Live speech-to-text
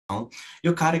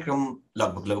यो कार्यक्रम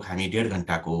लगभग हामी 1.5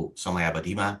 घण्टाको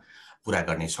समयावधिमा पूरा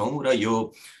गर्नेछौँ र यो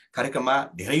कार्यक्रममा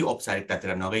धेरै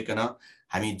औपचारिकतातिर नगइकन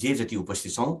हामी जे जति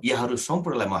उपस्थित छौँ यहाँहरू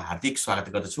सम्पूर्णलाई म हार्दिक स्वागत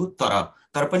गर्दछु।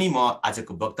 तर पनि म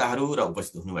आजको वक्ताहरू र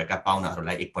उपस्थित हुनुभएका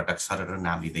पाहुनाहरूलाई एकपटक सरर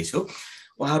नाम लिँदैछु।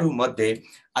 उहाँहरू मध्ये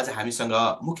आज हामीसँग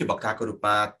मुख्य वक्ताको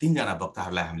रूपमा 3 जना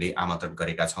वक्ताहरूलाई हामीले आमन्त्रण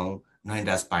गरेका छौँ।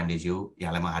 नयनराज पाण्डेज्यू,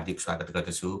 यहाँलाई म हार्दिक स्वागत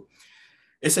गर्दछु।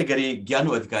 यसैगरी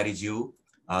ज्ञानु अधिकारीज्यू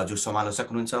जो समालोचक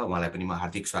हुनुहुन्छ, उहाँलाई पनि म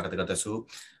हार्दिक स्वागत गर्दछु।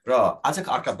 र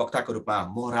आजका अर्का वक्ताको रूपमा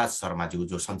मोहराज शर्माज्यू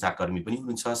जो सञ्चारकर्मी पनि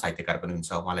हुनुहुन्छ, साहित्यकार पनि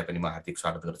हुनुहुन्छ, उहाँलाई पनि म हार्दिक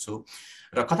स्वागत गर्छु।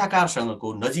 र कथाकारसँगको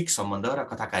नजिक सम्बन्ध र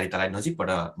कथाकारितालाई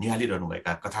नजिकबाट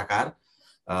निहालिरहनुभएका कथाकार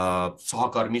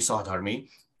सहकर्मी सहधर्मी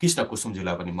कृष्ण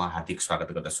कुसुमज्यूलाई पनि म हार्दिक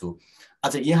स्वागत गर्दछु।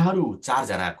 आज यहाँहरू 4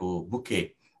 जनाको मुख्य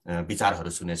विचारहरू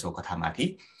सुन्नेछौँ कथामाथि।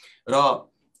 र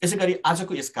यसैगरी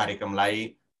आजको यस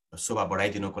कार्यक्रमलाई शोभा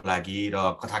बढाइदिनको लागि र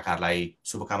कथाकारलाई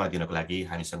शुभकामना दिनको लागि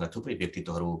हामीसँग थुप्रै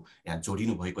व्यक्तित्वहरू यहाँ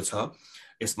जोडिनु भएको छ।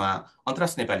 यसमा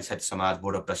अन्तर्राष्ट्रिय नेपाली साहित्य समाज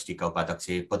बोर्ड अफ ट्रस्टीका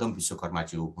उपाध्यक्ष पदम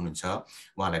विश्वकर्माज्यू हुनुहुन्छ,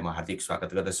 उहाँलाई म हार्दिक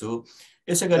स्वागत गर्दछु।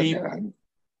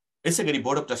 यसैगरी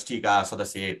बोर्ड अफ ट्रस्टीका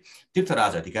सदस्य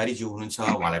तीर्थराज अधिकारीज्यू हुनुहुन्छ,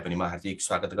 उहाँलाई पनि म हार्दिक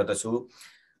स्वागत गर्दछु।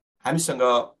 हामीसँग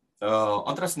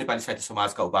अन्तर्राष्ट्रिय नेपाली साहित्य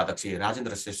समाजका उपाध्यक्ष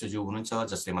राजेन्द्र श्रेष्ठज्यू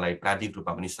हुनुहुन्छ, जसले मलाई प्राविधिक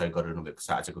रूपमा पनि सहयोग गरिरहनु भएको छ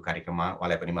आजको कार्यक्रममा,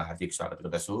 उहाँलाई पनि म हार्दिक स्वागत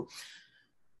गर्दछु।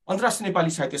 अन्तर्राष्ट्रिय नेपाली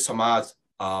साहित्य समाज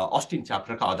अस्टिन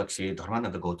च्याप्टरका अध्यक्ष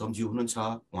धर्मानन्द गौतमज्यू हुनुहुन्छ,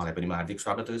 उहाँलाई पनि म हार्दिक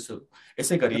स्वागत गर्दछु।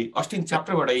 यसैगरी अस्टिन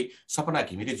च्याप्टरबाटै सपना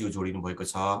घिमिरेज्यू जोडिनु भएको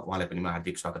छ, उहाँलाई पनि म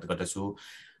हार्दिक स्वागत गर्दछु।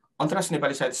 अन्तर्राष्ट्रिय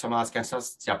नेपाली साहित्य समाज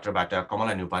क्यान्सस च्याप्टरबाट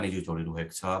कमला न्यौपानेज्यू जोडिनु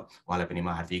भएको छ, उहाँलाई पनि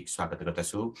म हार्दिक स्वागत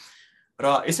गर्दछु।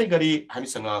 र यसैगरी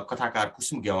हामीसँग कथाकार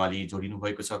कुसुम गेवाली जोडिनु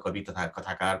भएको छ, कवि तथा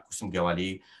कथाकार कुसुम गेवाली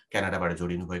क्यानाडाबाट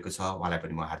जोडिनु भएको छ, उहाँलाई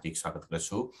पनि म हार्दिक स्वागत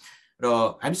गर्छु। र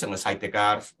हामीसँग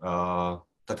साहित्यकार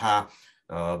तथा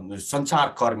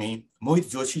सञ्चारकर्मी मोहित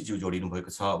जोशीज्यू जोडिनु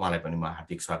भएको छ, उहाँलाई पनि म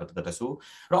हार्दिक स्वागत गर्दछु।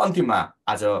 र अन्तिममा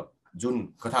आज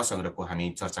जुन कथा सङ्ग्रहको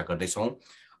हामी चर्चा गर्दैछौँ,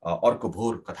 अर्को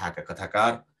भोर कथाका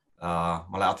कथाकार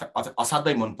मलाई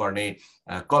असाध्यै मनपर्ने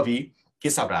कवि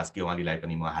केशवराज गेवालीलाई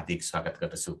पनि म हार्दिक स्वागत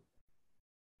गर्दछु।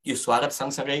 यो स्वागत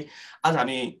सँगसँगै आज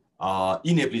हामी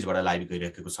नेप्लिजबाट लाइभ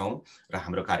गरिरहेको छौँ र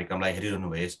हाम्रो कार्यक्रमलाई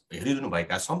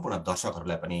हेरिरहनुभएका सम्पूर्ण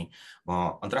दर्शकहरूलाई पनि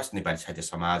म अन्तर्राष्ट्रिय नेपाली साहित्य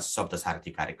समाज शब्द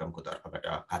सारथी कार्यक्रमको तर्फबाट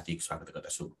हार्दिक स्वागत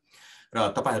गर्दछु। र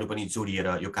तपाईँहरू पनि जोडिएर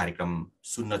यो कार्यक्रम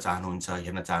सुन्न चाहनुहुन्छ,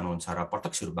 हेर्न चाहनुहुन्छ र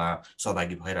प्रत्यक्ष रूपमा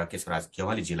सहभागी भएर केशवराज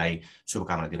गेवालीजीलाई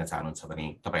शुभकामना दिन चाहनुहुन्छ भने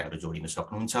तपाईँहरू जोडिन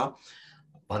सक्नुहुन्छ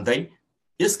भन्दै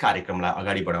यस कार्यक्रमलाई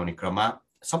अगाडि बढाउने क्रममा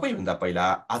सबैभन्दा पहिला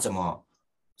आज म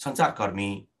सञ्चारकर्मी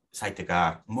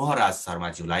साहित्यकार मोहराज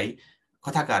शर्माज्यूलाई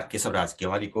कथाकार केशवराज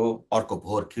गेवालीको अर्को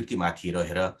भोर कृतिमाथि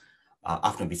रहेर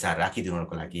आफ्नो विचार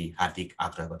राखिदिनुको लागि हार्दिक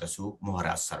आग्रह गर्दछु।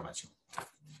 मोहराज शर्माज्यू।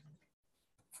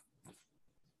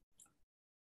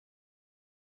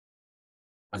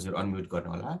 हजुर अनम्युट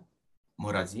गर्नुहोला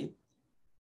मोहराजजी।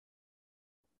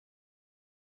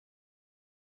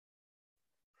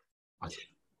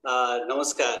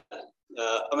 नमस्कार।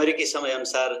 अमेरिकी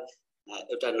समयअनुसार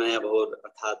एउटा नयाँ भोर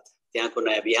अर्थात् त्यहाँको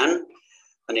नयाँ बिहान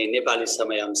अनि नेपाली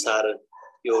समयअनुसार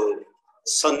यो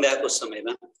सन्ध्याको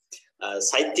समयमा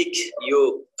साहित्यिक यो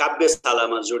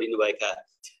काव्यशालामा जोडिनुभएका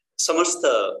समस्त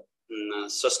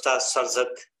स्रष्टा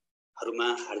सर्जकहरूमा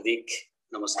हार्दिक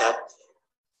नमस्कार।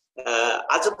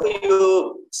 आजको यो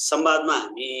संवादमा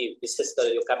हामी विशेष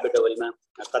गरेर यो काव्य डबलीमा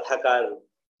कथाकार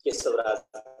केशवराज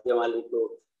गेवालीको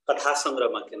कथा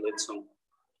सङ्ग्रहमा केन्द्रित छौँ।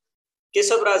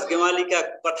 केशवराज गेवालीका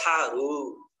कथाहरू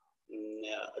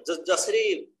जसरी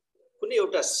कुनै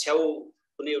एउटा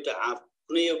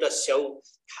स्याउ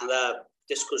खाँदा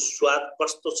त्यसको स्वाद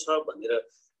कस्तो छ भनेर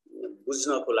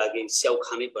बुझ्नको लागि स्याउ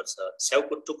खानैपर्छ,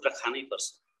 स्याउको टुक्रा खानैपर्छ,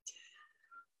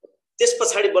 त्यस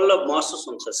पछाडि बल्ल महसुस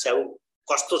हुन्छ स्याउ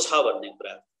कस्तो छ भन्ने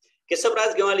कुरा। केशवराज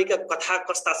गेवालीका कथा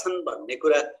कस्ता छन् भन्ने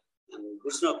कुरा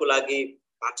बुझ्नको लागि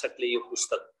पाठकले यो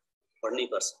पुस्तक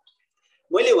पढ्नैपर्छ।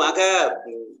 मैले उहाँका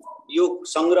यो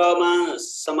सङ्ग्रहमा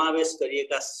समावेश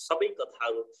गरिएका सबै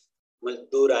कथाहरू मैले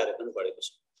दोहोऱ्याएर पनि पढेको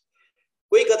छु।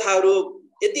 कोही कथाहरू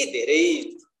यति धेरै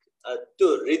त्यो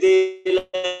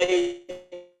हृदयलाई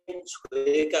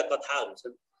छुएका कथाहरू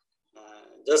छन्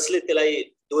जसले त्यसलाई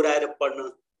दोहोऱ्याएर पढ्न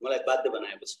मलाई बाध्य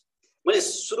बनाएको छ। मैले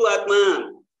सुरुवातमा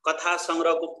कथा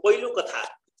सङ्ग्रहको पहिलो कथा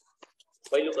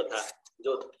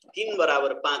जो 3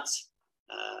 बराबर 5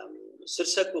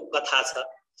 शीर्षकको कथा छ।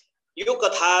 यो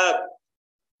कथा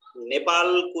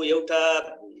नेपालको एउटा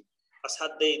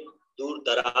असाध्यै दूर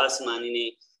दराज मानिने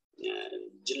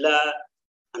जिल्ला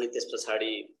अनि त्यस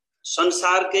पछाडि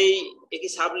संसारकै एक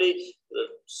हिसाबले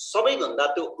सबैभन्दा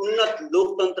त्यो उन्नत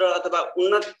लोकतन्त्र अथवा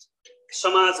उन्नत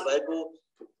समाज भएको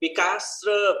विकास र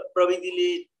प्रविधिले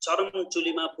चरम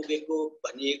चुलीमा पुगेको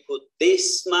भनिएको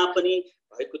देशमा पनि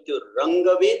भएको त्यो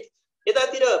रङ्गभेद,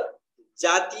 यतातिर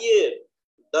जातीय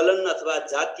दलन अथवा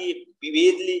जातीय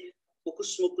विभेदले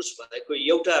उकुसमुकुस भएको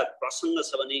एउटा प्रसङ्ग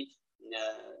छ भने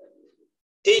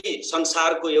त्यही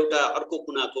संसारको एउटा अर्को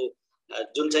कुनाको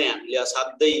जुन चाहिँ हामीले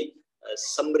असाध्यै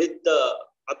समृद्ध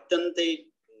अत्यन्तै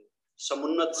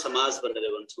समुन्नत समाज भनेर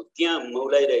भन्छौँ त्यहाँ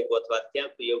मौलाइरहेको अथवा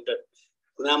त्यहाँको एउटा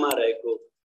कुनामा रहेको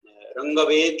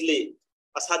रङ्गभेदले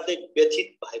असाध्यै व्यथित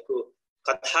भएको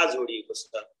कथा जोडिएको छ।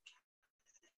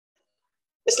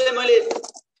 यसलाई मैले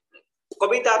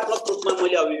कवितात्मक रूपमा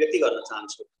मैले अभिव्यक्ति गर्न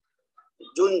चाहन्छु।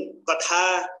 जुन कथा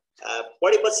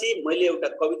पढेपछि मैले एउटा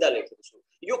कविता लेखेको छु।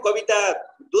 यो कविता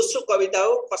दोस्रो कविता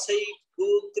हो, कसैको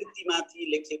कृतिमाथि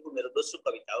लेखेको मेरो दोस्रो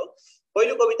कविता हो।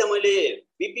 पहिलो कविता मैले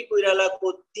बीपी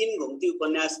कोइरालाको 3 घुम्ती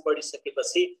उपन्यास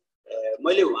पढिसकेपछि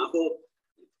मैले उहाँको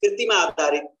कृतिमा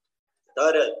आधारित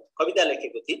भएर कविता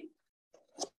लेखेको थिएँ।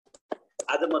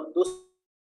 आज म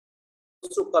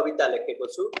दोस्रो कविता लेखेको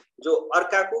छु जो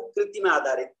अर्काको कृतिमा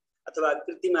आधारित अथवा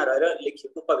कृतिमा रहेर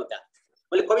लेखिएको कविता।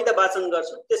 मैले कविता वाचन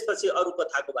गर्छु, त्यसपछि अरू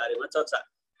कथाको बारेमा चर्चा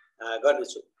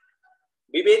गर्नेछु।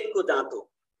 विभेदको जाँतो।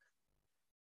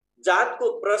 जातको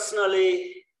प्रश्नले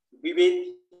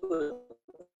विभेदको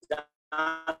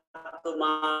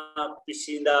जाँतोमा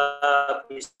पिसिँदा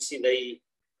पिसिँदै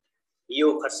यो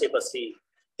खसेपछि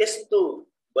त्यस्तो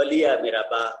बलिया मेरा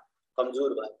बा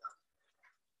कमजोर भएका।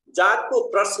 जातको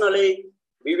प्रश्नले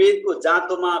विभेदको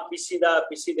जाँतोमा पिसिँदा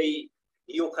पिसिँदै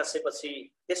यो खसेपछि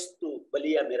त्यस्तो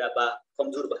बलिया मेरा बा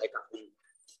कमजोर भएका हुन्।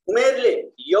 उमेरले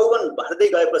यौवन भर्दै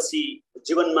गएपछि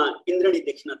जीवनमा इन्द्रणी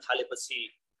देखिन थालेपछि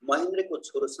महेन्द्रको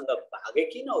छोरोसँग भागे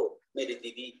किन हो मेरी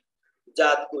दिदी।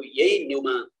 जातको यही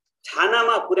न्यूमा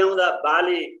ठानामा पुर्याउँदा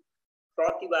बाले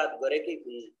प्रतिवाद गरेकै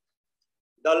हुन्।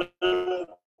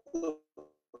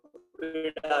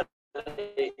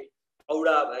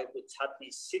 औडा भएको छाती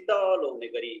शीतल हुने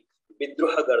गरी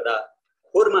विद्रोह गर्दा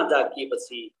खोरमा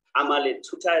जाकिएपछि आमाले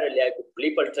छुटाएर ल्याएको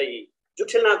भुलिपल्टै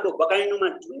जुठेल्नाको बकाइनुमा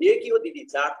झुन्डिएकी हो दिदी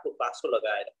जातको पासो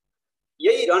लगाएर।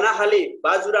 यही रनाहाले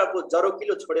बाजुराको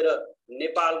जरोकिलो छोडेर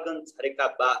नेपालगञ्ज झरेका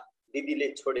बा दिदीले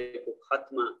छोडेको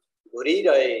खतमा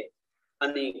घुरिरहे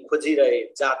अनि खोजिरहे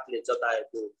जातले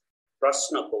जताएको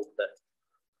प्रश्नको उत्तर।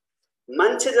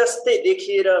 मान्छे जस्तै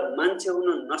देखिएर मान्छे हुन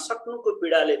नसक्नुको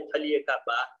पीडाले थलिएका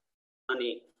बा अनि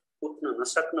उठ्न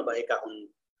नसक्न भएका हुन्।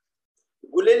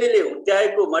 गुलेलीले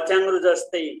हुत्याएको मट्याङ्ग्रो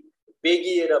जस्तै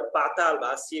बेगिएर पाताल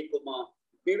भासिएको म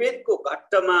विभेदको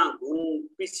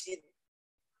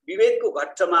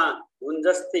घट्टमा हुन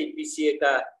जस्तै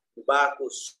पिसिएका बाको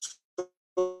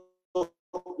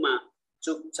शोकमा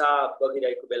चुपचाप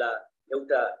बगिरहेको बेला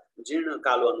एउटा जीर्ण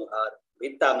कालो अनुहार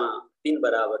भित्तामा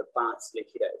 3=5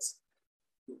 लेखिरहेछ।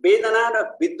 वेदना र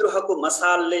विद्रोहको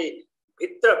मसालले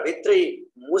भित्रभित्रै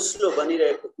मुस्लो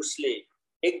बनिरहेको उसले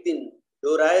एक दिन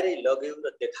डोराएरै लग्यो र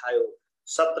देखायो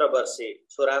 17 वर्षे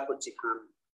छोराको चिहान।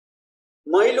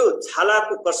 मैलो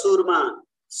छालाको कसुरमा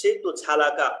सेतो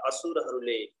छालाका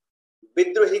असुरहरूले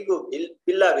विद्रोहीको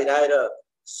बिल्ला भिराएर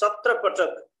 17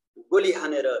 पटक गोली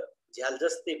हानेर झ्याल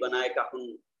जस्तै बनाएका हुन्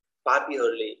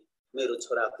पापीहरूले मेरो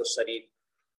छोराको शरीर।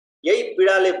 यही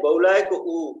पीडाले बौलाएको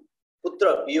ऊ पुत्र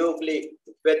वियोगले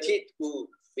व्यथित ऊ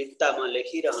भित्तामा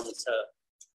लेखिरहन्छ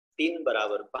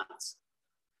 3=5।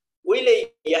 उहिले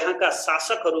यहाँका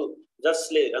शासकहरू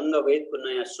जसले रङ्गभेदको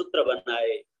नयाँ सूत्र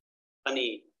बनाए अनि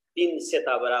 3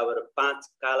 सेता = 5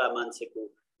 काला मान्छेको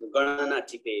गणना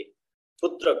टिपे।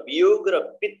 पुत्र वियोग र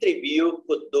पितृ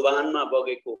वियोगको दोभानमा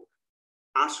बगेको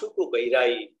आँसुको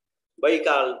गहिराई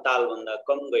बैकाल तालभन्दा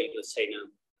कम गहिरो छैन।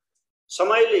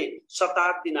 समयले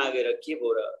शताब्दी नागेर के भो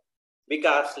र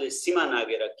विकासले सीमा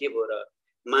नागेर के भो र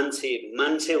मान्छे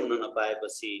मान्छे हुन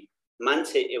नपाएपछि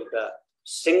मान्छे एउटा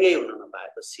सिङ्गै हुन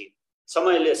नपाएपछि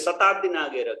समयले शताब्दी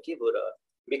नागेर के भो र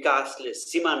विकासले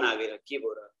सीमा नागेर के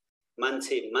भो र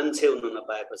मान्छे मान्छे हुन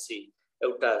नपाएपछि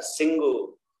एउटा सिङ्गो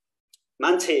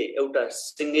मान्छे एउटा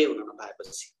सिङ्गै हुन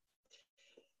नपाएपछि।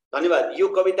 धन्यवाद। यो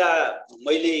कविता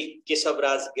मैले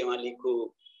केशवराज गेवालीको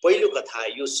पहिलो कथा,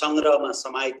 यो सङ्ग्रहमा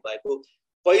समाहित भएको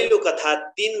पहिलो कथा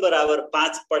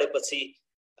 3=5 पढेपछि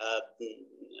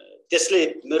त्यसले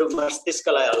मेरो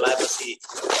मस्तिष्कलाई हल्लाएपछि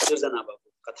सृजना भएको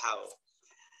कथा हो।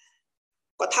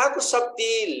 कथाको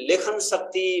शक्ति, लेखन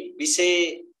शक्ति, विषय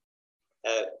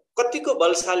कतिको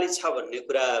बलशाली छ भन्ने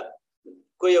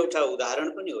कुराको एउटा उदाहरण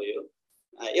पनि हो। यो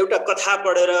एउटा कथा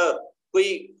पढेर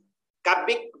कोही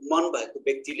काव्यिक मन भएको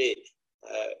व्यक्तिले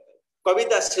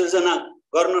कविता सिर्जना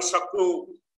गर्न सक्नु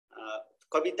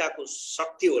कविताको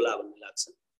शक्ति होला भन्ने लाग्छ।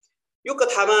 यो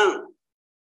कथामा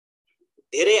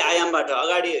धेरै आयामबाट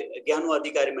अगाडि ज्ञानु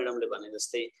अधिकारी म्याडमले भने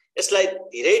जस्तै यसलाई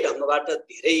धेरै ढङ्गबाट,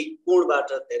 धेरै कोणबाट,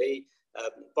 धेरै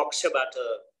पक्षबाट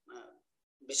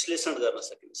विश्लेषण गर्न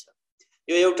सकिन्छ।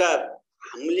 यो एउटा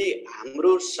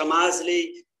हाम्रो समाजले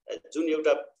जुन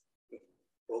एउटा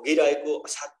भोगिरहेको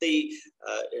असाध्यै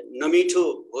नमिठो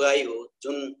भोगाइ हो,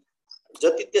 जुन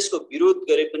जति त्यसको विरोध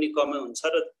गरे पनि कमै हुन्छ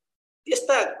र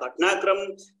त्यस्ता घटनाक्रम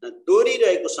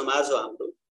दोहोरिरहेको समाज हो हाम्रो।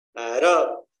 र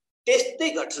त्यस्तै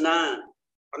घटना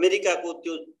अमेरिकाको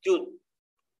त्यो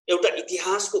एउटा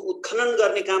इतिहासको उत्खनन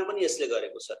गर्ने काम पनि यसले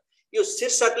गरेको छ। यो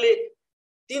शीर्षकले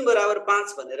 3 बराबर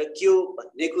 5 भनेर के हो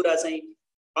भन्ने कुरा चाहिँ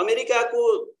अमेरिकाको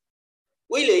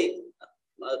उहिले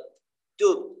त्यो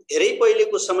धेरै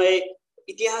पहिलेको समय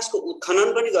इतिहासको उत्खनन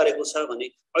पनि गरेको छ भने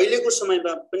अहिलेको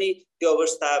समयमा पनि त्यो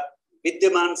अवस्था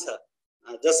विद्यमान छ,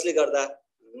 जसले गर्दा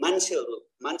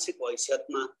मान्छेको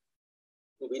हैसियतमा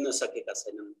उभिन सकेका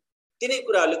छैनन्। तिनै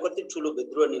कुराहरूले कति ठुलो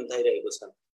विद्रोह निम्ताइरहेको छ।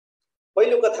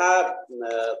 पहिलो कथा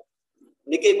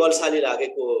निकै बलशाली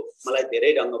लागेको मलाई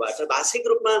धेरै ढङ्गबाट। भाषिक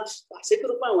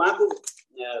रूपमा उहाँको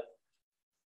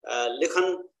लेखन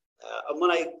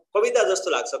मलाई कविता जस्तो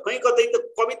लाग्छ। कहीँ कतै त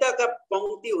कविताका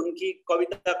पंक्ति हुन् कि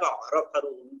कविताका हरफहरू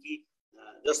हुन् कि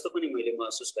जस्तो पनि मैले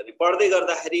महसुस गरेँ। पढ्दै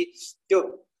गर्दाखेरि त्यो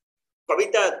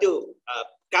कविता, त्यो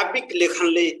काव्यिक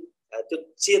लेखनले त्यो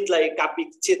काव्यिक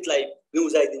चेतलाई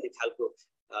बिउजाइदिने खालको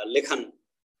लेखन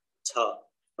छ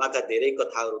उहाँका धेरै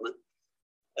कथाहरूमा।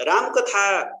 रामकथा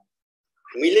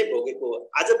हामीले भोगेको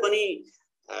आज पनि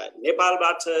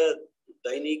नेपालबाट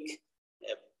दैनिक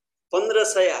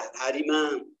 1500 हारिमा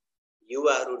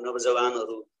युवाहरू,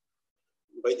 नवजवानहरू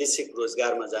वैदेशिक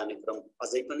रोजगारमा जाने क्रम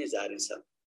अझै पनि जारी छ।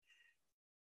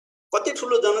 कति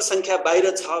ठुलो जनसङ्ख्या बाहिर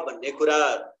छ भन्ने कुरा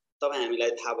तपाईँ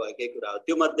हामीलाई थाहा भएकै कुरा हो।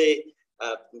 त्यो मध्ये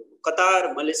कतार,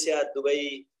 मलेसिया, दुबई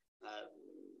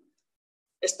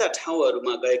यस्ता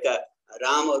ठाउँहरूमा गएका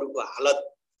रामहरूको हालत,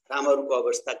 रामहरूको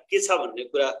अवस्था के छ भन्ने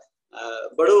कुरा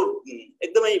बडो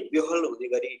एकदमै विहल हुने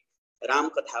गरी राम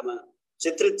कथामा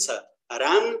चित्रित छ।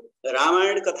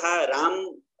 रामायण कथा,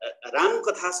 राम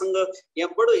कथासँग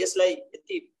यहाँ बडो यसलाई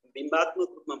यति बिम्बात्मक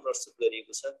रूपमा प्रस्तुत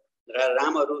गरिएको छ। र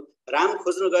राम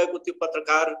खोज्न गएको त्यो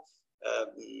पत्रकार,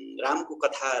 रामको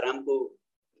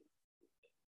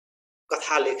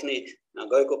कथा लेख्ने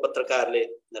गएको पत्रकारले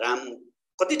राम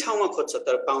कति ठाउँमा खोज्छ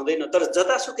तर पाउँदैन, तर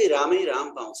जतासुकै रामै राम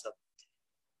पाउँछ।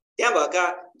 त्यहाँ भएका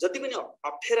जति पनि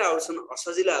अप्ठ्याराहरू छन्,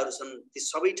 असजिलाहरू छन्, ती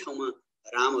सबै ठाउँमा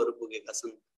रामहरू पुगेका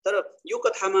छन्। तर यो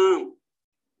कथामा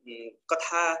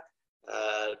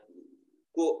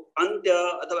को अन्त्य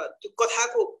अथवा त्यो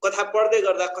कथा पढ्दै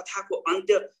गर्दा कथाको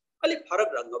अन्त्य अलिक फरक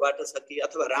ढङ्गबाट छ कि,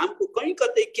 अथवा रामको कहीँ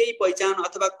कतै केही पहिचान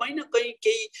अथवा कहीँ न कहीँ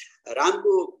केही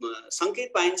रामको सङ्केत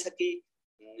पाइन्छ कि,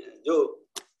 जो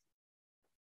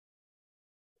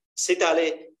सीताले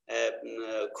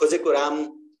खोजेको राम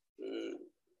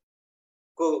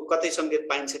को कतै सङ्केत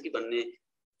पाइन्छ कि भन्ने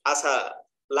आशा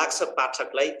लाग्छ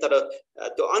पाठकलाई। तर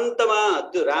त्यो अन्तमा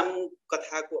त्यो राम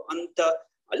कथाको अन्त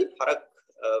अलिक फरक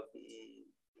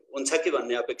हुन्छ कि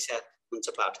भन्ने अपेक्षा हुन्छ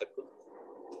पाठकको।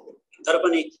 तर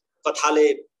पनि कथाले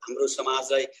हाम्रो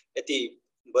समाजलाई यति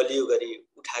बलियो गरी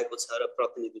उठाएको छ र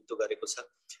प्रतिनिधित्व गरेको छ।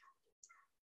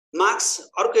 मार्क्स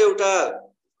अर्को एउटा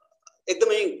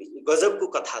एकदमै गजबको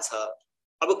कथा छ।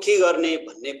 अब के गर्ने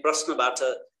भन्ने प्रश्नबाट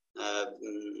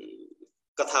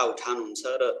कथा उठानुहुन्छ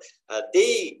र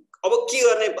त्यही अब के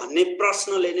गर्ने भन्ने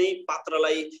प्रश्नले नै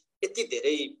पात्रलाई यति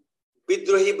धेरै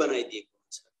विद्रोही बनाइदिएको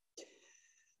हुन्छ।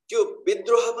 त्यो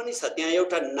विद्रोह पनि छ त्यहाँ,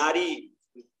 एउटा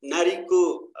नारीको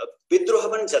विद्रोह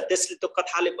पनि छ। त्यसले त्यो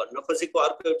कथाले भन्न खोजेको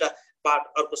अर्को एउटा पाठ,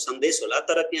 अर्को सन्देश होला,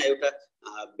 तर त्यहाँ एउटा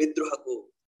विद्रोहको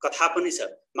कथा पनि छ।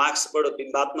 मार्क्सबाट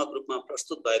बिम्बात्मक रूपमा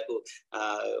प्रस्तुत भएको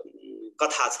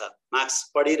कथा छ। मार्क्स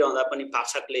पढिरहँदा पनि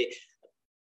पाठकले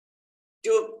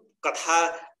त्यो कथा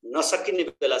नसकिने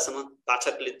बेलासम्म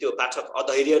पाठक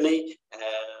अधैर्य नै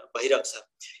भइरहेछ।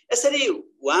 यसरी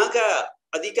उहाँका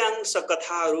अधिकांश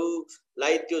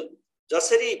कथाहरूलाई त्यो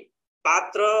जसरी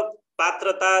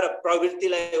पात्रता र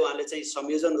प्रवृत्तिलाई उहाँले चाहिँ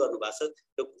संयोजन गर्नुभएको छ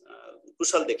त्यो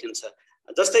कुशल देखिन्छ।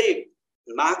 जस्तै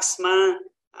मार्क्समा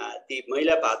ती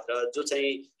महिला पात्र जो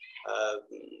चाहिँ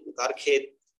घरखेत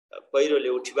पहिरोले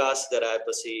उठिवास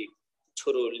गराएपछि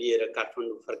छोरो लिएर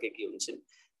काठमाडौँ फर्केकी हुन्छन्,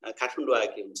 काठमाडौँ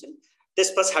आएकी हुन्छन्। त्यस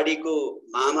पछाडिको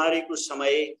महामारीको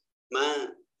समयमा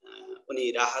उनी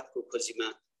राहतको खोजीमा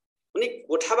उनी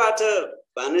कोठाबाट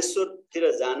बानेश्वरतिर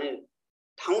जाने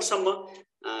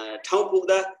ठाउँ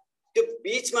पुग्दा त्यो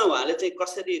बीचमा उहाँले चाहिँ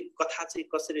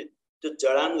कसरी त्यो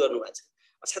जडान गर्नुभएको छ,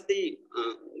 असाध्यै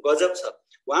गजब छ।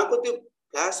 उहाँको त्यो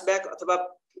फ्ल्यासब्याक अथवा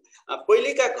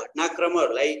पहिलेका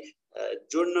घटनाक्रमहरूलाई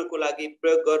जोड्नको लागि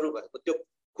प्रयोग गर्नुभएको त्यो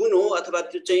कुन हो अथवा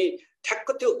त्यो चाहिँ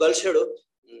ठ्याक्क त्यो गल्छेडो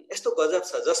यस्तो गजब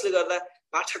छ जसले गर्दा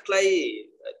पाठकलाई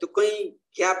त्यो कहीँ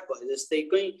ग्याप भयो जस्तै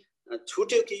कहीँ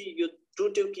छुट्यो कि यो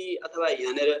टुट्यो कि अथवा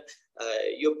यहाँनिर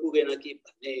यो पुगेन कि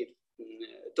भन्ने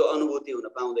त्यो अनुभूति हुन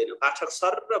पाउँदैन। पाठक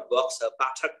सर्र बग्छ,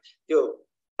 पाठक त्यो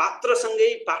पात्रसँगै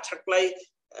पाठकलाई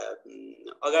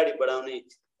अगाडि बढाउने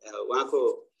उहाँको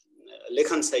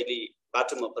लेखन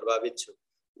शैलीबाट म प्रभावित छु।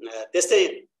 त्यस्तै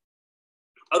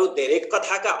अरू धेरै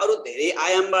कथाका अरू धेरै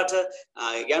आयामबाट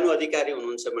ज्ञानु अधिकारी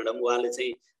हुनुहुन्छ म्याडम, उहाँले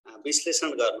चाहिँ विश्लेषण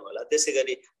गर्नु होला। त्यसै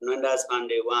गरी नन्दराज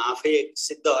पाण्डे उहाँ आफै एक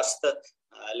सिद्धहस्त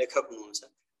लेखक हुनुहुन्छ।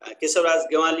 केशवराज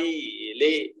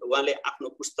गेवालीले उहाँले आफ्नो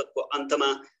पुस्तकको अन्तमा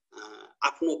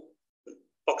आफ्नो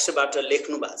पक्षबाट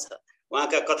लेख्नु भएको छ,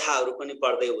 उहाँका कथाहरू पनि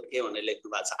पढ्दै हुर्के भनेर लेख्नु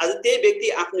भएको छ। आज त्यही व्यक्ति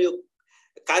आफ्नो यो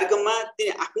कार्यक्रममा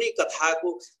तिनी आफ्नै कथाको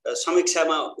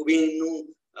समीक्षामा उभिनु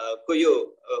को यो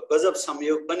गजब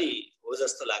संयोग पनि हो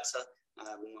जस्तो लाग्छ।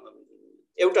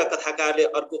 एउटा कथाकारले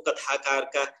अर्को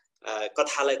कथाकारका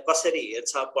कथालाई कसरी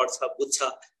हेर्छ, पढ्छ, बुझ्छ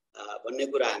भन्ने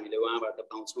कुरा हामीले उहाँबाट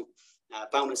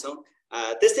पाउनेछौँ।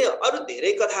 त्यस्तै अरू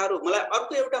धेरै कथाहरू, मलाई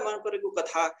अर्को एउटा मन परेको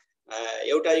कथा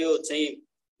एउटा यो चाहिँ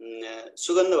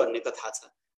सुगन्ध भन्ने कथा छ।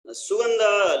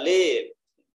 सुगन्धले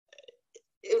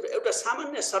एउटा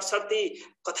सामान्य सरसर्ती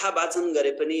कथा वाचन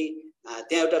गरे पनि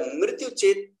त्यहाँ एउटा मृत्यु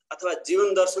चेत अथवा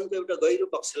जीवन दर्शनको एउटा गहिरो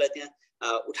पक्षलाई त्यहाँ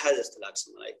उठाए जस्तो लाग्छ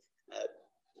मलाई।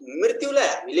 मृत्युलाई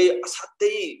हामीले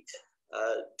असाध्यै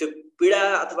त्यो पीडा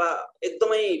अथवा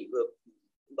एकदमै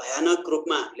भयानक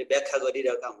रूपमा हामीले व्याख्या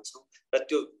गरिरहेका हुन्छौँ र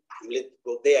त्यो हामीले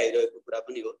भोग्दै आइरहेको कुरा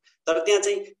पनि हो। तर त्यहाँ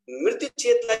चाहिँ मृत्यु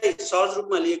चेतलाई सहज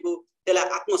रूपमा लिएको, त्यसलाई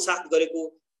आत्मसात गरेको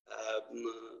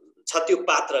छ त्यो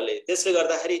पात्रले। त्यसले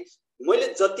गर्दाखेरि मैले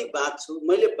जति बाँच्छु,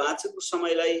 मैले बाँचेको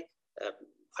समयलाई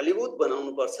फलीभूत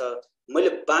बनाउनु पर्छ, मैले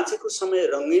बाँचेको समय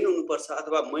रङ्गीन हुनुपर्छ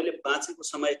अथवा मैले बाँचेको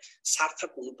समय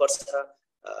सार्थक हुनुपर्छ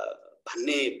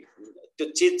भन्ने त्यो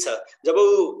चेत छ। जब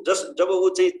ऊ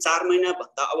चाहिँ 4 महिना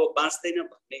भन्दा अब बाँच्दैन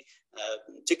भन्ने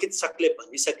चिकित्सकले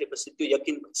भनिसकेपछि, त्यो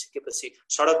यकिन भइसकेपछि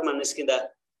सडकमा निस्किँदा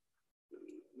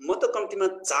म त कम्तीमा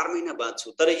 4 महिना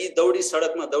बाँच्छु, तर यी दौडी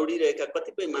सडकमा दौडिरहेका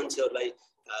कतिपय मान्छेहरूलाई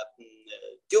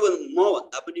त्यो म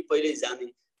भन्दा पनि पहिल्यै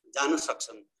जान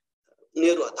सक्छन्,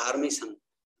 उनीहरू हतारमै छन्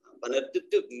भनेर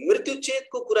त्यो मृत्यु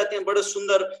चेतको कुरा त्यहाँ बडो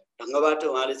सुन्दर ढङ्गबाट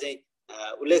उहाँले चाहिँ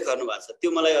उल्लेख गर्नु भएको छ।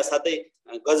 त्यो मलाई असाध्यै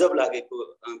गजब लागेको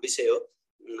विषय हो।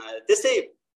 त्यस्तै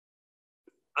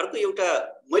अर्को एउटा,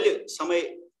 मैले समय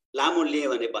लामो लिएँ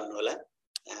भने भन्नु होला,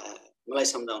 मलाई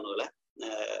सम्झाउनु होला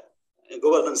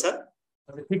गोवर्धन सर,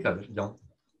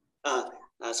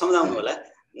 सम्झाउनु होला।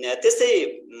 त्यस्तै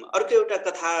अर्को एउटा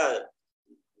कथा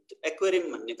एक्वेरियम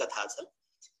भन्ने कथा छ।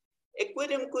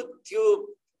 एक्वेरियमको त्यो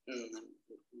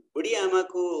बुढी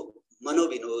आमाको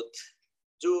मनोविनोद,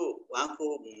 जो उहाँको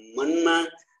मनमा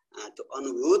त्यो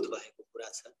अनुभूत भएको कुरा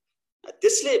छ,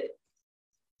 त्यसले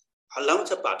हल्लाउँछ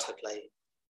पाठकलाई।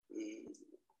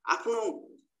 आफ्नो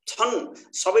छन्,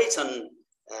 सबै छन्,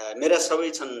 मेरा सबै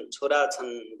छन्, छोरा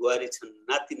छन्, बुहारी छन्,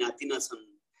 नाति नातिना छन्,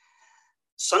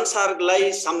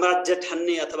 संसारलाई साम्राज्य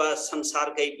ठान्ने अथवा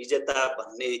संसारकै विजेता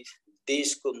भन्ने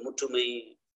देशको मुटुमै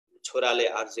छोराले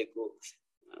आर्जेको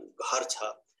घर छ।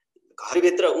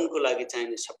 घरभित्र उनको लागि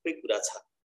चाहिने सबै कुरा छ,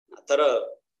 तर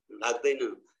लाग्दैन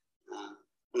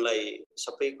उनलाई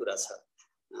सबै कुरा छ।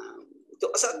 त्यो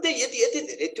असाध्यै यति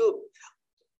धेरै त्यो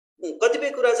कतिपय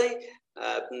कुरा चाहिँ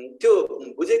त्यो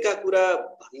बुझेका कुरा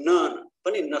भन्न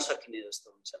पनि नसकिने जस्तो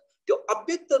हुन्छ। त्यो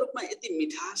अव्यक्त रूपमा यति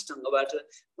मिठास ढङ्गबाट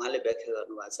उहाँले व्याख्या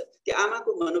गर्नुभएको छ। त्यो आमाको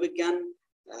मनोविज्ञान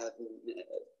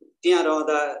त्यहाँ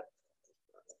रहँदा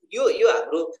यो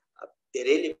हाम्रो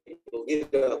धेरैले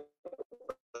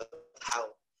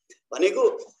भनेको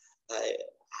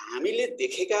हामीले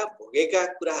देखेका भोगेका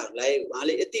कुराहरूलाई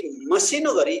उहाँले यति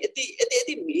मसिनो गरी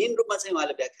यति मिहिन रूपमा चाहिँ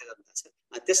उहाँले व्याख्या गर्नुभएको छ।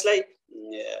 त्यसलाई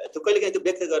त्यो कहिलेकाहीँ त्यो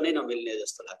व्यक्त गर्नै नमिल्ने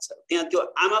जस्तो लाग्छ। त्यहाँ त्यो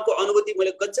आमाको अनुभूति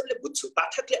मैले गजबले बुझ्छु,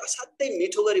 पाठकले असाध्यै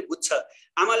मिठो गरी बुझ्छ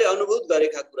आमाले अनुभूत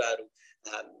गरेका कुराहरू।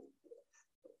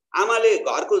 आमाले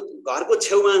घरको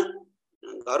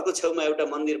छेउमा एउटा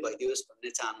मन्दिर भइदियोस् भन्ने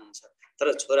चाहनुहुन्छ, तर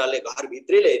छोराले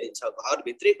घरभित्रै ल्याइदिन्छ।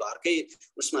 घरकै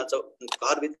उसमा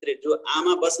घरभित्रै जो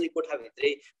आमा बस्ने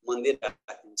कोठाभित्रै मन्दिर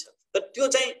राखिदिन्छ। तर त्यो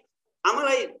चाहिँ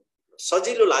आमालाई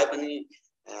सजिलो लागे पनि,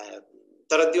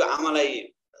 तर त्यो आमालाई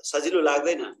सजिलो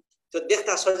लाग्दैन। त्यो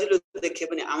देख्दा सजिलो देखिए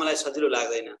पनि आमालाई सजिलो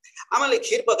लाग्दैन। आमाले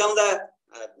खिर पकाउँदा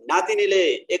नातिनीले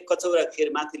एक कचौरा खिर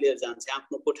माथि लिएर जान्छे,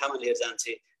 आफ्नो कोठामा लिएर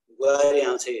जान्छे, बुहारी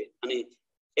आउँछे अनि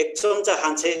एक चम्चा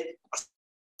खान्छे,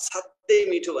 असाध्यै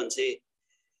मिठो भन्छे,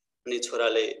 अनि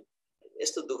छोराले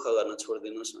यस्तो दुःख गर्न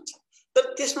छोडिदिनुहोस् भन्छ। तर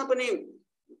त्यसमा पनि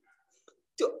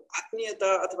त्यो आत्मीयता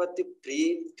अथवा त्यो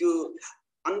प्रेम, त्यो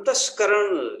अन्तस्करण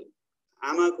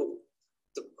आमाको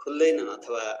त्यो खुल्दैन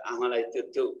अथवा आमालाई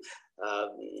त्यो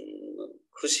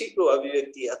खुसीको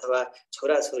अभिव्यक्ति अथवा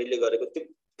छोराछोरीले गरेको त्यो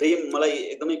प्रेम मलाई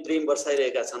एकदमै प्रेम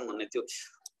वर्षाइरहेका छन् भन्ने त्यो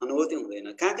अनुभूति हुँदैन।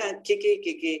 कहाँ कहाँ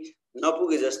के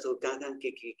नपुगे जस्तो, कहाँ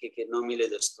के नमिले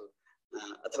जस्तो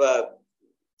अथवा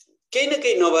केही न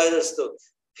केही नभए जस्तो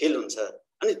फिल हुन्छ।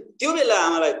 अनि त्यो बेला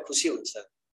आमालाई खुसी हुन्छ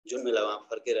जुन बेला उहाँ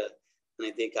फर्केर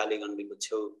अनि त्यही कालीगण्डीको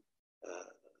छेउ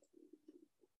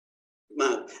मा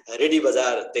रेडी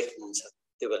बजार देख्नुहुन्छ।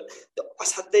 त्यो बेला त्यो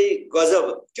असाध्यै गजब,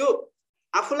 त्यो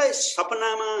आफूलाई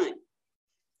सपनामा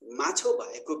माछो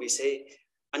भएको विषय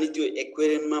अनि त्यो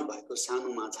एक्वेरियममा भएको सानो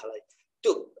माछालाई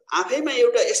त्यो आफैमा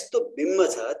एउटा यस्तो बिम्ब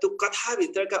छ। त्यो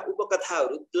कथाभित्रका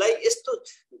उपकथाहरूलाई यस्तो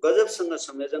गजबसँग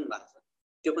संयोजन भएको छ,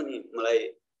 त्यो पनि मलाई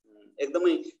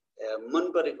एकदमै मन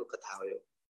परेको कथा हो।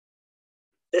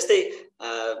 त्यस्तै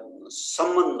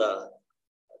सम्बन्ध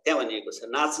त्यहाँ भनिएको छ,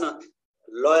 नाच्न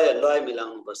लय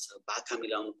मिलाउनु पर्छ, भाका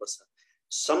मिलाउनु पर्छ।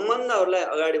 सम्बन्धहरूलाई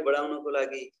अगाडि बढाउनको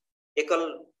लागि एकल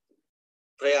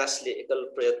प्रयासले, एकल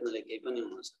प्रयत्नले केही पनि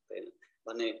हुन सक्दैन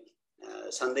भन्ने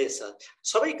सन्देश छ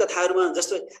सबै कथाहरूमा।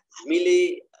 जस्तो हामीले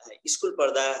स्कुल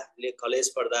पढ्दा, कलेज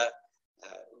पढ्दा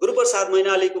गुरुप्रसाद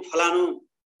मैनालीको फलानु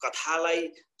कथालाई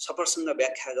सफलसँग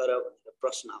व्याख्या गर भनेर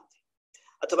प्रश्न आउँथ्यो,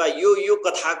 अथवा यो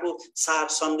कथाको सार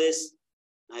सन्देश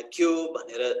के हो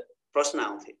भनेर प्रश्न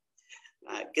आउँथ्यो।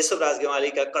 केशवराज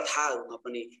गेवालीका कथाहरूमा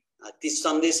पनि ती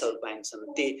सन्देशहरू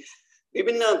पाइन्छन्। ती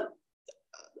विभिन्न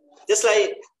त्यसलाई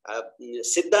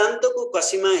सिद्धान्तको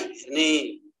कसीमा हेर्ने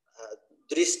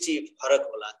दृष्टि फरक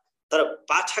होला, तर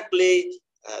पाठकले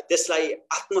त्यसलाई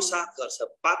आत्मसात गर्छ।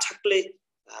 पाठकले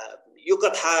यो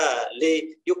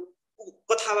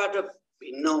कथाबाट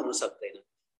भिन्न हुन सक्दैन,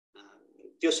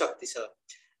 त्यो शक्ति छ।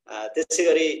 त्यसै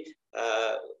गरी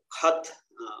खत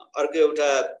अर्को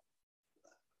एउटा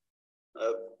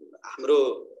हाम्रो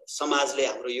समाजले,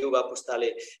 हाम्रो युवा पुस्ताले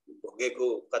भोगेको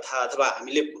कथा अथवा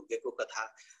हामीले भोगेको कथा।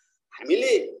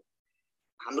 हामीले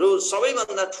हाम्रो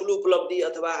सबैभन्दा ठुलो उपलब्धि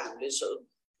अथवा हामीले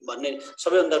भन्ने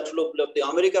सबैभन्दा ठुलो उपलब्धि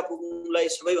अमेरिका पुग्नुलाई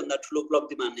सबैभन्दा ठुलो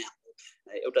उपलब्धि मान्ने हाम्रो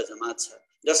एउटा जमात छ,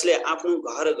 जसले आफ्नो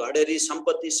घर घडेरी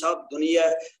सम्पत्ति सब दुनियाँ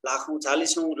लाखौं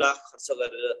 40औं लाख खर्च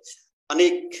गरेर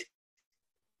अनेक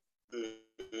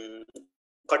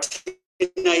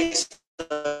कठिनाइ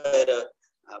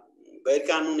गैर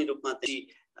कानुनी रूपमा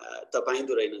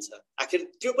तपाईँदो रहेनछ। आखिर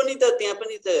त्यो पनि त त्यहाँ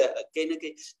पनि त केही न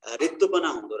केही रित्तोपना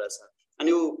हुँदो रहेछ।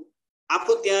 अनि ऊ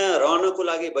आफू त्यहाँ रहनको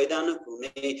लागि वैधानिक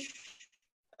हुने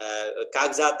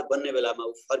कागजात बन्ने बेलामा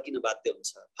ऊ फर्किन बाध्य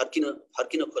हुन्छ,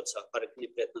 फर्किन खोज्छ, फर्किने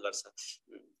प्रयत्न गर्छ।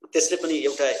 त्यसले पनि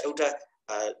एउटा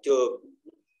त्यो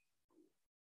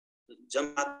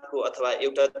जमातको अथवा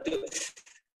एउटा त्यो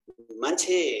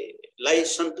मान्छेलाई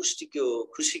सन्तुष्टिको,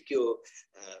 खुसीको,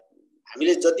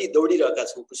 हामीले जति दौडिरहेका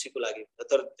छौँ खुसीको लागि,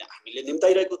 तर हामीले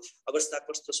निम्ताइरहेको अवस्था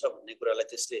कस्तो छ भन्ने कुरालाई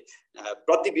त्यसले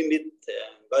प्रतिबिम्बित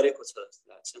गरेको छ जस्तो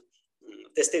लाग्छ।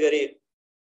 त्यस्तै गरी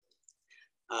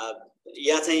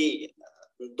यहाँ चाहिँ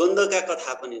द्वन्द्वका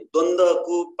कथा पनि,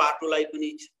 द्वन्द्वको पाटोलाई पनि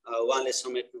उहाँले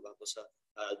समेट्नु भएको छ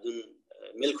जुन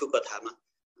मिल्खु कथामा।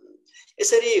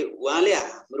 यसरी उहाँले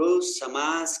हाम्रो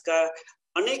समाजका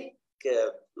अनेक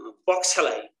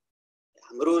पक्षलाई,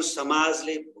 हाम्रो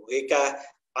समाजले भोगेका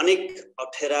अनेक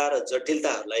अप्ठ्यारा र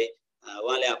जटिलताहरूलाई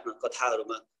उहाँले आफ्ना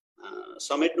कथाहरूमा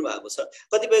समेट्नु भएको छ।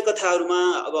 कतिपय कथाहरूमा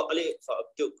अब अलि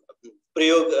त्यो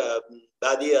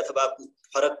प्रयोगवादी अथवा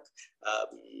फरक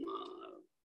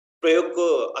प्रयोगको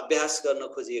अभ्यास गर्न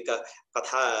खोजिएका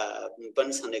कथा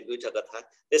पनि छन्, एक दुईटा कथा।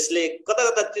 त्यसले कता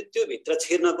कता त्यो भित्र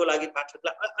छिर्नको लागि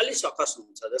पाठकलाई अलि सकस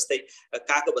हुन्छ, जस्तै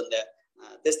काकबन्ध्या।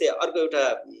 त्यस्तै अर्को एउटा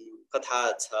कथा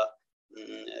छ,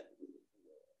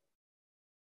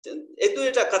 एक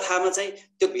दुईवटा कथामा चाहिँ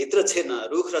त्यो भित्र छिर्न,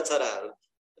 रुख र चराहरू,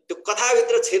 त्यो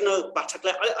कथाभित्र छिर्न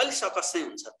पाठकलाई अलि सकस चाहिँ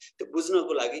हुन्छ, त्यो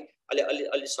बुझ्नको लागि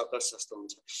अलि सकस जस्तो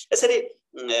हुन्छ। यसरी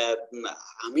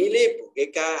हामीले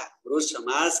भोगेका हाम्रो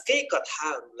समाजकै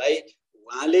कथाहरूलाई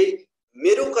उहाँले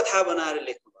मेरो कथा बनाएर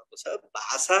लेख्नु भएको छ।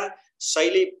 भाषा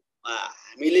शैली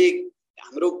हामीले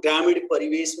हाम्रो ग्रामीण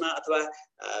परिवेशमा अथवा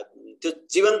त्यो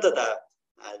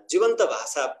जीवन्त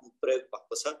भाषा प्रयोग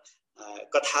भएको छ।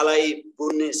 कथालाई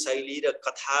बुन्ने शैली र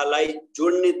कथालाई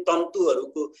जोड्ने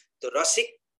तन्तुहरूको त्यो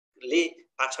रसिकले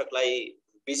पाठकलाई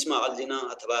बीचमा अल्झिन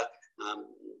अथवा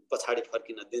पछाडि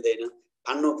फर्किन दिँदैन,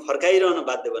 फर्काइरहन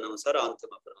बाध्य बनाउँछ र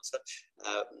अन्त्यमा पुर्याउँछ।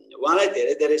 उहाँलाई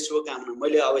धेरै धेरै शुभकामना।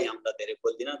 मैले अब यहाँबाट धेरै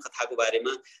बोल्दिनँ, कथाको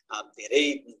बारेमा धेरै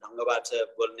ढङ्गबाट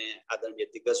बोल्ने आदरणीय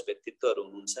दिग्गज व्यक्तित्वहरू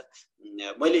हुनुहुन्छ।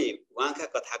 मैले उहाँका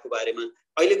कथाको बारेमा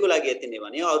अहिलेको लागि यति नै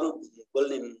भने, अरू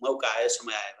बोल्ने मौका आयो,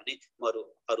 समय आयो भने म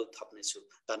अरू थप्नेछु।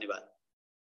 धन्यवाद।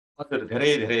 हजुर,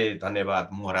 धेरै धेरै धन्यवाद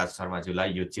मोहराज शर्माज्यूलाई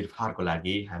यो चिरफारको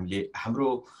लागि। हामीले हाम्रो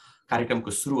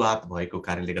कार्यक्रमको सुरुवात भएको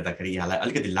कारणले गर्दाखेरि यहाँलाई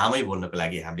अलिकति लामै बोल्नको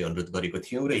लागि हामीले अनुरोध गरेको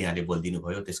थियौँ र यहाँले बोलिदिनु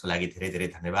भयो, त्यसको लागि धेरै धेरै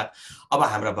धन्यवाद। अब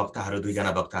हाम्रा वक्ताहरू,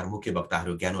 दुईजना वक्ताहरू, मुख्य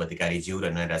वक्ताहरू ज्ञानु अधिकारीज्यू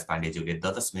र नयनराज पाण्डेज्यूले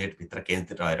 10 मिनटभित्र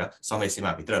केन्द्रित रहेर समय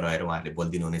सीमाभित्र रहेर उहाँहरूले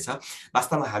बोलिदिनु हुनेछ।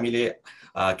 वास्तवमा हामीले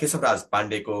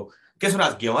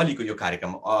केशवराज गेवालीको यो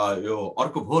कार्यक्रम, यो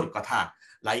अर्को भोर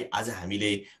कथालाई आज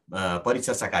हामीले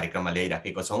परिचर्चा कार्यक्रममा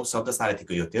ल्याइराखेको छौँ। शब्द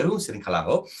सारथीको यो 13औं श्रृङ्खला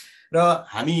हो र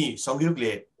हामी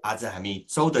संयोगले आज हामी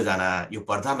 14 जना यो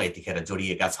पर्दामा यतिखेर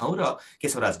जोडिएका छौँ र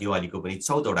केशवराज गेवालीको पनि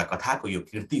 14वटा कथाको यो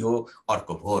कृति हो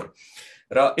अर्को भोर।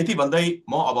 र यति भन्दै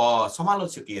म अब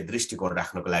समालोचकीय दृष्टिकोण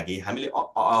राख्नको लागि हामीले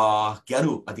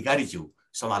ज्ञानु अधिकारीज्यू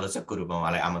समालोचकको रूपमा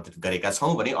उहाँलाई आमन्त्रित गरेका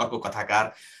छौँ भने अर्को कथाकार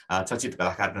चर्चित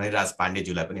कलाकार नयनराज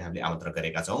पाण्डेज्यूलाई पनि हामीले आमन्त्रण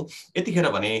गरेका छौँ। यतिखेर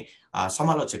भने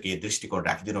समालोचकीय दृष्टिकोण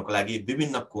राखिदिनको लागि,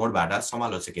 विभिन्न कोणबाट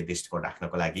समालोचकीय दृष्टिकोण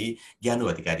राख्नको लागि ज्ञानु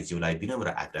अधिकारीज्यूलाई विनम्र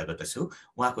आग्रह गर्दछु।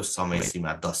 उहाँको समय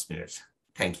सीमा 10 मिनट छ।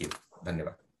 थ्याङ्क यू,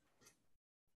 धन्यवाद।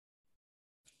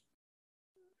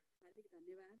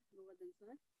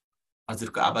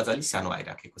 हजुरको आवाज अलिक सानो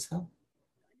आइराखेको छ।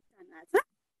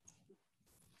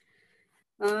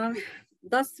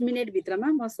 10 मिनटभित्रमा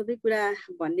म सबै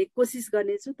कुरा भन्ने कोसिस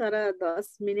गर्नेछु, तर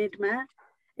 10 मिनटमा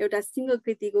एउटा सिङ्गो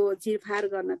कृतिको चिरफार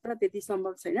गर्न त त्यति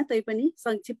सम्भव छैन। तैपनि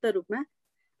संक्षिप्त रूपमा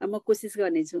म कोसिस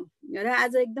गर्नेछु। र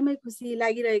आज एकदमै खुसी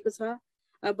लागिरहेको छ।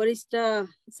 वरिष्ठ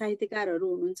साहित्यकारहरू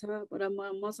हुनुहुन्छ र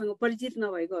मसँग परिचित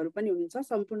नभएकोहरू पनि हुनुहुन्छ।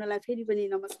 सम्पूर्णलाई फेरि पनि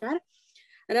नमस्कार।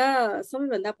 र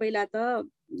सबैभन्दा पहिला त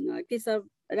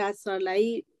केशवराज सरलाई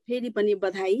फेरि पनि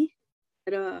बधाई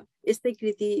र यस्तै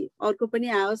कृति अर्को पनि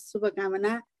आओस्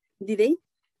शुभकामना दिँदै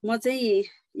म चाहिँ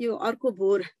यो अर्को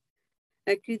भोर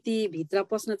कृतिभित्र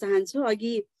पस्न चाहन्छु।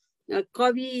 अघि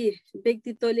कवि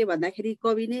व्यक्तित्वले भन्दाखेरि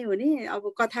कवि नै हो नि,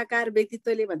 अब कथाकार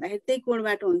व्यक्तित्वले भन्दाखेरि त्यही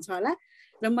कोणबाट हुन्छ होला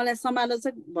र मलाई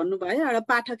समालोचक भन्नुभयो, एउटा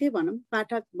पाठकै भनौँ,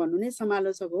 पाठक भन्नु नै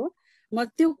समालोचक हो। म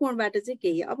त्यो कोणबाट चाहिँ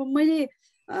केही, अब मैले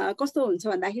कस्तो हुन्छ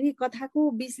भन्दाखेरि कथाको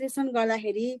विश्लेषण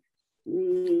गर्दाखेरि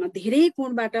धेरै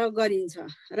कोणबाट गरिन्छ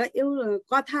र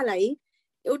कथालाई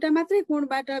एउटा मात्रै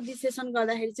कोणबाट विश्लेषण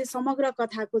गर्दाखेरि चाहिँ समग्र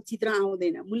कथाको चित्र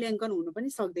आउँदैन, मूल्याङ्कन हुनु पनि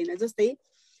सक्दैन। जस्तै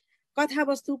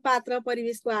कथावस्तु, पात्र,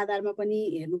 परिवेशको आधारमा पनि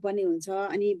हेर्नुपर्ने हुन्छ,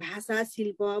 अनि भाषा,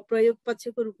 शिल्प, प्रयोग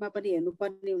पक्षको रूपमा पनि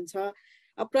हेर्नुपर्ने हुन्छ।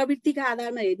 अब प्रवृत्तिका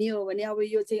आधारमा हेर्ने हो भने अब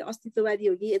यो चाहिँ अस्तित्ववादी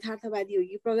हो कि यथार्थवादी हो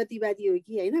कि प्रगतिवादी हो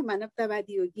कि होइन,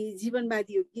 मानवतावादी हो कि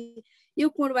जीवनवादी हो कि, यो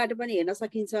कोणबाट पनि हेर्न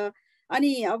सकिन्छ।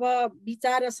 अनि अब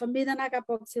विचार र संवेदनाका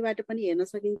पक्षबाट पनि हेर्न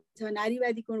सकिन्छ,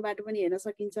 नारीवादी कोणबाट पनि हेर्न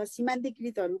सकिन्छ,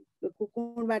 सीमान्तकृतहरूको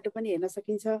कोणबाट पनि हेर्न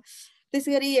सकिन्छ।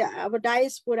 त्यसैगरी अब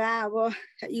डायस्पोरा, अब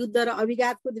युद्ध र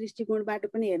अभिघातको दृष्टिकोणबाट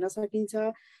पनि हेर्न सकिन्छ,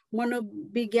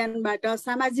 मनोविज्ञानबाट,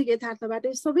 सामाजिक यथार्थबाट,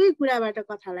 सबै कुराबाट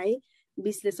कथालाई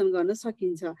विश्लेषण गर्न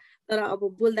सकिन्छ। तर अब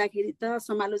बोल्दाखेरि त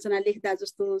समालोचना लेख्दा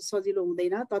जस्तो सजिलो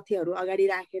हुँदैन, तथ्यहरू अगाडि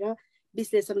राखेर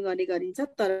विश्लेषण गर्ने गरिन्छ।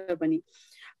 तर पनि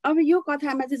अब यो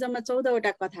कथामा चाहिँ जम्मा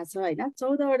 14वटा कथा छ होइन।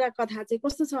 14वटा कथा चाहिँ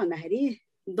कस्तो छ भन्दाखेरि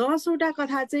 10वटा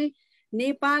कथा चाहिँ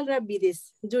नेपाल र विदेश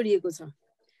जोडिएको छ।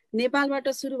 नेपालबाट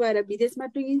सुरु भएर विदेशमा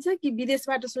टुङ्गिन्छ कि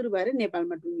विदेशबाट सुरु भएर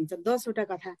नेपालमा टुङ्गिन्छ, 10वटा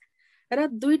कथा। र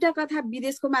 2टा कथा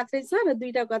विदेशको मात्रै छ र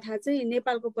 2टा कथा चाहिँ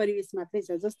नेपालको परिवेश मात्रै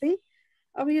छ। जस्तै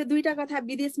अब यो 2टा कथा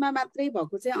विदेशमा मात्रै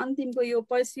भएको चाहिँ अन्तिमको यो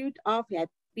पर्स्युट अफ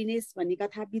ह्याप्पिनेस भन्ने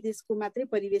कथा विदेशको मात्रै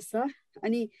परिवेश छ,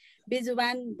 अनि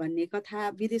बेजुबान भन्ने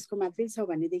कथा विदेशको मात्रै छ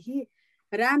भनेदेखि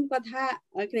राम कथा,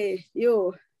 यो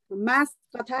मास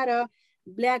कथा र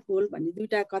ब्ल्याक होल भन्ने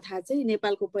 2टा कथा चाहिँ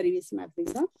नेपालको परिवेश मात्रै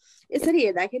छ। यसरी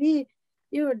हेर्दाखेरि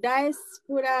यो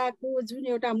डायस्पोराको जुन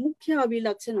एउटा मुख्य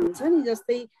अभिलक्षण हुन्छ नि,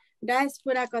 जस्तै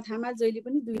डायस्पोरा कथामा जहिले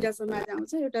पनि 2टा समाज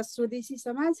आउँछ, एउटा स्वदेशी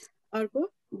समाज, अर्को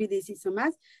विदेशी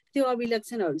समाज। त्यो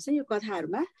अभिलक्षणहरू चाहिँ यो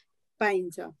कथाहरूमा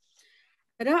पाइन्छ।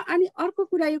 र अनि अर्को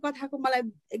कुरा यो कथाको मलाई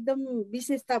एकदम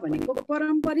विशेषता भनेको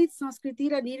पारम्परिक संस्कृति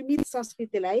र निर्मित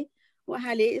संस्कृतिलाई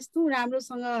उहाँले यस्तो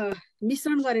राम्रोसँग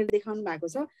मिश्रण गरेर देखाउनु भएको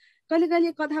छ। कहिले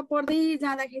कहिले कथा पढ्दै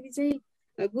जाँदाखेरि चाहिँ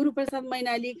गुरुप्रसाद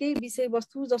मैनालीकै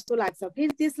विषयवस्तु जस्तो लाग्छ,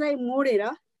 फेरि त्यसलाई मोडेर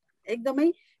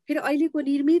एकदमै फेरि अहिलेको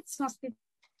निर्मित संस्कृति,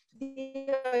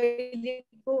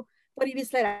 अहिलेको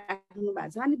परिवेशलाई राख्नु भएको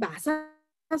छ। अनि भाषा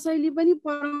शैली पनि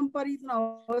पारम्परिक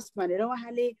नहोस् भनेर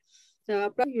उहाँले,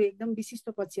 यो एकदम विशिष्ट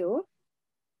पक्ष हो।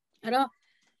 र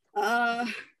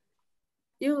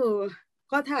यो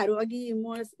कथाहरू अघि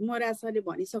मोरा सरले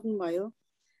भनिसक्नुभयो,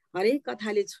 हरेक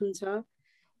कथाले छुन्छ,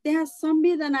 त्यहाँ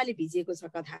संवेदनाले भिजिएको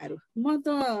छ कथाहरू। म त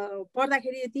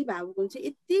पढ्दाखेरि यति भावुक हुन्छु,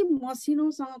 यति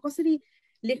मसिनोसँग कसरी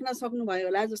लेख्न सक्नुभयो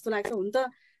होला जस्तो लाग्छ। हुन त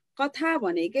कथा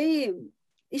भनेकै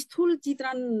स्थूल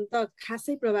चित्रण त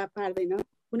खासै प्रभाव पार्दैन,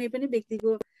 कुनै पनि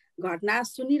व्यक्तिको घटना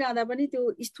सुनिरहँदा पनि त्यो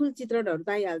स्थूल चित्रणहरू त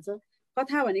आइहाल्छ।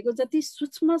 कथा भनेको जति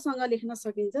सूक्ष्मसँग लेख्न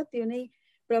सकिन्छ त्यो नै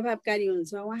प्रभावकारी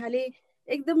हुन्छ। उहाँले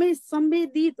एकदमै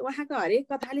संवेदित, उहाँको हरेक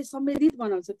कथाले संवेदित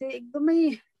बनाउँछ। त्यो एकदमै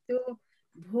त्यो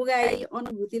भोगाई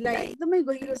अनुभूतिलाई एकदमै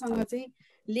गहिरोसँग चाहिँ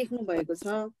लेख्नु भएको छ।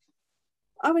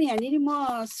 अब यहाँनिर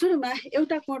म सुरुमा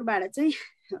एउटा कोणबाट चाहिँ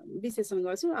विश्लेषण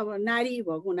गर्छु। अब नारी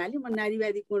भएको हुनाले म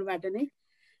नारीवादी कोणबाट नै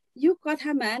यो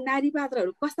कथामा नारी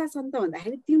पात्रहरू कस्ता छन् त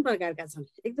भन्दाखेरि 3 प्रकारका छन्।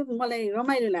 एकदम मलाई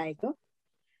रमाइलो लागेको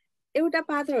एउटा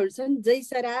पात्रहरू छन्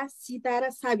जैसरा, सीता र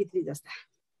सावित्री जस्ता।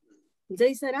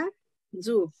 जैसरा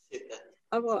जो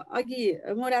अब अघि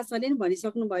मोरा सरले पनि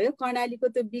भनिसक्नु भयो, कर्णालीको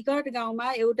त्यो विकट गाउँमा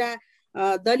एउटा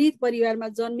दलित परिवारमा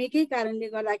जन्मेकै कारणले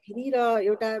गर्दाखेरि र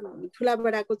एउटा ठुला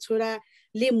बडाको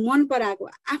छोराले मन पराएको,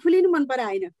 आफूले नि मन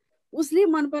पराएन, उसले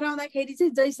मन पराउँदाखेरि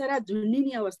चाहिँ जैसरा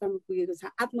झुन्डिने अवस्थामा पुगेको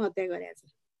छ, आत्महत्या गरेको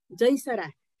छ। जैसरा।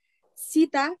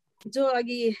 सीता जो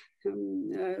अघि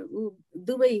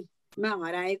दुबईमा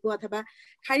हराएको अथवा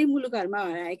खाडी मुलुकहरूमा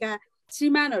हराएका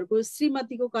श्रीमानहरूको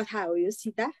श्रीमतीको कथा हो यो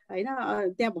सीता, होइन?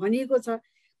 त्यहाँ भनिएको छ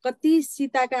कति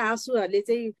सीताका आँसुहरूले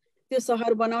चाहिँ त्यो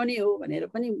सहर बनाउने हो भनेर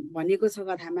पनि भनिएको छ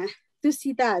कथामा। त्यो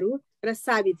सीताहरू र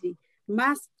सावित्री,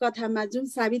 मास कथामा जुन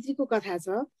सावित्रीको कथा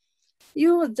छ,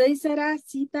 यो जैसरा,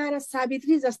 सीता र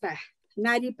सावित्री जस्ता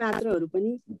नारी पात्रहरू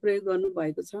पनि प्रयोग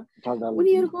गर्नुभएको छ।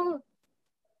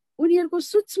 उनीहरूको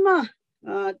सूक्ष्म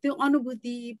त्यो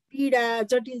अनुभूति, पीडा,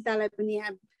 जटिलतालाई पनि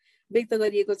यहाँ व्यक्त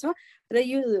गरिएको छ। र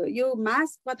यो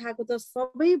मास कथाको त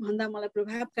सबैभन्दा मलाई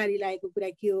प्रभावकारी लागेको कुरा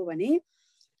के हो भने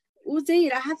ऊ चाहिँ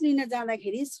राहत लिन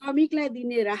जाँदाखेरि, श्रमिकलाई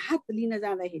दिने राहत लिन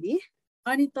जाँदाखेरि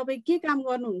अनि तपाईँ के काम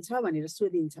गर्नुहुन्छ भनेर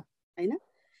सोधिन्छ, होइन?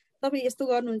 तपाईँ यस्तो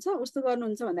गर्नुहुन्छ उस्तो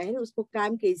गर्नुहुन्छ भन्दाखेरि उसको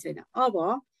काम केही छैन।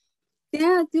 अब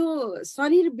त्यहाँ त्यो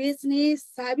शरीर बेच्ने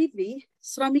सावित्री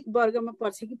श्रमिक वर्गमा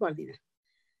पर्छ कि पर्दैन?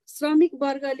 श्रमिक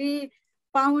वर्गले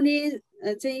पाउने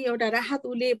चाहिँ एउटा राहत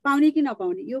उसले पाउने कि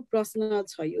नपाउने, यो प्रश्न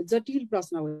छ। यो जटिल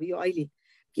प्रश्न हो यो अहिले।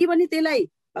 कि भने त्यसलाई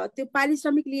त्यो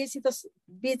पारिश्रमिक लिएपछि त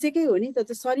बेचेकै हो नि त,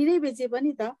 त्यो शरीरै बेचे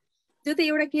पनि त त्यो त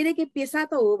एउटा के पेसा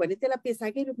त हो भने त्यसलाई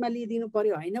पेसाकै रूपमा लिइदिनु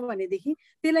पर्यो, होइन भनेदेखि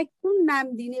त्यसलाई कुन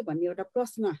नाम दिने भन्ने एउटा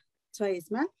प्रश्न छ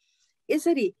यसमा।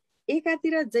 यसरी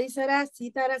एकातिर जैसरा,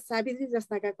 सीता र सावित्री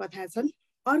जस्ताका कथा छन्,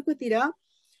 अर्कोतिर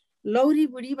लौरी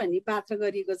बुढी भन्ने पात्र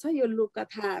गरिएको छ। यो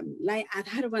लोककथालाई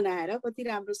आधार बनाएर कति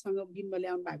राम्रोसँग बिम्ब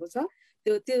ल्याउनु भएको छ।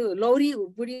 त्यो लौरी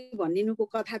बुढी भनिनुको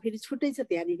कथा फेरि छुट्टै छ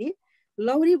त्यहाँनिर।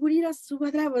 लौरी बुढी र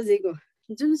सुभद्रा बजेको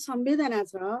जुन संवेदना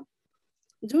छ,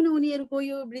 जुन उनीहरूको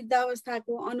यो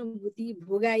वृद्धावस्थाको अनुभूति,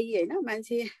 भोगाई, होइन?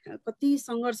 मान्छे कति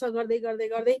सङ्घर्ष गर्दै गर्दै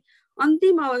गर्दै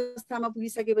अन्तिम अवस्थामा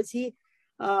पुगिसकेपछि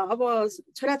अब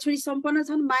छोराछोरी सम्पन्न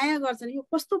छन्, माया गर्छन्, यो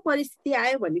कस्तो परिस्थिति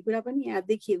आयो भन्ने कुरा पनि यहाँ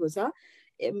देखिएको छ।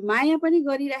 माया पनि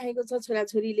गरिरहेको छ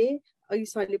छोराछोरीले, अघि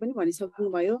सरले पनि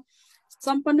भनिसक्नुभयो।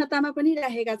 सम्पन्नतामा पनि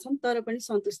राखेका छन् तर पनि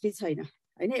सन्तुष्टि छैन,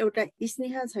 होइन? एउटा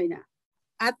स्नेह छैन,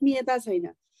 आत्मीयता छैन।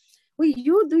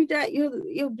 यो दुईटा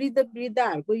यो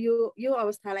वृद्धहरूको यो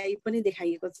अवस्थालाई पनि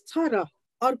देखाइएको छ। र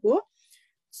अर्को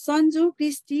सन्जु,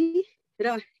 क्रिस्टी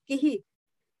र केही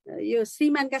यो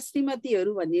श्रीमानका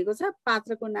श्रीमतीहरू भनिएको छ।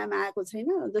 पात्रको नाम आएको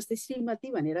छैन, जस्तै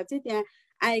श्रीमती भनेर चाहिँ त्यहाँ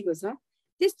आएको छ।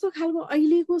 त्यस्तो खालको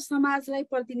अहिलेको समाजलाई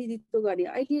प्रतिनिधित्व गर्ने,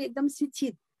 अहिले एकदम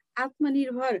शिक्षित,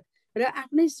 आत्मनिर्भर र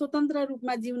आफ्नै स्वतन्त्र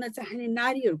रूपमा जिउन चाहने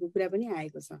नारीहरूको कुरा पनि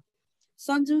आएको छ।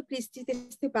 सन्जु, क्रिस्टी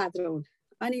त्यस्तै पात्र हुन्।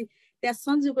 अनि त्यहाँ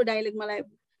सन्जुको डायलग, मलाई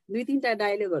 2-3टा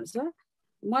डायलगहरू छ।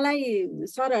 मलाई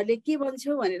सरहरूले के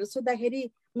भन्छौ भनेर सोद्धाखेरि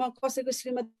म कसैको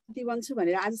श्रीमती बन्छु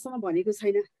भनेर आजसम्म भनेको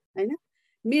छैन, होइन?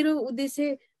 मेरो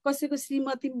उद्देश्य कसैको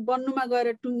श्रीमती बन्नुमा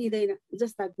गएर टुङ्गिँदैन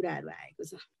जस्ता कुराहरू आएको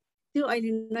छ। त्यो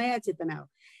अहिले नयाँ चेतना हो।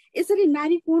 यसरी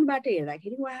नारी कोणबाट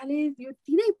हेर्दाखेरि उहाँले यो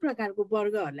 3 प्रकारको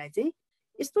वर्गहरूलाई चाहिँ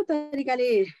यस्तो तरिकाले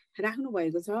राख्नु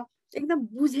भएको छ, एकदम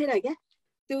बुझेर क्या।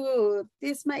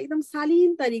 त्यसमा एकदम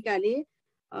शालीन तरिकाले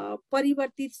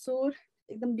परिवर्तित स्वर,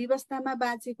 एकदम व्यवस्थामा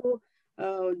बाँचेको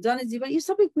जनजीवन, यो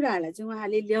सबै कुराहरूलाई चाहिँ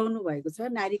उहाँले ल्याउनु भएको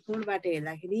छ नारी कोणबाट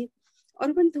हेर्दाखेरि।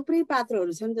 अरू पनि थुप्रै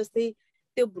पात्रहरू छन्, जस्तै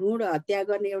त्यो भ्रूण हत्या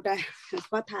गर्ने एउटा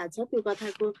कथा छ। त्यो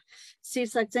कथाको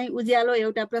शीर्षक चाहिँ उज्यालो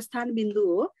एउटा प्रस्थान बिन्दु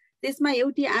हो। त्यसमा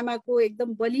एउटी आमाको एकदम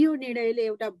बलियो निर्णयले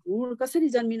एउटा भ्रूण कसरी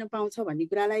जन्मिन पाउँछ भन्ने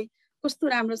कुरालाई कस्तो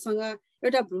राम्रोसँग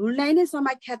एउटा भ्रूणलाई नै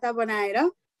समाख्याता बनाएर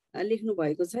लेख्नु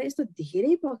भएको छ। यस्तो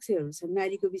धेरै पक्षहरू छन्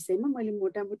नारीको विषयमा। मैले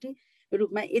मोटामोटी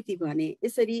रूपमा यति भने।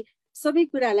 यसरी सबै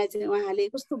कुरालाई चाहिँ उहाँले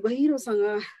कस्तो गहिरोसँग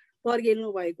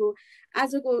पर्गेल्नु भएको,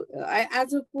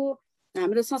 आजको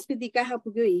हाम्रो संस्कृति कहाँ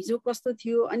पुग्यो, हिजो कस्तो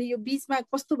थियो, अनि यो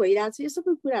बिचमा कस्तो भइरहेको छ, यो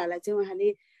सबै कुराहरूलाई चाहिँ उहाँले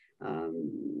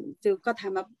त्यो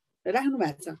कथामा राख्नु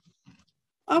भएको छ।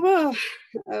 अब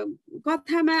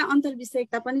कथामा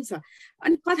अन्तर्विषयकता पनि छ।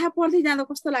 अनि कथा पढ्दै जाँदा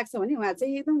कस्तो लाग्छ भने उहाँ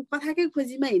चाहिँ एकदम कथाकै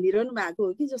खोजीमा हिँडिरहनु भएको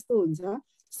हो कि जस्तो हुन्छ।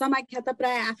 समाख्याता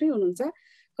प्राय आफै हुनुहुन्छ।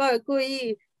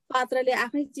 कोही पात्रले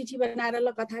आफै चिठी बनाएर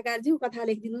ल कथाकारज्यू कथा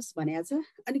लेखिदिनुहोस् भनेको छ।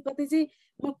 अनि कतै चाहिँ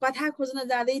म कथा खोज्न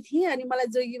जाँदै थिएँ अनि मलाई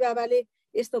जोगी बाबाले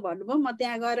यस्तो भन्नुभयो, म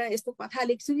त्यहाँ गएर यस्तो कथा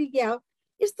लेख्छु कि क्या हो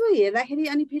यस्तो हेर्दाखेरि।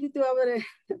 अनि फेरि त्यो अब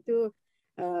त्यो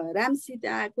राम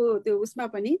सीताको त्यो उसमा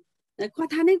पनि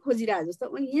कथा नै खोजिरहेको जस्तो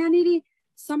यहाँनिर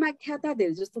समाख्याता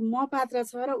धेरै जस्तो म पात्र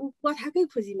छ र ऊ कथाकै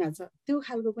खोजीमा छ, त्यो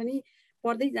खालको पनि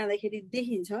पढ्दै जाँदाखेरि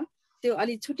देखिन्छ। त्यो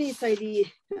अलि छुट्टै शैली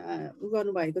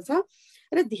गर्नुभएको छ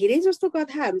र धेरै जस्तो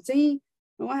कथाहरू चाहिँ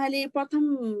उहाँले प्रथम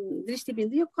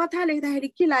दृष्टिबिन्दु यो कथा लेख्दाखेरि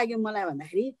के लाग्यो मलाई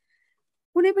भन्दाखेरि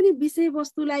कुनै पनि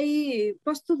विषयवस्तुलाई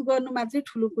प्रस्तुत गर्नु मात्रै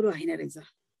ठुलो कुरो होइन रहेछ,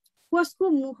 कसको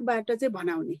मुखबाट चाहिँ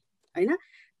भनाउने होइन,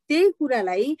 त्यही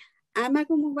कुरालाई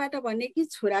आमाको मुखबाट भन्ने कि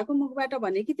छोराको मुखबाट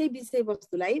भन्ने कि त्यही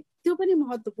विषयवस्तुलाई त्यो पनि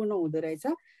महत्त्वपूर्ण हुँदो रहेछ।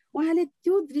 उहाँले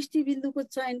त्यो दृष्टिबिन्दुको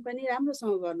चयन पनि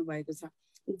राम्रोसँग गर्नुभएको छ।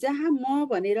 जहाँ म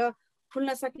भनेर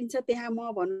खुल्न सकिन्छ त्यहाँ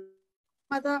म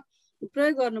भन्नुमा त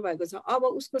प्रयोग गर्नुभएको छ, अब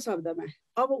उसको शब्दमा,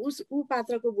 अब ऊ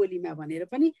पात्रको बोलीमा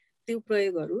भनेर पनि त्यो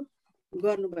प्रयोगहरू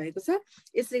गर्नुभएको छ।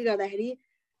 यसले गर्दाखेरि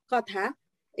कथा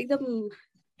एकदम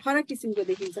फरक किसिमको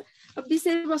देखिन्छ। अब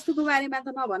विषयवस्तुको बारेमा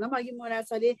त नभनौँ, अघि मोरा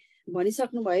सरले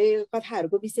भनिसक्नु भयो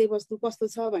कथाहरूको विषयवस्तु कस्तो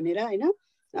छ भनेर होइन।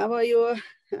 अब यो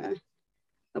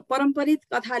परम्परित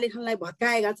कथा लेखनलाई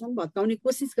भत्काएका छन्, भत्काउने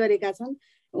कोसिस गरेका छन्।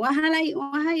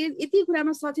 उहाँ यति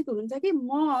कुरामा सचेत हुनुहुन्छ कि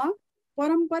म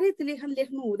परम्परित लेखन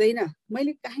लेख्नु हुँदैन,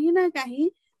 मैले काहीँ न काहीँ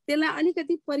त्यसलाई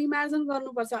अलिकति परिमार्जन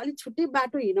गर्नुपर्छ, अलिक छुट्टै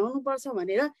बाटो हिँडाउनुपर्छ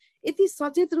भनेर यति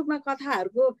सचेत रूपमा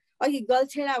कथाहरूको अघि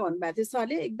गल्छेडा भन्नुभएको थियो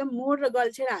सरले, एकदम मोड र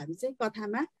गल्छेडाहरू चाहिँ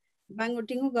कथामा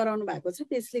बाङ्गोटिङ्गो गराउनु भएको छ।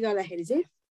 त्यसले गर्दाखेरि चाहिँ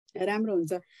राम्रो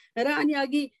हुन्छ। र अनि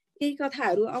अघि केही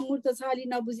कथाहरू अमूर्त छ, अलि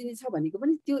नबुझिने छ भनेको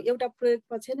पनि त्यो एउटा प्रयोग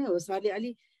पछि नै हो सरले।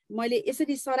 अलि मैले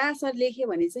यसरी सरासर लेखेँ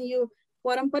भने चाहिँ यो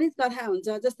परम्परित कथा हुन्छ।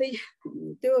 जस्तै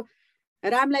त्यो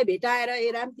रामलाई भेटाएर ए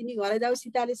राम तिमी घर जाऊ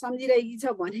सीताले सम्झिरहेकी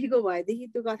छ भनेको भएदेखि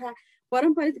त्यो कथा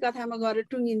परम्परित कथामा गएर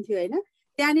टुङ्गिन्थ्यो होइन।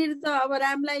 त्यहाँनिर त अब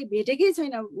रामलाई भेटेकै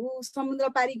छैन, ऊ समुद्र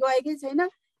पारी गएकै छैन,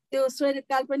 त्यो स्वैर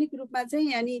काल्पनिक रूपमा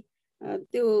चाहिँ अनि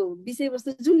त्यो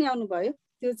विषयवस्तु जुन ल्याउनु भयो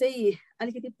त्यो चाहिँ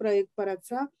अलिकति प्रयोगपरक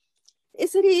छ।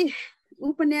 यसरी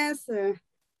उपन्यास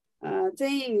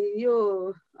चाहिँ यो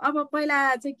अब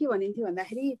पहिला चाहिँ के भनिन्थ्यो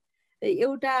भन्दाखेरि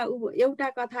एउटा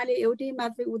कथाले एउटै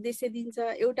मात्रै उद्देश्य दिन्छ,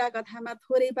 एउटा कथामा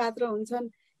थोरै पात्र हुन्छन्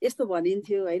यस्तो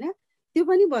भनिन्थ्यो होइन। त्यो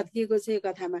पनि भत्किएको छ यो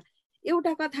कथामा।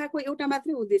 एउटा कथाको एउटा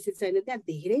मात्रै उद्देश्य छैन, त्यहाँ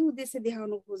धेरै उद्देश्य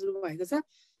देखाउनु खोज्नु भएको छ।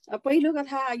 पहिलो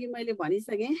कथा अघि मैले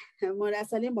भनिसकेँ,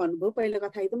 मोरासले भन्नुभयो पहिलो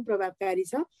कथा एकदम प्रभावकारी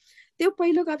छ। त्यो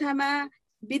पहिलो कथामा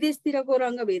विदेशतिरको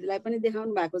रङ्गभेदलाई पनि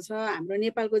देखाउनु भएको छ, हाम्रो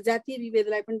नेपालको जातीय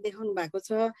विभेदलाई पनि देखाउनु भएको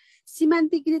छ।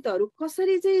 सीमान्तीकृतहरू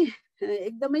कसरी चाहिँ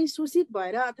एकदमै शोषित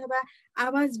भएर अथवा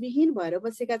आवाजविहीन भएर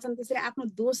बसेका छन्, त्यसरी आफ्नो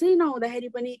दोषै नहुँदाखेरि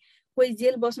पनि कोही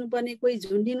जेल बस्नुपर्ने, कोही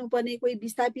झुन्डिनु पर्ने, कोही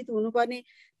विस्थापित हुनुपर्ने,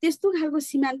 त्यस्तो खालको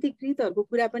सीमान्तीकृतहरूको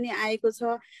कुरा पनि आएको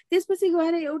छ। त्यसपछि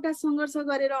गएर एउटा सङ्घर्ष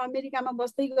गरेर अमेरिकामा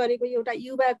बस्दै गरेको एउटा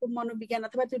युवाको मनोविज्ञान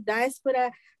अथवा त्यो डायस्पोरा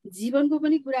जीवनको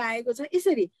पनि कुरा आएको छ।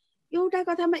 यसरी एउटा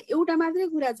कथामा एउटा मात्रै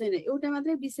कुरा छैन, एउटा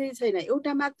मात्रै विषय छैन,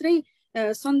 एउटा मात्रै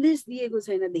सन्देश दिएको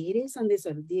छैन, धेरै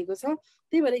सन्देशहरू दिएको छ।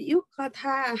 त्यही भएर यो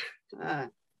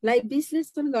कथालाई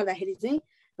विश्लेषण गर्दाखेरि चाहिँ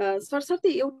सरसर्ती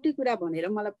एउटै कुरा भनेर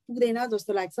मलाई पुग्दैन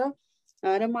जस्तो लाग्छ।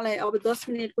 र मलाई अब 10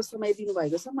 मिनटको समय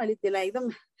दिनुभएको छ, मैले त्यसलाई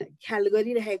एकदम ख्याल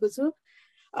गरिरहेको छु।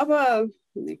 अब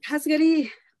खास गरी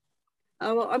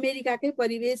अब अमेरिकाकै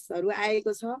परिवेशहरू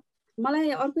आएको छ। मलाई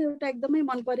अर्को एउटा एकदमै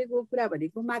मन परेको कुरा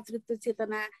भनेको मातृत्व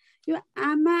चेतना। यो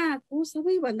आमाको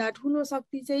सबैभन्दा ठुलो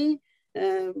शक्ति चाहिँ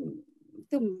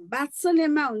त्यो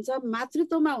वात्सल्यमा हुन्छ,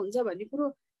 मातृत्वमा हुन्छ भन्ने कुरो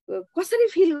कसरी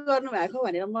फिल गर्नुभएको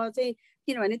भनेर म चाहिँ,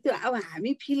 किनभने त्यो अब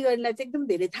हामी फिल गर्नेलाई चाहिँ एकदम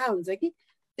धेरै थाहा हुन्छ कि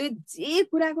त्यो जे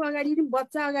कुराको अगाडि नि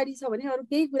बच्चा अगाडि छ भने अरू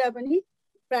केही कुरा पनि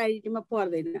प्रायोरिटीमा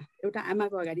पर्दैन एउटा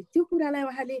आमाको अगाडि। त्यो कुरालाई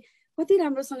उहाँले कति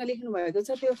राम्रोसँग लेख्नु भएको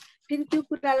छ। त्यो फेरि त्यो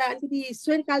कुरालाई अलिकति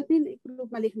स्वैर काल्पनिक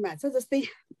रूपमा लेख्नु भएको छ। जस्तै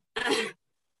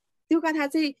त्यो कथा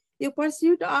चाहिँ यो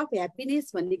पर्स्युट अफ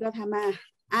ह्याप्पिनेस भन्ने कथामा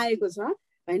आएको छ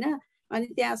होइन। अनि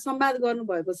त्यहाँ संवाद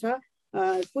गर्नुभएको छ।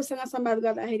 कोसँग संवाद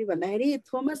गर्दाखेरि भन्दाखेरि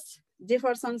थोमस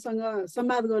जेफरसनसँग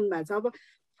संवाद गर्नुभएको छ। अब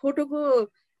फोटोको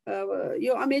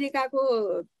यो अमेरिकाको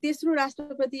तेस्रो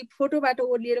राष्ट्रपति फोटोबाट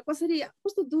ओर्लिएर कसरी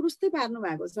कस्तो दुरुस्तै पार्नु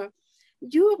भएको छ।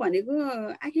 यो भनेको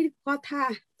आखिर कथा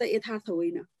त यथार्थ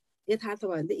होइन, यथार्थ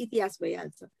भयो भने त इतिहास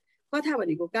भइहाल्छ। कथा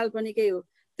भनेको काल्पनिकै हो,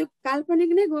 त्यो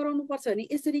काल्पनिक नै गराउनु पर्छ भने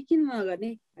यसरी किन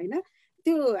नगर्ने होइन।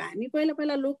 त्यो हामी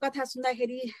पहिला लोककथा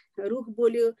सुन्दाखेरि रुख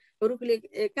बोल्यो, रुखले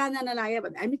कहाँ जान लाग्यो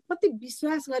भन्दा हामी कति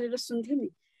विश्वास गरेर सुन्थ्यौँ नि।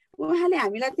 उहाँले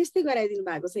हामीलाई त्यस्तै गराइदिनु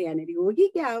भएको छ यहाँनिर। हो कि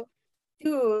क्या हो,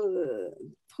 त्यो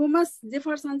थोमस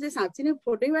जेफरसन चाहिँ साँच्चै नै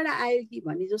फोटोबाट आयो कि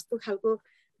भन्ने जस्तो खालको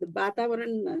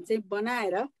वातावरण चाहिँ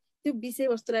बनाएर त्यो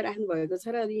विषयवस्तुलाई राख्नु भएको छ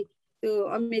र अनि त्यो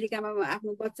अमेरिकामा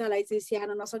आफ्नो बच्चालाई चाहिँ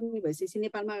स्याहार्न नसक्ने भएपछि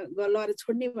नेपालमा लगेर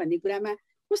छोड्ने भन्ने कुरामा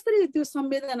कसरी त्यो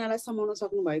संवेदनालाई समाउन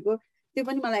सक्नु भएको त्यो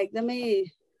पनि मलाई एकदमै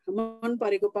मन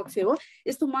परेको पक्ष हो।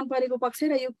 यस्तो मन परेको पक्ष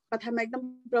र यो कथामा एकदम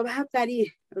प्रभावकारी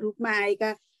रूपमा आएका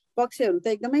पक्षहरू त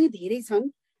एकदमै धेरै छन्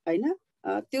हैन।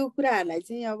 त्यो कुराहरूलाई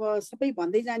चाहिँ अब सबै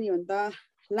भन्दै जाने हो भने त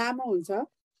लामो हुन्छ।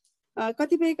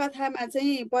 कतिपय कथामा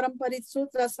चाहिँ पारम्परिक सोच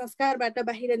र संस्कारबाट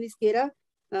बाहिर निस्केर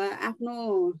आफ्नो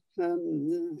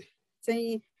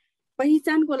चाहिँ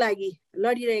पहिचानको लागि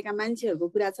लडिरहेका मान्छेहरूको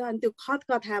कुरा छ। अनि त्यो खत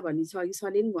कथा भन्ने छ अघि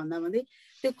सरले पनि भन्दै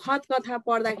त्यो खत कथा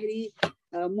पढ्दाखेरि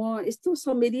म यस्तो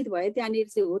संवेदित भएँ। त्यहाँनिर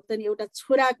चाहिँ हो त नि एउटा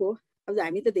छोराको, अब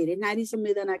हामी त धेरै नारी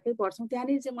संवेदनाकै पढ्छौँ,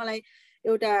 त्यहाँनिर चाहिँ मलाई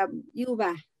एउटा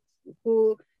युवाको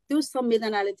त्यो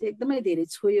संवेदनाले चाहिँ एकदमै धेरै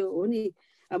छोयो हो नि।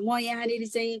 म यहाँनिर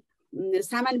चाहिँ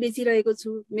सामान बेचिरहेको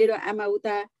छु, मेरो आमा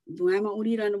उता धुवामा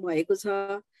उडिरहनु भएको छ,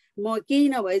 म केही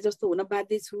नभए जस्तो हुन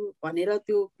बाध्य छु भनेर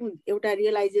त्यो एउटा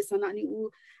रियलाइजेसन। अनि ऊ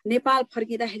नेपाल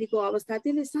फर्किँदाखेरिको अवस्था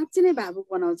त्यसले साँच्चै नै भावुक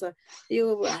बनाउँछ। यो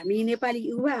हामी नेपाली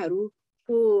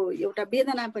युवाहरूको एउटा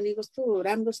वेदना पनि कस्तो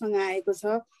राम्रोसँग आएको छ।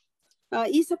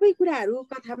 यी सबै कुराहरू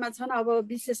कथामा छन्। अब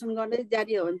विश्लेषण गर्दै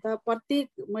जाने हो भने त प्रत्येक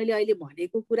मैले अहिले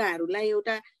भनेको कुराहरूलाई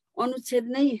एउटा अनुच्छेद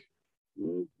नै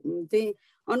चाहिँ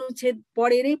अनुच्छेद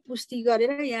पढेरै पुष्टि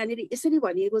गरेर यहाँनिर यसरी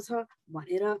भनिएको छ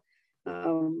भनेर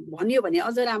भनियो भने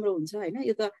अझ राम्रो हुन्छ हैन।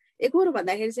 यो त एकहोरो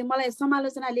भन्दाखेरि चाहिँ मलाई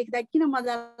समालोचना लेख्दा किन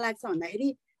मजा लाग्छ भन्दाखेरि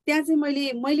त्यहाँ चाहिँ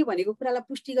मैले भनेको कुरालाई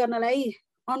पुष्टि गर्नलाई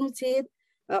अनुच्छेद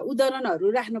उदाहरणहरू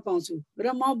राख्न पाउँछु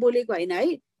र म बोलेको होइन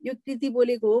है, यो कृति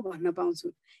बोलेको हो भन्न पाउँछु।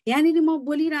 यहाँनिर म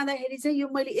बोलिरहँदाखेरि चाहिँ यो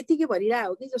मैले यतिकै भनिरहेको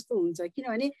हो कि जस्तो हुन्छ,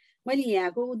 किनभने मैले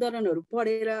यहाँको उदाहरणहरू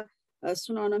पढेर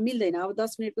सुनाउन मिल्दैन। अब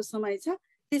 10 मिनटको समय छ,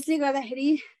 त्यसले गर्दाखेरि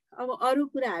अब अरू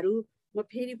कुराहरू म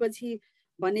फेरि पछि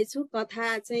भनेछु।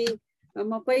 कथा चाहिँ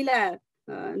म पहिला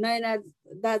नयना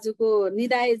दाजुको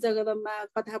निदाय जगदम्बा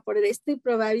कथा पढेर यस्तै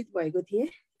प्रभावित भएको थिएँ।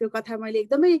 त्यो कथा मैले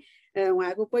एकदमै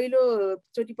उहाँको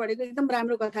पहिलोचोटि पढेको एकदम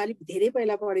राम्रो कथा, अलिक धेरै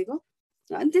पहिला पढेको।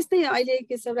 अनि त्यस्तै अहिले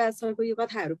केशवराज सरको यो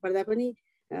कथाहरू पढ्दा पनि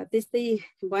त्यस्तै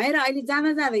भएर अहिले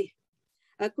जाँदा जाँदै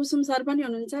कुसुम सर पनि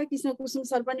हुनुहुन्छ, कृष्ण कुसुम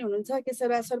सर पनि हुनुहुन्छ,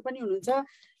 केशवराज सर पनि हुनुहुन्छ।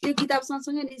 त्यो किताब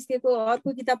सँगसँगै निस्केको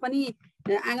अर्को किताब पनि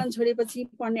आँगन छोडेपछि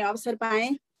पढ्ने अवसर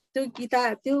पाएँ।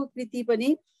 त्यो कृति पनि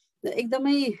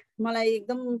एकदमै मलाई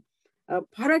एकदम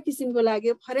फरक किसिमको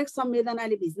लाग्यो। फरक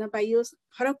संवेदनाले भिज्न पाइयो,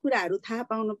 फरक कुराहरू थाहा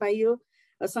पाउन पाइयो,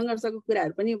 सङ्घर्षको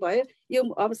कुराहरू पनि भयो। यो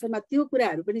अवसरमा त्यो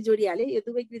कुराहरू पनि जोडिहालेँ। यो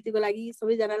दुवै कृतिको लागि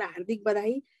सबैजनालाई हार्दिक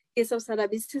बधाई, केशव सरलाई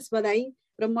विशेष बधाई।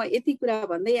 र म यति कुरा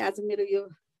भन्दै आज मेरो यो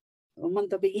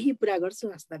मन्तव्य यही पुरा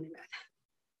गर्छु। हस्, धन्यवाद।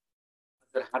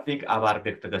 हार्दिक आभार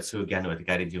व्यक्त गर्छु ज्ञानु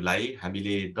अधिकारीज्यूलाई।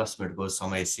 हामीले 10 मिनटको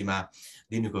समय सीमा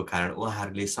दिनुको कारण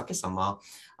उहाँहरूले सकेसम्म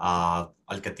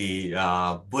अलिकति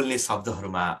बोल्ने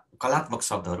शब्दहरूमा कलात्मक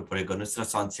शब्दहरू प्रयोग गर्नुहोस् र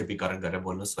संक्षेपीकरण गरेर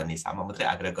बोल्नुहोस् भन्ने हिसाबमा मात्रै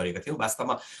आग्रह गरेका थियौँ।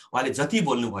 वास्तवमा उहाँले जति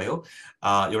बोल्नुभयो,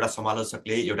 एउटा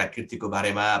समालोचकले एउटा कृतिको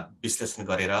बारेमा विश्लेषण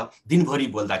गरेर दिनभरि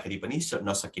बोल्दाखेरि पनि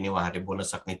नसकिने उहाँहरूले बोल्न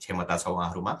सक्ने क्षमता छ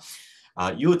उहाँहरूमा।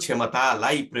 यो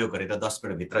क्षमतालाई प्रयोग गरेर 10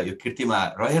 मिनटभित्र यो कृतिमा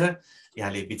रहेर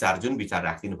यहाँले जुन विचार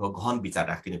राखिदिनु भयो, गहन विचार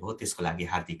राखिदिनु भयो, त्यसको लागि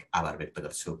हार्दिक आभार व्यक्त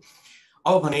गर्छु।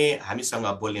 अब भने हामीसँग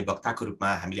बोल्ने वक्ताको रूपमा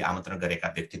हामीले आमन्त्रण गरेका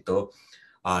व्यक्तित्व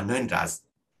नयनराज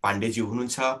पाण्डेज्यू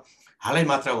हुनुहुन्छ। हालै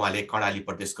मात्र उहाँले कर्णाली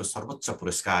प्रदेशको सर्वोच्च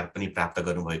पुरस्कार पनि प्राप्त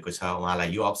गर्नुभएको छ। उहाँलाई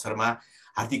यो अवसरमा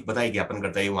हार्दिक बधाई ज्ञापन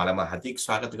गर्दै उहाँलाई म हार्दिक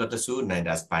स्वागत गर्दछु।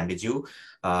 नयनराज पाण्डेज्यू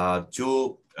जो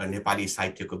नेपाली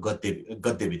साहित्यको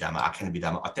गद्य विधामा, आख्यान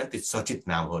विधामा अत्यन्तै चर्चित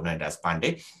नाम हो नयनराज पाण्डे।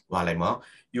 उहाँलाई म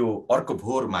यो अर्को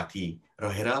भोरमाथि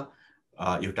रहेर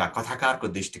एउटा कथाकारको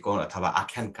दृष्टिकोण अथवा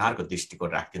आख्यानकारको दृष्टिकोण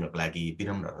राखिदिनुको लागि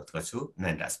विनम्र अनुरोध गर्छु।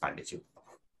 नयनराज पाण्डेज्यू।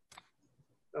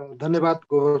 धन्यवाद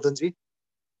गोवर्धनजी।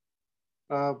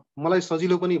 मलाई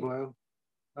सजिलो पनि भयो।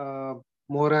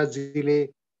 मोहराजजीले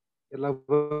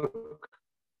लगभग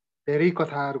धेरै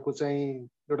कथाहरूको चाहिँ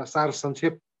एउटा सार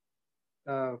संक्षेप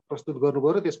प्रस्तुत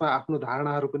गर्नुभयो र त्यसमा आफ्नो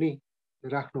धारणाहरू पनि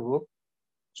राख्नुभयो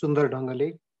सुन्दर ढङ्गले।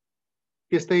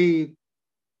 त्यस्तै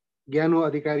ज्ञानु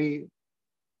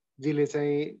अधिकारीजीले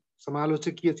चाहिँ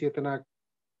समालोचकीय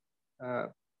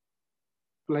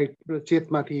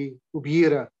चेतमाथि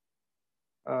उभिएर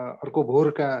अर्को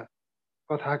भोरका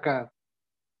कथाका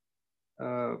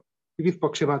विविध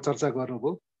पक्षमा चर्चा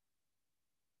गर्नुभयो।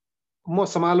 म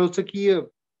समालोचकीय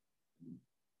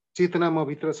चेतना म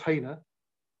भित्र छैन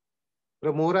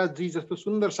र मोहराजजी जस्तो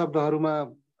सुन्दर शब्दहरूमा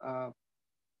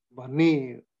भन्ने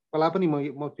कला पनि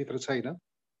म भित्र छैन।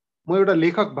 म एउटा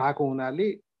लेखक भएको हुनाले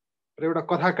र एउटा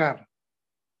कथाकार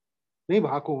नै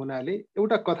भएको हुनाले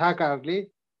एउटा कथाकारले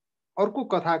अर्को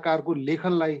कथाकारको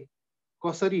लेखनलाई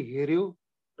कसरी हेर्यो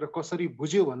र कसरी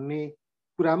बुझ्यो भन्ने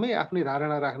कुरामै आफ्नै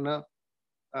धारणा राख्न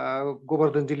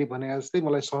गोवर्धनजीले भने जस्तै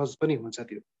मलाई सहज पनि हुन्छ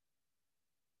त्यो।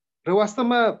 र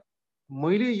वास्तवमा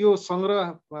मैले यो सङ्ग्रह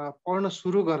पढ्न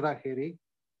सुरु गर्दाखेरि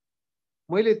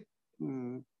मैले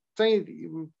चाहिँ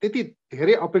त्यति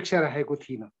धेरै अपेक्षा राखेको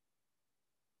थिइनँ,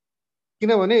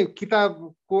 किनभने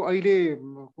किताबको अहिले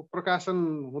प्रकाशन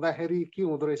हुँदाखेरि के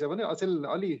हुँदो रहेछ भने अचेल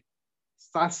अलि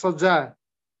साजसज्जा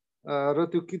र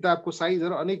त्यो किताबको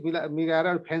साइजहरू अनेक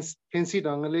मिलाएर फेन्सी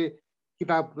ढङ्गले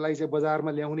किताबलाई चाहिँ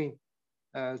बजारमा ल्याउने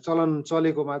चलन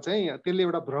चलेकोमा चाहिँ त्यसले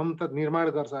एउटा भ्रम त निर्माण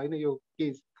गर्छ होइन, यो के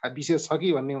विशेष छ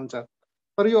कि भन्ने हुन्छ।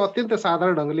 तर यो अत्यन्त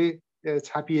साधारण ढङ्गले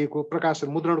छापिएको प्रकाशन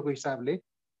मुद्रणको हिसाबले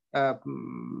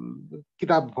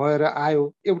किताब भएर आयो।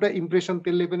 एउटा इम्प्रेसन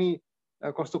त्यसले पनि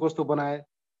कस्तो कस्तो बनाए।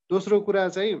 दोस्रो कुरा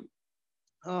चाहिँ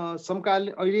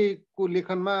समकालीन अहिलेको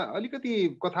लेखनमा अलिकति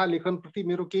कथा लेखनप्रति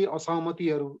मेरो केही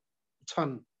असहमतिहरू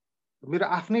छन्, मेरो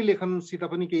आफ्नै लेखनसित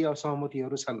पनि केही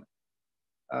असहमतिहरू छन्।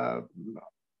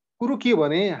 कुरो के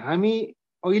भने हामी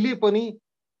अहिले पनि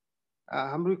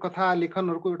हाम्रो कथा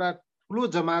लेखनहरूको एउटा ठुलो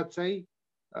जमात चाहिँ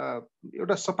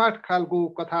एउटा सपाट खालको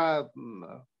कथा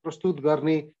प्रस्तुत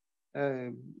गर्ने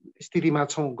स्थितिमा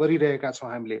छौँ, गरिरहेका छौँ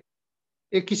हामीले।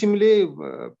 एक किसिमले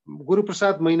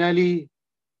गुरुप्रसाद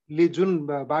मैनालीले जुन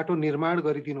बाटो निर्माण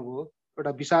गरिदिनु भयो,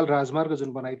 एउटा विशाल राजमार्ग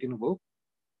जुन बनाइदिनु भयो,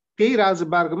 त्यही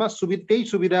राजमार्गमा त्यही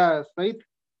सुविधा सहित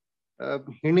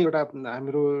हिँड्ने एउटा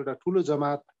हाम्रो एउटा ठुलो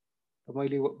जमात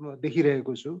मैले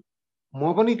देखिरहेको छु।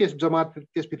 म पनि त्यस जमात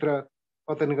त्यसभित्र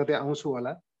कतै न कतै आउँछु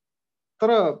होला। तर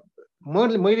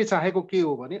मैले चाहेको के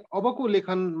हो भने अबको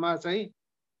लेखनमा चाहिँ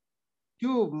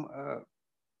त्यो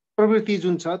प्रवृत्ति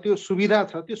जुन छ, त्यो सुविधा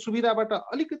छ, त्यो सुविधाबाट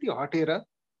अलिकति हटेर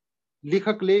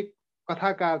लेखकले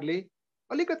कथाकारले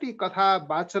अलिकति कथा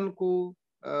वाचनको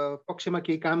पक्षमा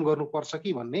केही काम गर्नुपर्छ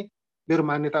कि भन्ने मेरो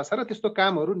मान्यता छ। र त्यस्तो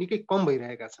कामहरू निकै कम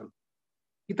भइरहेका छन्।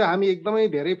 कि त हामी एकदमै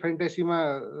धेरै फ्यान्टेसीमा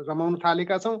रमाउन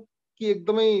थालेका छौँ, कि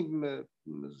एकदमै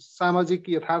सामाजिक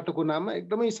यथार्थको नाममा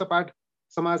एकदमै सपाट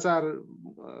समाचार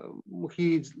मुखी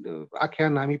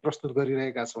आख्यान हामी प्रस्तुत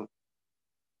गरिरहेका छौँ।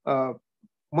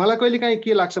 मलाई कहिलेकाहीँ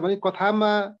के लाग्छ भने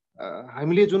कथामा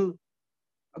हामीले जुन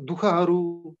दुःखहरू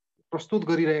प्रस्तुत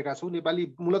गरिरहेका छौँ, नेपाली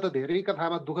मूलत धेरै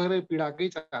कथामा दुःख र पीडाकै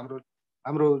छ।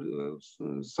 हाम्रो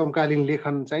समकालीन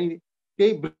लेखन चाहिँ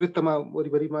त्यही वृत्तमा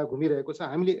वरिपरिमा घुमिरहेको छ।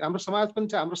 हाम्रो समाज पनि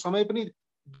छ, हाम्रो समय पनि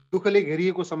दुःखले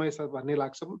घेरिएको समय छ भन्ने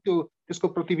लाग्छ। त्यसको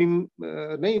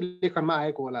प्रतिबिम्ब नै लेखनमा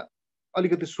आएको होला।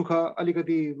 अलिकति सुख,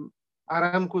 अलिकति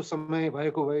आरामको समय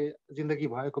भएको भए, जिन्दगी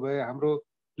भएको भए हाम्रो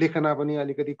लेखनमा पनि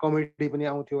अलिकति कमेडी पनि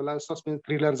आउँथ्यो होला, सस्पेन्स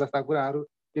थ्रिलर जस्ता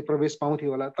कुराहरूले प्रवेश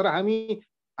पाउँथ्यो होला। तर हामी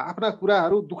आफ्ना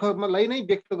कुराहरू दुःखलाई नै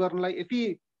व्यक्त गर्नलाई यति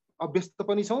अभ्यस्त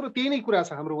पनि छौँ र त्यही नै कुरा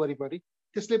छ हाम्रो वरिपरि।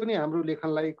 त्यसले पनि हाम्रो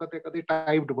लेखनलाई कतै कतै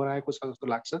टाइप्ड बनाएको छ जस्तो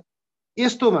लाग्छ।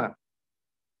 यस्तोमा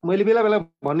मैले बेला बेला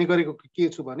भन्ने गरेको के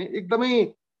छु भने एकदमै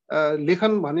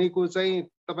लेखन भनेको चाहिँ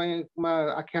तपाईँमा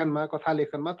आख्यानमा कथा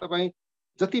लेखनमा तपाईँ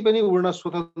जति पनि उड्न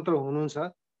स्वतन्त्र हुनुहुन्छ,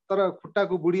 तर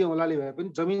खुट्टाको बुढी औँलाले भए पनि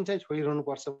जमिन चाहिँ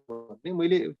छोडिरहनुपर्छ भन्ने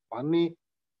मैले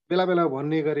बेला बेला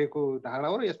भन्ने गरेको धारणा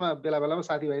हो। र यसमा बेला बेलामा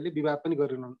साथीभाइले विवाद पनि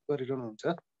गरिरहनुहुन्छ।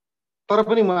 तर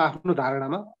पनि म आफ्नो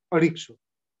धारणामा अडिग छु।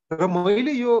 र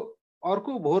मैले यो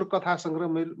अर्को भोर कथा सङ्ग्रह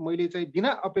मैले चाहिँ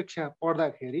बिना अपेक्षा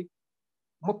पढ्दाखेरि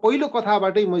म पहिलो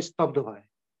कथाबाटै म स्तब्ध भएँ।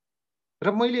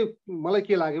 र मलाई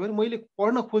के लाग्यो भने मैले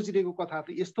पढ्न खोजिरहेको कथा त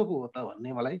यस्तो पो हो त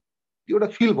भन्ने मलाई एउटा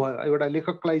फिल भयो। एउटा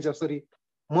लेखकलाई जसरी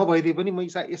म भइदिए पनि म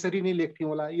यसरी नै लेख्थेँ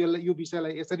होला, यो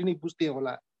विषयलाई यसरी नै बुझ्थेँ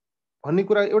होला भन्ने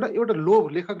कुरा, एउटा लोभ,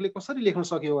 लेखकले कसरी लेख्न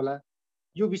सक्यो होला,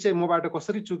 यो विषय मबाट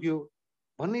कसरी चुक्यो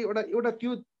भन्ने एउटा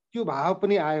त्यो भाव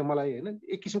पनि आयो मलाई होइन।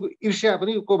 एक किसिमको ईर्ष्या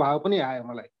पनि को भाव पनि आयो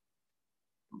मलाई।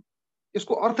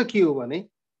 यसको अर्थ के हो भने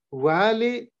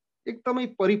उहाँले एकदमै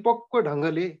परिपक्व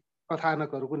ढङ्गले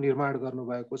कथानकहरूको निर्माण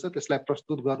गर्नुभएको छ, त्यसलाई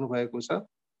प्रस्तुत गर्नुभएको छ।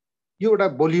 यो एउटा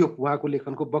बलियो उहाँको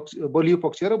लेखनको बलियो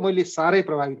पक्ष र मैले साह्रै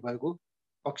प्रभावित भएको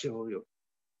पक्ष हो यो।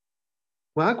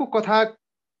 उहाँको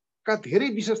कथाका धेरै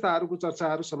विशेषताहरूको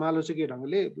चर्चाहरू समालोचकीय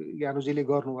ढङ्गले ज्ञानुजीले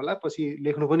गर्नु होला, पछि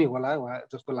लेख्नु पनि होला उहाँ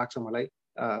जस्तो लाग्छ मलाई।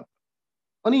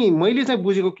 अनि मैले चाहिँ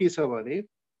बुझेको के छ भने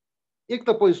एक त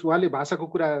उहाँले भाषाको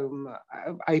कुरा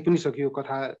आइ पनि सक्यो,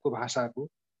 कथाको भाषाको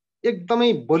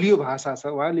एकदमै बलियो भाषा छ।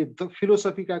 उहाँले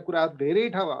फिलोसफीका कुरा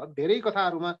धेरै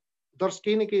कथाहरूमा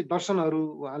केही न केही दर्शनहरू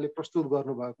उहाँले प्रस्तुत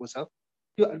गर्नुभएको छ।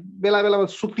 त्यो बेला बेलामा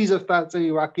सुक्ति जस्ता चाहिँ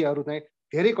वाक्यहरू चाहिँ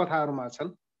धेरै कथाहरूमा छन्।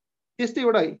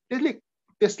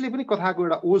 त्यसले पनि कथाको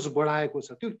एउटा ओज बढाएको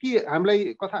छ। त्यो के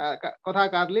हामीलाई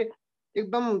कथाकारले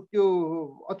एकदम त्यो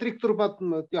अतिरिक्त रूपमा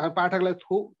त्यो पाठकलाई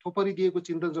थोपरिदिएको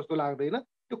चिन्तन जस्तो लाग्दैन।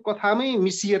 त्यो कथामै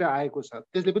मिसिएर आएको छ,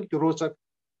 त्यसले पनि त्यो रोचक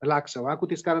लाग्छ उहाँको।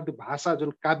 त्यसकारण त्यो भाषा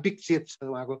जुन काव्यिक चेत छ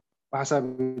उहाँको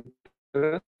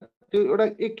भाषाभित्र, त्यो एउटा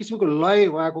एक किसिमको लय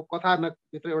उहाँको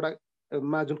कथानकभित्र एउटा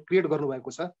मा जुन क्रिएट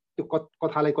गर्नुभएको छ त्यो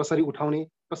कथालाई कसरी उठाउने,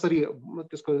 कसरी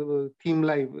त्यसको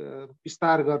थिमलाई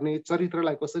विस्तार गर्ने,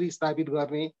 चरित्रलाई कसरी स्थापित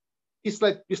गर्ने,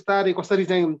 त्यसलाई बिस्तारै कसरी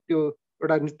चाहिँ त्यो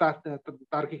एउटा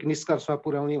तार्किक निष्कर्षमा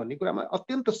पुर्याउने भन्ने कुरामा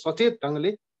अत्यन्त सचेत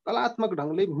ढङ्गले, कलात्मक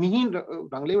ढङ्गले, मिहिन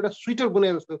ढङ्गले एउटा स्विटर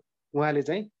बुने जस्तो उहाँले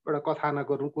चाहिँ एउटा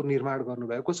कथानकहरूको निर्माण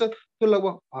गर्नुभएको छ। त्यो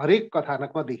लगभग हरेक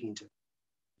कथानकमा देखिन्छ।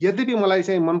 यद्यपि मलाई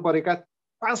चाहिँ मन परेका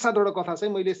 5-7वटा कथा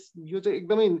चाहिँ मैले यो चाहिँ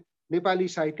एकदमै नेपाली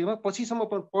साहित्यमा पछिसम्म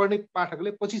पढ्ने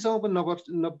पाठकले पछिसम्म पनि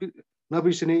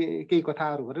नबिर्सिने केही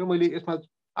कथाहरू भनेर मैले यसमा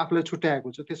आफूलाई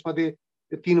छुट्याएको छु। त्यसमध्ये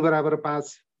 3 बराबर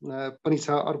 5 पनि छ।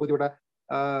 अर्को एउटा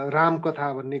राम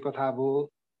कथा भन्ने कथा भयो।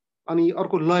 अनि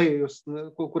अर्को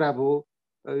लयको कुरा भयो,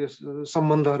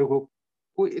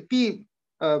 सम्बन्धहरूको यति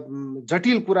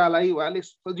जटिल कुरालाई उहाँले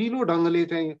सजिलो ढङ्गले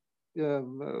चाहिँ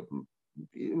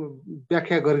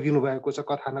व्याख्या गरिदिनु भएको छ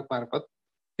कथानक मार्फत।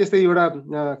 त्यस्तै एउटा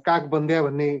कागबन्द्या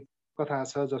भन्ने कथा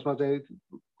छ जसमा चाहिँ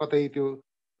कतै त्यो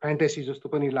फ्यान्टेसी जस्तो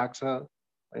पनि लाग्छ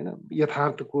हैन,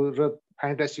 यथार्थको र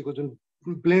फ्यान्टेसीको जुन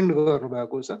ब्लेन्ड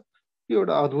गर्नुभएको छ त्यो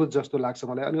एउटा अद्भुत जस्तो लाग्छ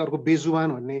मलाई। अनि अर्को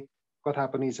बेजुबान भन्ने कथा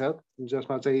पनि छ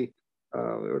जसमा चाहिँ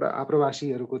एउटा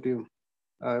आप्रवासीहरूको त्यो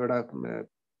एउटा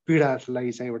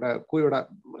पीडालाई चाहिँ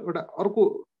एउटा अर्को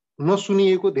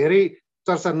नसुनिएको, धेरै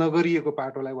चर्चा नगरिएको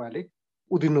पाटोलाई उहाँले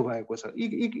उदिनु भएको छ।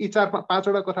 यी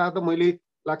 4-5वटा कथा त मैले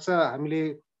लाग्छ हामीले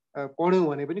पढ्यौँ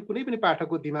भने पनि कुनै पनि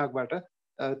पाठकको दिमागबाट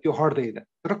त्यो हट्दैन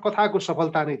र कथाको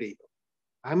सफलता नै त्यही हो।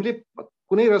 हामीले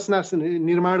कुनै रचना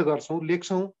निर्माण गर्छौँ,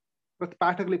 लेख्छौँ र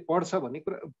पाठकले पढ्छ भने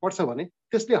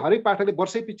त्यसले हरेक पाठकले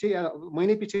वर्षै पछि या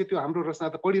महिनै पछि त्यो हाम्रो रचना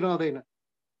त पढिरहँदैन।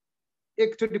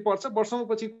 एकचोटि पढ्छ,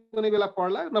 वर्षौँपछि कुनै बेला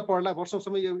पढ्ला नपढ्ला,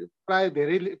 वर्षौँसम्म प्राय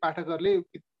धेरै पाठकहरूले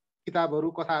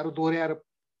किताबहरू कथाहरू दोहोऱ्याएर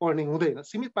पढ्ने हुँदैन।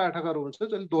 सीमित पाठकहरू हुन्छ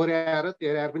जसले दोहोऱ्याएर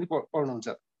तेह्राएर पनि पढ्नुहुन्छ।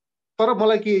 तर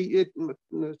मलाई के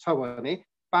छ भने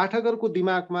पाठकहरूको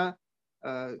दिमागमा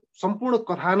सम्पूर्ण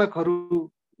कथानकहरू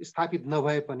स्थापित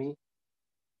नभए पनि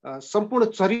सम्पूर्ण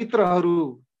चरित्रहरू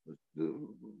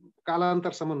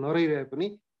कालान्तरसम्म नरहिरहे पनि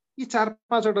यी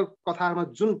 4-5वटा कथामा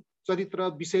जुन चरित्र,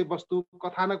 विषयवस्तु,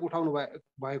 कथानक उठाउनु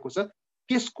भएको छ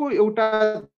त्यसको एउटा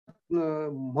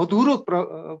मधुरो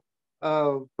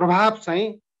प्रभाव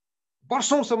चाहिँ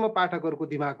वर्षौँसम्म पाठकहरूको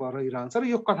दिमागमा रहिरहन्छ र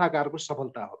यो कथाकारको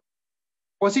सफलता हो।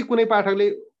 पछि कुनै पाठकले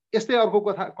यस्तै अर्को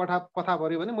कथा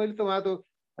पढ्यो भने मैले त उहाँ त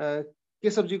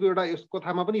केशवजीको एउटा यस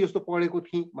कथामा पनि यस्तो पढेको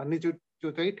थिएँ भन्ने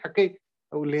त्यो चाहिँ ठ्याक्कै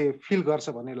उसले फिल गर्छ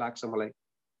भन्ने लाग्छ मलाई।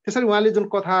 त्यसरी उहाँले जुन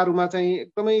कथाहरूमा चाहिँ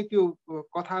एकदमै त्यो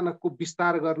कथानकको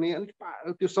विस्तार गर्ने, अनि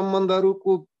त्यो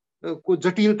सम्बन्धहरूको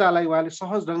जटिलतालाई उहाँले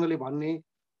सहज ढङ्गले भन्ने,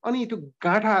 अनि त्यो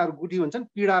गाँठाहरू गुठी हुन्छन्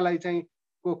पीडालाई चाहिँ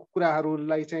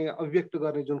कुराहरूलाई चाहिँ अभिव्यक्त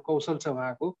गर्ने जुन कौशल छ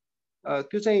उहाँको,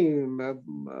 त्यो चाहिँ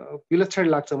विलक्षण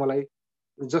लाग्छ मलाई।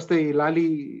 जस्तै लाली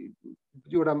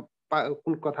एउटा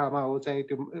कुन कथामा हो चाहिँ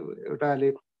त्यो एउटाले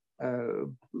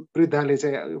वृद्धाले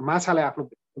चाहिँ माछालाई आफ्नो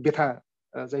व्यथा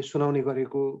चाहिँ सुनाउने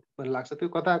गरेको भन्ने लाग्छ। त्यो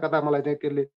कथा मलाई चाहिँ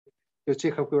त्यसले त्यो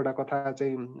चेखवको एउटा कथा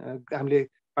चाहिँ हामीले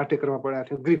पाठ्यक्रममा पढाएको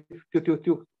थियौँ, ग्रिफ।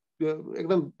 त्यो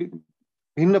एकदम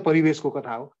भिन्न परिवेशको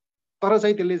कथा हो, तर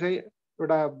चाहिँ त्यसले चाहिँ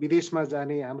एउटा विदेशमा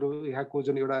जाने हाम्रो यहाँको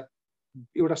जुन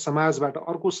एउटा समाजबाट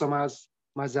अर्को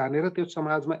समाजमा जाने र त्यो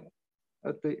समाजमा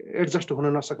एडजस्ट हुन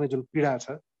नसक्ने जुन पीडा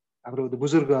छ, हाम्रो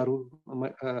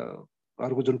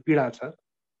बुजुर्गहरूको जुन पीडा छ,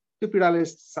 त्यो पीडाले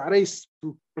साह्रै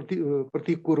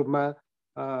प्रतीकको रूपमा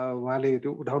उहाँले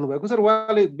त्यो उठाउनु भएको छ। र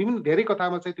उहाँले विभिन्न धेरै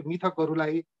कथामा चाहिँ त्यो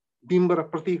मिथकहरूलाई, बिम्ब र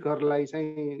प्रतीकहरूलाई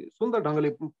चाहिँ सुन्दर ढङ्गले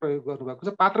प्रयोग गर्नुभएको छ।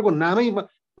 पात्रको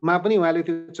नामैमा पनि उहाँले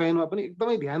त्यो चयनमा पनि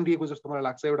एकदमै ध्यान दिएको जस्तो मलाई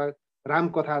लाग्छ। एउटा राम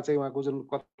कथा चाहिँ उहाँको जुन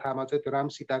कथामा चाहिँ त्यो राम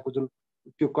सीताको जुन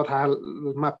त्यो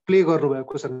कथामा प्ले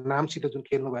गर्नुभएको छ, नामसित जुन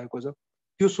खेल्नु भएको छ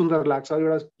त्यो सुन्दर लाग्छ।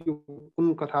 एउटा त्यो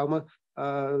कुन कथामा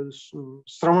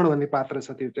श्रवण भन्ने पात्र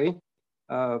छ, त्यो चाहिँ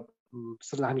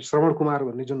हामी श्रवण कुमार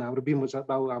भन्ने जुन हाम्रो बिम्ब छ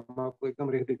बाबु आमाको एकदम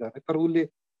रेखदेख गर्ने, तर उसले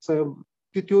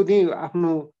त्यो चाहिँ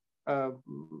आफ्नो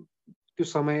त्यो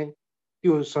समय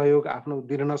त्यो सहयोग आफ्नो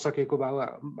दिन नसकेको बाबु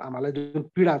आमालाई जुन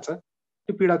पीडा छ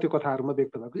त्यो पीडा त्यो कथाहरूमा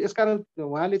व्यक्त भएको। यसकारण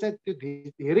उहाँले चाहिँ त्यो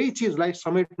धेरै चिजलाई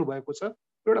समेट्नु भएको छ।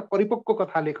 एउटा परिपक्व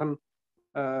कथा लेखन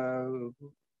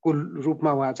को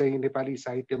रूपमा उहाँ चाहिँ नेपाली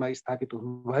साहित्यमा स्थापित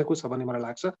हुनुभएको छ भन्ने मलाई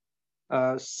लाग्छ।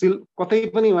 कतै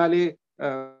पनि उहाँले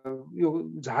यो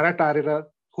झारा टारेर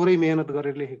थोरै मेहनत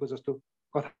गरेर लेखेको जस्तो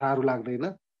कथाहरू लाग्दैन।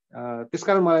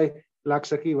 त्यसकारण मलाई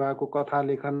लाग्छ कि उहाँको कथा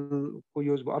लेखनको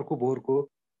यो अर्को भोरको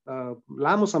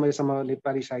लामो समयसम्म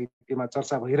नेपाली साहित्यमा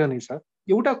चर्चा भइरहनेछ।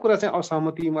 एउटा कुरा चाहिँ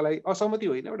असहमति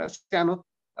होइन, एउटा सानो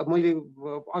मैले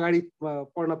अगाडि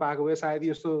पढ्न पाएको भए सायद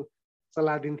यस्तो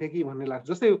सल्लाह दिन्थे कि भन्ने लाग्छ।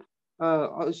 जस्तै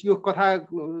यो कथा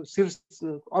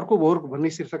अर्को भोर भन्ने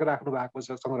शीर्षक राख्नु भएको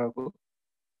छ सङ्ग्रहको।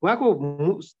 उहाँको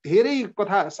धेरै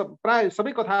कथा प्राय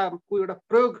सबै कथाको एउटा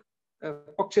प्रयोग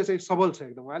पक्ष चाहिँ सबल छ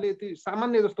एकदम। उहाँले यति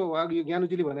सामान्य जस्तो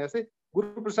ज्ञानुजीले भने जस्तै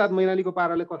गुरुप्रसाद मैनालीको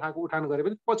पाराले कथाको उठान गरे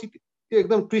पनि पछि त्यो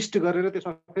एकदम ट्विस्ट गरेर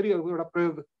त्यसमा फेरि एउटा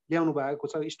प्रयोग ल्याउनु भएको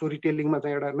छ। स्टोरी टेलिङमा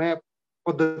चाहिँ एउटा नयाँ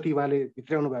पद्धति उहाँले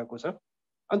भित्राउनु भएको छ।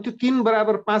 अनि त्यो 3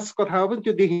 बराबर 5 कथामा पनि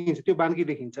त्यो देखिन्छ, त्यो बान्की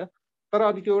देखिन्छ। तर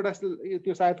अनि त्यो एउटा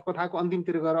त्यो सायद कथाको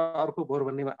अन्तिमतिर गएर अर्को भोर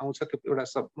भन्नेमा आउँछ, त्यो एउटा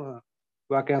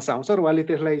वाक्यांश आउँछ र उहाँले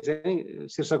त्यसलाई चाहिँ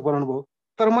शीर्षक बनाउनु भयो।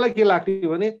 तर मलाई के लाग्थ्यो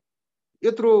भने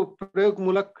यत्रो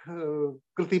प्रयोगमूलक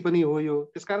कृति पनि हो यो,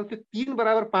 त्यसकारण त्यो 3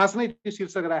 बराबर 5 नै त्यो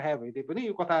शीर्षक राखे भइदिए पनि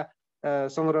यो कथा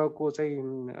सङ्ग्रहको चाहिँ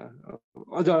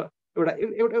अझ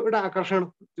एउटा आकर्षण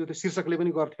त्यो शीर्षकले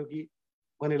पनि गर्थ्यो कि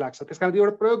भन्ने लाग्छ। त्यसकारण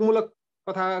एउटा प्रयोगमूलक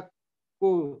कथाको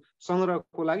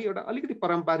सङ्ग्रहको लागि एउटा अलिकति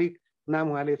पारम्परिक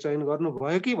नाम उहाँले चयन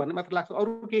गर्नुभयो कि भन्ने मात्र लाग्छ,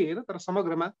 अरू केही होइन। तर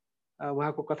समग्रमा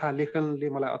उहाँको कथा लेखनले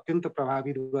मलाई अत्यन्त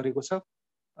प्रभावित गरेको छ।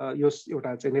 यो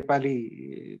एउटा चाहिँ नेपाली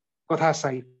कथा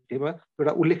साहित्यमा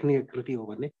एउटा उल्लेखनीय कृति हो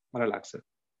भन्ने मलाई लाग्छ।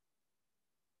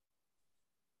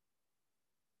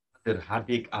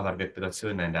 हार्दिक आभार व्यक्त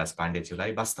गर्छु नयनराज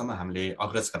पाण्डेज्यूलाई। वास्तवमा हामीले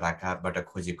अग्रज कथाकारबाट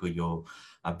खोजेको यो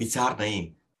विचार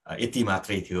नै यति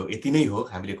मात्रै थियो, यति नै हो।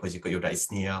 हामीले खोजेको एउटा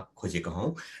स्नेह खोजेको हौँ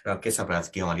र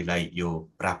केशवराज गेवालीलाई यो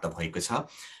प्राप्त भएको छ।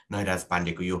 नयनराज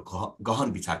पाण्डेको यो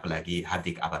गहन विचारको लागि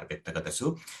हार्दिक आभार व्यक्त गर्दछु।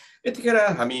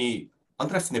 यतिखेर हामी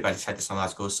अन्तर्राष्ट्रिय नेपाली साहित्य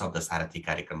समाजको शब्द सारथी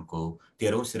कार्यक्रमको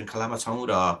 13औं श्रृङ्खलामा छौँ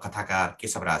र कथाकार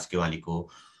केशवराज गेवालीको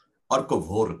अर्को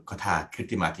भोर कथा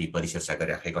कृतिमाथि परिचर्चा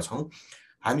गरिराखेका छौँ।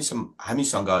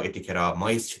 हामीसँग यतिखेर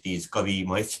महेश क्षितिज, कवि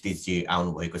महेश क्षितिजजी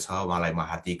आउनुभएको छ। उहाँलाई म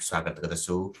हार्दिक स्वागत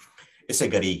गर्दछु। यसै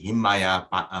गरी हिममाया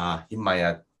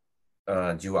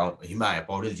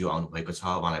पौडेलज्यू आउनुभएको छ,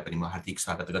 उहाँलाई पनि म हार्दिक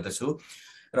स्वागत गर्दछु।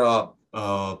 र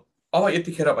अब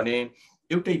यतिखेर भने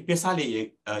एउटै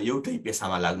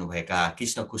पेसामा लाग्नुभएका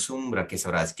कृष्ण कुसुम र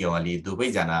केशवराज गेवाली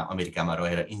दुवैजना अमेरिकामा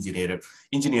रहेर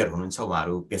इन्जिनियर हुनुहुन्छ।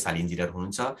 उहाँहरू पेसाले इन्जिनियर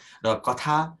हुनुहुन्छ र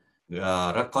कथा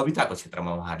र कविताको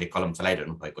क्षेत्रमा उहाँहरूले कलम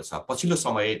चलाइरहनु भएको छ। पछिल्लो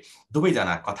समय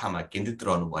दुवैजना कथामा केन्द्रित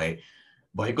रहनु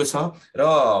भएको छ र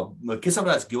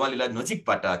केशवराज गेवालीलाई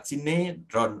नजिकबाट चिन्ने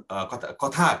र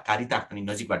कथाकारिता पनि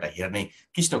नजिकबाट हेर्ने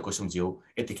कृष्ण कुसुमज्यू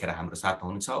यतिखेर हाम्रो साथमा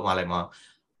हुनुहुन्छ। उहाँलाई म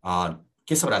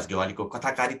केशवराज गेवालीको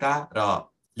कथाकारिता र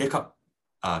लेखक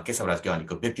केशवराज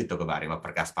गेवालीको व्यक्तित्वको बारेमा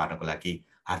प्रकाश पार्नको लागि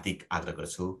हार्दिक आग्रह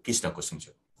गर्छु। कृष्ण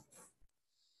कुसुमज्यू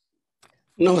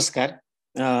नमस्कार।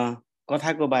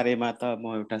 कथाको बारेमा त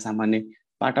म एउटा सामान्य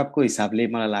पाठकको हिसाबले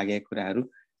मलाई लागेका कुराहरू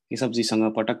केशवजीसँग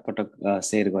पटक पटक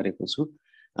सेयर गरेको छु।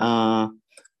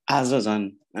 आज झन्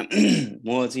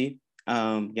मोहजी,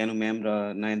 ज्ञानु म्याम र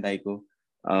नयन दाईको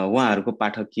उहाँहरूको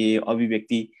पाठकीय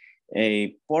अभिव्यक्ति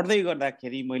पढ्दै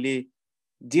गर्दाखेरि मैले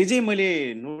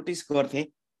मैले नोटिस गर्थेँ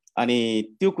अनि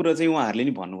त्यो कुरो चाहिँ उहाँहरूले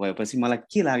नि भन्नुभएपछि मलाई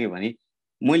के लाग्यो भने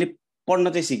मैले पढ्न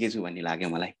चाहिँ सिकेछु भन्ने लाग्यो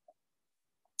मलाई।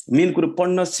 मेन कुरो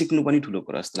पढ्न सिक्नु पनि ठुलो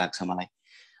कुरो जस्तो लाग्छ मलाई।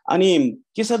 अनि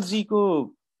केशवजीको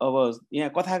अब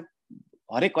यहाँ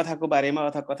हरेक कथाको बारेमा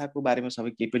अथवा कथाको बारेमा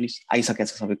सबै केही पनि आइसकेको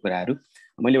छ सबै कुराहरू।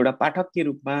 मैले एउटा पाठककै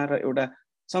रूपमा र एउटा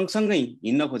सँगसँगै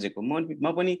हिँड्न खोजेको,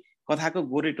 म पनि कथाको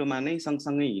गोरेटोमा नै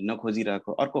सँगसँगै हिँड्न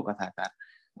खोजिरहेको अर्को कथाकार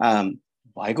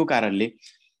भएको कारणले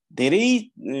धेरै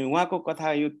उहाँको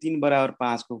कथा यो 3 बराबर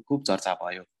 5 को खुब चर्चा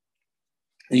भयो।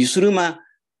 यो सुरुमा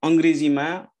अङ्ग्रेजीमा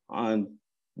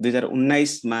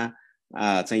 2019 मा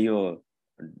चाहिँ यो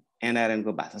NRN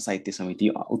को भाषा साहित्य समिति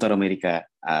उत्तर अमेरिका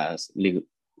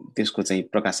त्यसको चाहिँ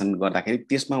प्रकाशन गर्दाखेरि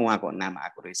त्यसमा उहाँको नाम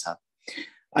आएको रहेछ।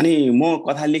 अनि म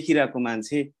कथा लेखिरहेको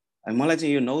मान्छे, मलाई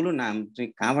चाहिँ यो नौलो नाम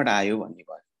चाहिँ कहाँबाट आयो भन्ने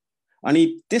भयो। अनि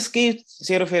त्यसकै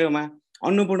सेरोफेरोमा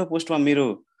अन्नपूर्ण पोस्टमा मेरो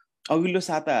अघिल्लो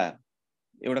साता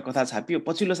एउटा कथा छापियो,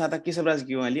 पछिल्लो साता केशवराज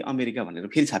गेवाली अमेरिका भनेर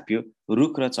फेरि छापियो,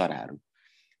 रुख र चराहरू।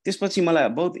 त्यसपछि मलाई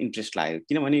बहुत इन्ट्रेस्ट लाग्यो,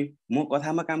 किनभने म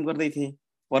कथामा काम गर्दै थिएँ।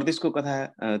 परदेशको कथा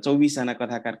 24 जना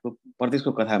कथाकारको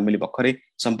परदेशको कथा मैले भर्खरै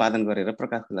सम्पादन गरेर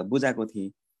प्रकाशलाई बुझाएको थिएँ।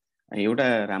 एउटा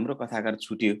राम्रो कथाकार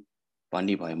छुट्यो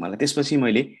भन्ने भयो मलाई। त्यसपछि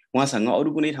मैले उहाँसँग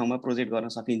अरू कुनै ठाउँमा प्रोजेक्ट गर्न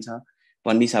सकिन्छ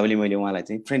भन्ने हिसाबले मैले उहाँलाई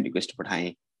चाहिँ फ्रेन्ड रिक्वेस्ट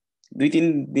पठाएँ।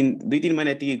 2-3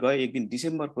 महिना यतिकै गयो। एक दिन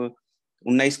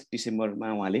 19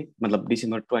 डिसेम्बरमा उहाँले, मतलब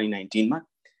डिसेम्बर 2019 मा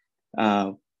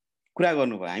कुरा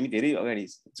गर्नुभयो। हामी धेरै अगाडि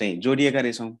चाहिँ जोडिएका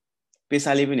रहेछौँ,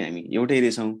 पेसाले पनि हामी एउटै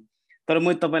रहेछौँ, तर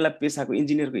म तपाईँलाई पेसाको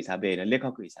इन्जिनियरको हिसाबले होइन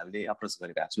लेखकको हिसाबले अप्रोच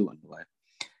गरिरहेको छु भन्नुभयो।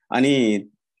 अनि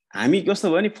हामी कस्तो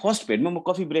भयो नि, फर्स्ट भेटमा म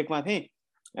कफी ब्रेकमा थिएँ,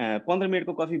 15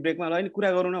 मिनटको कफी ब्रेकमा ल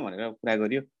कुरा गरौँ न भनेर कुरा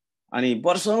गरियो। अनि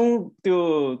वर्षौँ त्यो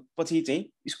पछि चाहिँ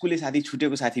स्कुलले साथी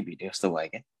छुटेको साथी भेटे जस्तो भयो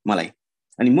क्या मलाई।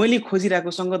 अनि मैले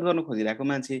खोजिरहेको, सङ्गत गर्न खोजिरहेको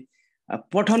मान्छे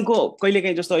पठनको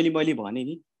कहिलेकाहीँ जस्तो अहिले मैले भने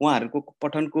नि, उहाँहरूको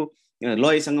पठनको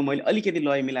लयसँग मैले अलिकति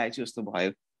लय मिलाएछु जस्तो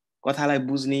भयो। कथालाई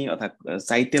बुझ्ने अथवा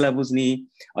साहित्यलाई बुझ्ने,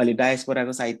 अहिले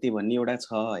डायस्पोराको साहित्य भन्ने एउटा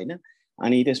छ होइन,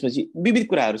 अनि त्यसपछि विविध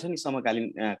कुराहरू छ नि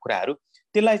समकालीन कुराहरू,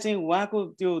 त्यसलाई चाहिँ उहाँको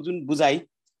त्यो जुन बुझाइ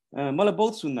मलाई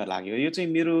बहुत सुन्दर लाग्यो। यो चाहिँ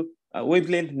मेरो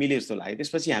वेभलेन्थ मिले जस्तो लाग्यो।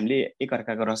 त्यसपछि हामीले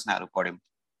एकअर्काको रचनाहरू पढ्यौँ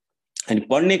अनि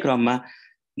पढ्ने क्रममा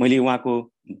मैले उहाँको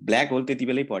ब्ल्याक होल त्यति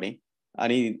बेलै पढेँ।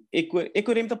 अनि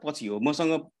एक्वेरियम त पछि हो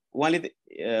मसँग, उहाँले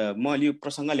म यो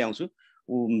प्रसङ्ग ल्याउँछु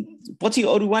पछि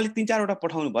अरू उहाँले 3-4वटा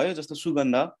पठाउनु भयो जस्तो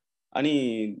सुगन्ध अनि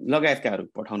लगायतकाहरू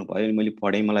पठाउनु भयो अनि मैले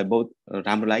पढेँ, मलाई बहुत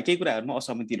राम्रो लाग्यो। केही कुराहरूमा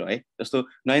असहमति रहे, जस्तो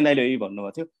नयन दाइले यही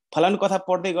भन्नुभएको थियो फलानु कथा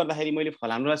पढ्दै गर्दाखेरि मैले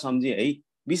फलानुलाई सम्झेँ है,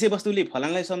 विषयवस्तुले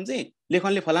फलानुलाई सम्झेँ,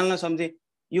 लेखनले फलानुलाई सम्झेँ,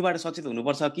 योबाट सचेत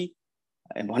हुनुपर्छ कि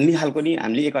भन्ने खालको नि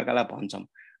हामीले एकअर्कालाई भन्छौँ।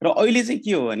 र अहिले चाहिँ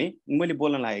के हो भने मैले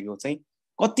बोल्न लागेको चाहिँ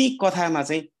कति कथामा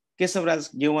चाहिँ केशवराज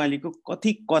गेवालीको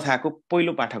कति कथाको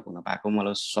पहिलो पाठक हुन पाएको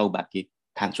मलाई सौभाग्य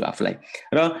ठान्छु आफूलाई।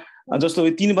 र जस्तो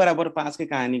 3 बराबर 5 कै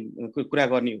कहानीको कुरा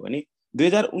गर्ने हो भने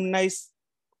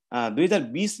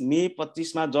 2020 मे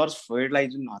 25 जर्ज फ्लोइडलाई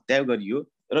जुन हत्या गरियो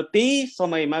र त्यही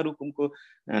समयमा रुकुमको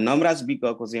नमराज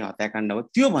विकको चाहिँ हत्याकाण्ड हो,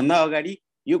 त्योभन्दा अगाडि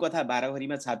यो कथा 12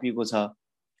 घरीमा छापिएको छ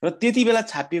र त्यति बेला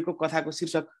छापिएको कथाको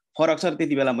शीर्षक फरक छ।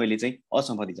 त्यति बेला मैले चाहिँ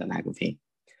असहमति जनाएको थिएँ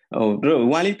र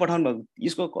उहाँले पठाउनु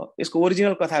भएको यसको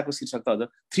ओरिजिनल कथाको शीर्षक त अझ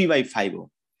 3/5 हो।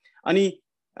 अनि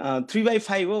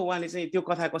 3/5 हो। उहाँले चाहिँ त्यो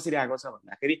कथा कसरी आएको छ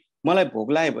भन्दाखेरि मलाई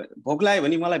भोक लाग्यो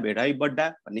भने मलाई भेटाइ बड्डा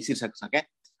भन्ने शीर्षक छ क्या।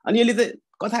 अनि यसले त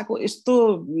कथाको यस्तो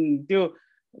त्यो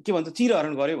के भन्छ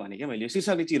चिरहरण गर्यो भने क्या, मैले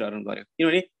शीर्षकले चिरहरण गर्यो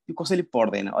किनभने त्यो कसैले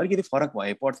पढ्दैन, अलिकति फरक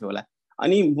भए पढ्थ्यो होला।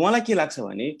 अनि मलाई के लाग्छ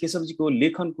भने केशवजीको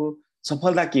लेखनको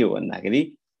सफलता के हो भन्दाखेरि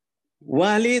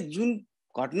उहाँले जुन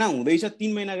घटना हुँदैछ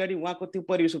 3 महिना अगाडि उहाँको त्यो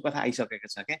परिवेशको कथा आइसकेको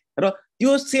छ क्या। र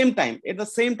त्यो same time at the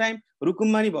same time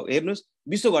रुकुममा नि हेर्नुहोस्,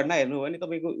 विश्व घटना हेर्नु हो भने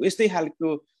तपाईँको यस्तै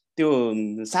खालको त्यो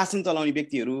शासन चलाउने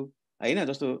व्यक्तिहरू होइन,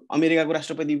 जस्तो अमेरिकाको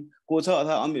राष्ट्रपति को छ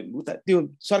अथवा त्यो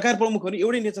सरकार प्रमुखहरू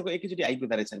एउटै नेचरको एकैचोटि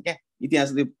आइपुग्दा रहेछन् क्या।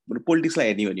 इतिहास त्यो पोलिटिक्सलाई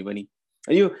हेर्ने हो भने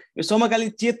यो समकालीन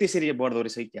चेत त्यसरी बढ्दो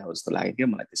रहेछ क्या हो जस्तो लाग्यो क्या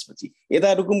मलाई। त्यसपछि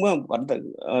यता रुकुममा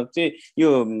चाहिँ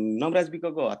यो नमराज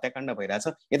विकको हत्याकाण्ड भइरहेछ,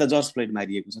 यता जर्ज फ्लोइड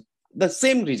मारिएको छ, द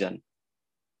सेम रिजन।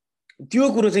 त्यो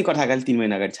कुरो चाहिँ कथाकाले 3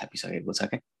 महिना अगाडि छापिसकेको छ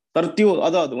क्या। तर त्यो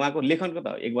अझ उहाँको लेखनको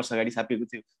त 1 वर्ष अगाडि छापिएको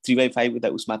थियो 3/5 उता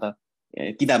उसमा त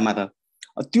किताबमा त।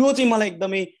 त्यो चाहिँ मलाई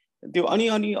एकदमै त्यो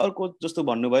अनि अर्को जस्तो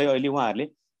भन्नुभयो अहिले उहाँहरूले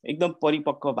एकदम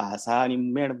परिपक्व भाषा। अनि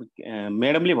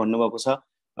म्याडमले भन्नुभएको छ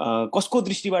कसको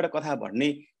दृष्टिबाट कथा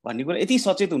भन्ने कुरा यति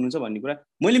सचेत हुनुहुन्छ भन्ने कुरा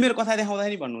मैले मेरो कथा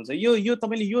देखाउँदाखेरि भन्नुहुन्छ यो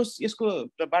तपाईँले यसको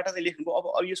बाट चाहिँ लेख्नुभयो, अब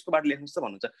अरू यसको बाट लेख्नुहोस् त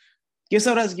भन्नुहुन्छ।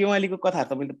 केशवराज गेवालीको कथा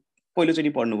तपाईँले पहिलोचोटि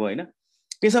पढ्नुभयो होइन,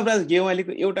 केशवराज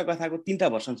गेवालीको एउटा कथाको 3टा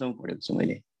भर्सनसम्म पढेको छु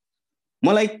मैले।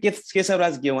 मलाई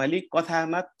केशवराज गेवाली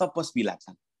कथामा तपस्वी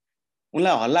लाग्छन्,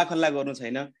 उनलाई हल्ला खल्ला गर्नु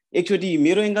छैन। एकचोटि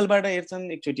मेरो एङ्गलबाट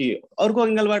हेर्छन्, एकचोटि अर्को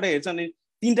एङ्गलबाट हेर्छन्,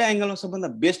 3टा एङ्गलमा सबभन्दा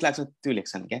बेस्ट लाग्छ त्यो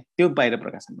लेख्छन् क्या। त्यो बाहिर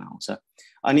प्रकाशनमा आउँछ।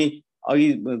 अनि अघि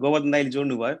गोवर्धन दाइले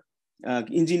जोड्नु भयो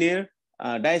इन्जिनियर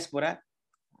डायस्पोरा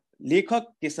लेखक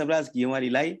केशवराज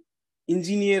गेवालीलाई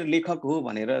इन्जिनियर लेखक हो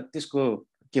भनेर त्यसको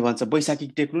के भन्छ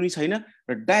वैशाखिक टेक्नु नि छैन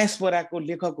र डायस्पोराको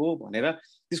लेखक हो भनेर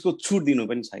त्यसको छुट दिनु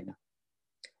पनि छैन।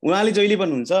 उहाँले जहिले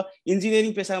भन्नुहुन्छ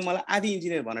इन्जिनियरिङ पेसामा मलाई आधी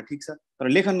इन्जिनियर भन्न ठिक छ तर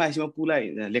लेखनमा आएपछि म पुरा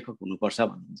लेखक हुनुपर्छ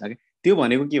भन्नुहुन्छ क्या। त्यो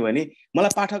भनेको के भने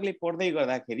मलाई पाठकले पढ्दै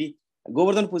गर्दाखेरि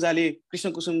गोवर्धन पूजाले कृष्ण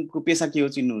कुसुमको पेसा के हो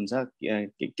चिन्नुहुन्छ,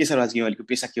 केशवराज गेवालीको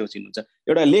पेसा के हो चिन्नुहुन्छ।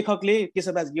 एउटा लेखकले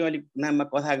केशवराज गेवाली नाममा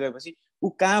कथा गएपछि ऊ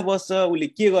कहाँ बस्छ, उसले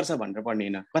के गर्छ भनेर पढ्ने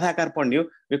होइन, कथाकार पढ्ने हो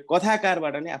र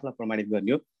कथाकारबाट नै आफूलाई प्रमाणित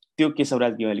गर्ने हो। त्यो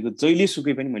केशवराज गेवालीको जहिले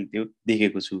सुकै पनि मैले त्यो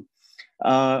देखेको छु।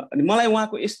 अनि मलाई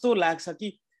उहाँको यस्तो लाग्छ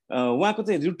कि उहाँको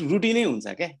चाहिँ रुटिनै हुन्छ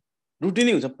क्या,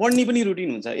 रुटिनै हुन्छ, पढ्ने पनि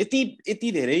रुटिन हुन्छ।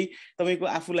 यति धेरै तपाईँको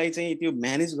आफूलाई चाहिँ त्यो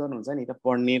म्यानेज गर्नुहुन्छ नि त,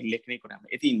 पढ्ने लेख्ने कुरामा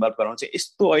यति इन्भल्भ गराउँछ।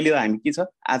 यस्तो अहिले त हामी के छ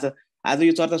आज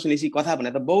यो चर्चा सुनेपछि कथा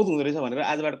भनेर त बहुत हुँदो रहेछ भनेर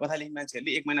आजबाट कथा लेख्ने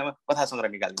मान्छेहरूले 1 महिनामा कथा सङ्ग्रह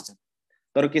निकालिदिन्छन्।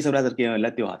 तर केशवराज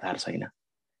गेवालीलाई त्यो हतार छैन,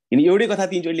 किन एउटै कथा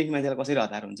 3 चोटि लेख्ने मान्छेलाई कसरी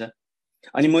हतार हुन्छ।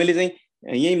 अनि मैले चाहिँ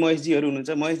यही महेशजीहरू हुनुहुन्छ,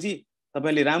 महेशजी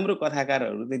तपाईँले राम्रो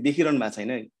कथाकारहरू चाहिँ देखिरहनु भएको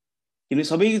छैन किनभने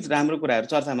सबै राम्रो कुराहरू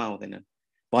चर्चामा आउँदैनन्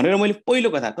भनेर मैले पहिलो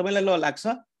कथा तपाईँलाई ल लाग्छ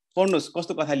पढ्नुहोस्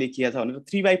कस्तो कथा लेखिएको छ भनेर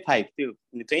 3/5 त्यो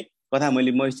चाहिँ कथा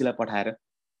मैले महेशजीलाई पठाएर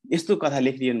यस्तो कथा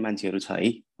लेखिरहने मान्छेहरू छ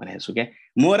है भनेको छु क्या।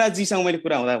 मोहराजजीसँग मैले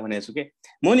कुरा हुँदा भनेको छु क्या,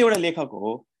 म नि एउटा लेखक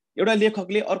हो, एउटा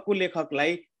लेखकले अर्को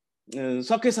लेखकलाई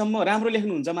सकेसम्म राम्रो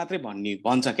लेख्नुहुन्छ मात्रै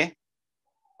भन्छ क्या।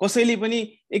 कसैले पनि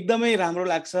एकदमै राम्रो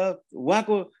लाग्छ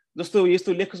उहाँको जस्तो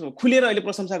यस्तो लेख खुलेर अहिले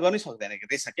प्रशंसा गर्नै सक्दैन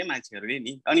रहेछ क्या मान्छेहरूले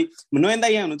नि। अनि नयन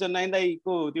दाइ यहाँ हुनुहुन्छ, नयन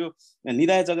दाइको त्यो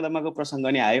निदाय जगदम्बाको प्रसङ्ग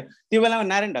नि आयो, त्यो बेलामा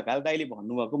नारायण ढकाल दाइले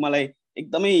भन्नुभएको मलाई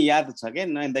एकदमै याद छ क्या।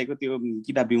 नयन दाइको त्यो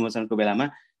किताब विमोचनको बेलामा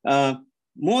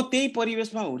म त्यही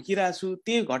परिवेशमा हुर्किरहेको छु,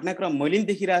 त्यही घटनाक्रम मैले पनि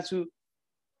देखिरहेको छु,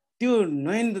 त्यो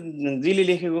नयनजीले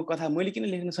लेखेको कथा मैले किन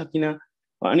लेख्न सकिनँ?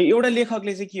 अनि एउटा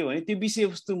लेखकले चाहिँ के हो भने त्यो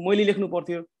विषयवस्तु मैले लेख्नु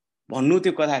पर्थ्यो भन्नु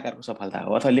त्यो कथाकारको सफलता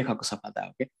हो अथवा लेखकको सफलता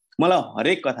हो। के मलाई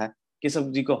हरेक कथा,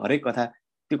 केशवजीको हरेक कथा,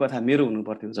 त्यो कथा मेरो हुनु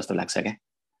पर्थ्यो जस्तो लाग्छ क्या।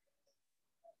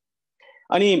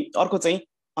 अनि अर्को चाहिँ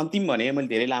अन्तिम भने मैले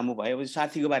धेरै लामो भयो,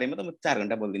 साथीको बारेमा त म 4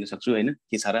 घण्टा बोलिदिन सक्छु होइन,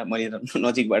 के छ र, मैले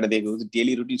नजिकबाट देखेको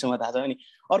डेली रुटिनसँग थाहा छ। अनि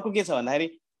अर्को के छ भन्दाखेरि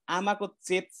आमाको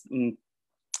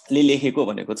चेतले लेखेको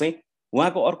भनेको चाहिँ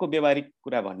उहाँको अर्को व्यवहारिक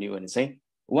कुरा भन्ने हो भने चाहिँ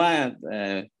उहाँ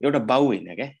एउटा बाउ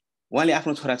होइन क्या, उहाँले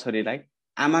आफ्नो छोराछोरीलाई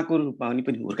आमाको रूपमा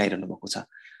पनि हुर्काइरहनु भएको छ।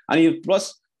 अनि प्लस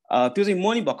त्यो चाहिँ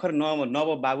म नि भर्खर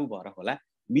नव बाबु भएर होला,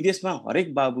 विदेशमा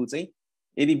हरेक बाबु चाहिँ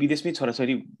यदि विदेशमै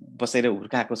छोराछोरी बसेर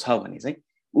हुर्काएको छ भने चाहिँ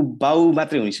ऊ बाउ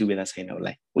मात्रै हुने सुविधा छैन,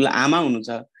 उसलाई आमा हुनुहुन्छ,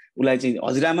 उसलाई चाहिँ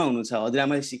हजुरआमा हुनुहुन्छ,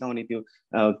 हजुरआमाले सिकाउने त्यो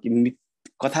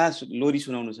कथा लोरी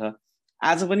सुनाउनु छ।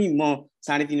 आज पनि म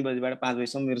 3:30 बजीबाट 5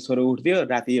 बजीसम्म मेरो छोरो उठ्थ्यो,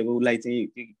 राति अब उसलाई चाहिँ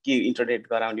के इन्टरटेट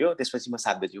गराउने हो, त्यसपछि म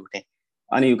 7 बजी उठेँ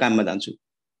अनि यो काममा जान्छु।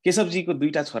 केशवजीको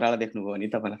 2टा छोरालाई देख्नुभयो भने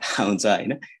तपाईँलाई थाहा हुन्छ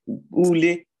होइन,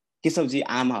 उसले केशवजी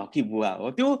आमा हो कि बुवा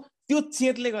हो, त्यो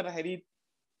चेतले गर्दाखेरि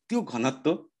त्यो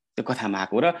घनत्व त्यो कथामा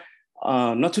आएको र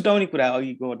नछुटाउने कुरा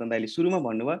अघि गोवर्धन दाइले सुरुमा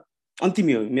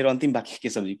भन्नुभयो, मेरो अन्तिम वाक्य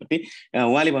केशवजीप्रति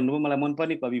उहाँले भन्नुभयो मलाई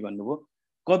मनपर्ने कवि भन्नुभयो,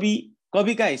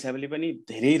 कविका हिसाबले पनि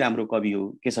धेरै राम्रो कवि हो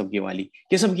केशव गेवाली।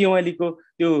 केशव गेवालीको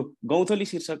त्यो गौथली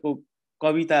शीर्षकको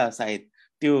कविता सायद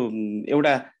त्यो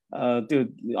एउटा त्यो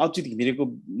अच्युत घिमिरेको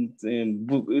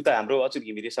उता हाम्रो अच्युत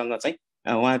घिमिरेसँग चाहिँ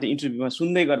उहाँ त्यो इन्टरभ्यूमा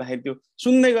सुन्दै गर्दाखेरि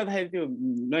त्यो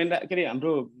नयन के अरे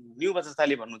हाम्रो न्यु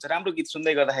बजाजले भन्नुहुन्छ राम्रो गीत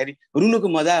सुन्दै गर्दाखेरि रुनुको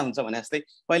मजा हुन्छ भने जस्तै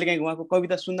कहिलेकाहीँ उहाँको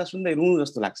कविता सुन्दा सुन्दै रुनु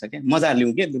जस्तो लाग्छ क्या, मजा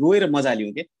लिउँ के, रोएर मजा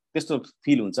लिउँ के, त्यस्तो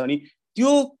फिल हुन्छ। अनि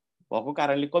त्यो भएको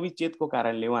कारणले कवि चेतको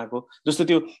कारणले उहाँको जस्तो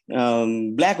त्यो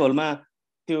ब्ल्याक होलमा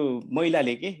त्यो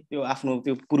महिलाले के त्यो आफ्नो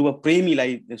त्यो पूर्व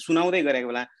प्रेमीलाई सुनाउँदै गरेको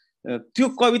बेला त्यो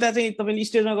कविता चाहिँ तपाईँले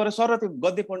स्टेजमा गएर सर त्यो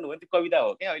गद्य पढ्नु भयो त्यो कविता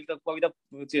हो क्या। अहिले त कविता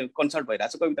कन्सर्ट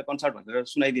भइरहेको छ, कविता कन्सर्ट भनेर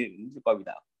सुनाइदिनु त्यो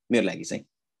कविता हो मेरो लागि चाहिँ।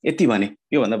 यति भने,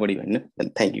 योभन्दा बढी भएन।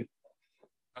 Thank you.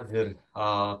 हजुर,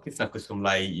 कृष्ण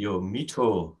कुसुमलाई यो मिठो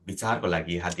विचारको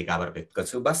लागि हार्दिक आभार व्यक्त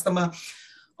गर्छु। वास्तवमा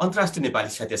अन्तर्राष्ट्रिय नेपाली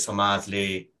साहित्य समाजले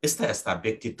यस्ता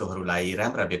व्यक्तित्वहरूलाई,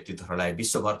 राम्रा व्यक्तित्वहरूलाई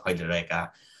विश्वभर फैलिरहेका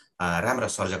राम्रा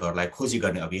सर्जकहरूलाई खोजी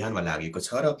गर्ने अभियानमा लागेको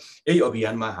छ र यही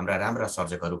अभियानमा हाम्रा राम्रा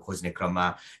सर्जकहरू खोज्ने क्रममा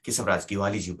केशवराज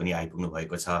गेवालीज्यू पनि आइपुग्नु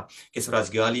भएको छ। केशवराज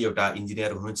गेवाली एउटा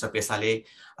इन्जिनियर हुनुहुन्छ पेसाले,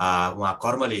 उहाँ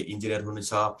कर्मले इन्जिनियर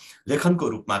हुनुहुन्छ, लेखनको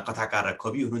रूपमा कथाकार र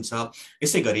कवि हुनुहुन्छ।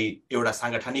 यसै गरी एउटा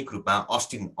साङ्गठनिक रूपमा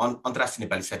अन्तर्राष्ट्रिय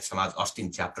नेपाली साहित्य समाज अस्टिन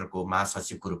च्याप्टरको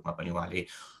महासचिवको रूपमा पनि उहाँले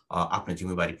आफ्नो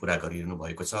जिम्मेवारी पूरा गरिरहनु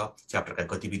भएको छ, च्याप्टरका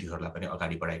गतिविधिहरूलाई पनि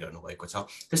अगाडि बढाइरहनु भएको छ।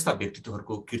 त्यस्ता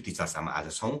व्यक्तित्वहरूको कृति चर्चामा आज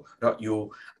छौँ र यो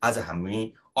आज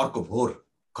हामी अर्को भोर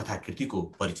कथाकृतिको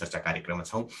परिचर्चा कार्यक्रममा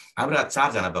छौँ। हाम्रा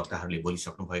 4 जना वक्ताहरूले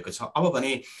बोलिसक्नु भएको छ। अब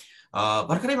भने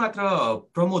भर्खरै मात्र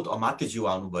प्रमोद अमात्यज्यू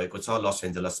आउनुभएको छ, लस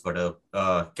एन्जलसबाट,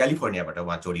 क्यालिफोर्नियाबाट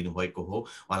उहाँ जोडिनु भएको हो।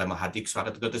 उहाँलाई म हार्दिक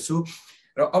स्वागत गर्दछु।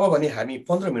 र अब भने हामी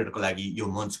 15 मिनटको लागि यो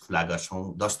मञ्च खुला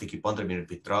गर्छौँ। 10 देखि 15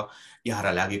 मिनटभित्र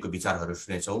यहाँलाई लागेको विचारहरू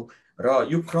सुनेछौँ र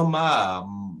यो क्रममा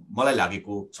मलाई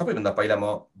लागेको सबैभन्दा पहिला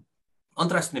म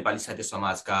अन्तर्राष्ट्रिय नेपाली साहित्य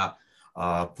समाजका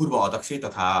पूर्व अध्यक्ष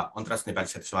तथा अन्तर्राष्ट्रिय नेपाली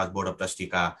साहित्य समाज बोर्ड अफ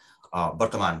ट्रस्टीका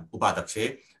वर्तमान उपाध्यक्ष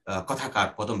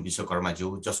कथाकार पदम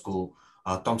विश्वकर्माज्यू, जसको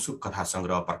तमसुक कथा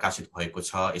सङ्ग्रह प्रकाशित भएको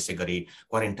छ, यसै गरी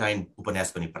क्वारेन्टाइन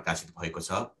उपन्यास पनि प्रकाशित भएको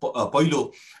छ। पहिलो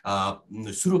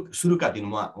सुरुका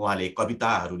दिनमा उहाँले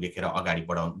कविताहरू लेखेर अगाडि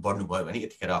बढ्नुभयो भने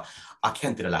यतिखेर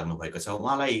आख्यानतिर लाग्नु भएको छ।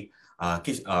 उहाँलाई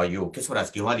यो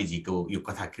केशवराज गेवालीजीको यो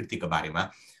कथाकृतिको बारेमा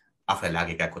आफूलाई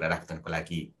लागेका कुरा राख्नको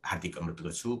लागि हार्दिक अनुरोध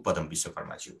गर्छु। पदम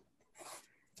विश्वकर्माज्यू।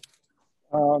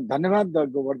 धन्यवाद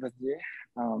गोवर्धनजी।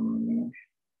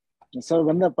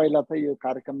 सबैभन्दा पहिला त यो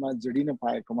कार्यक्रममा जोडिन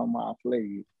पाएकोमा म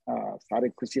आफूलाई साह्रै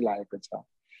खुसी लागेको छ।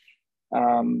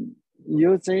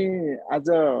 यो चाहिँ आज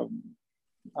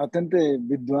अत्यन्तै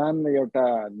विद्वान एउटा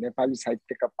नेपाली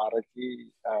साहित्यका पारखी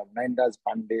नयनराज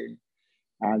पाण्डे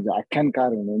आज आख्यानकार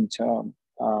हुनुहुन्छ,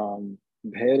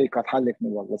 धेरै कथा लेख्नु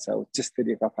भएको छ,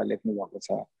 उच्चस्तरीय कथा लेख्नु भएको छ,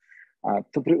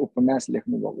 थुप्रै उपन्यास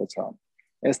लेख्नु भएको छ।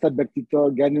 यस्ता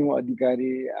व्यक्तित्व ज्ञानी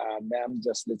अधिकारी म्याम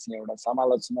जसले चाहिँ एउटा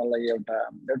समालोचनालाई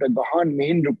एउटा गहन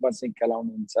मिहिन रूपमा चाहिँ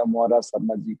खेलाउनुहुन्छ, मोहरा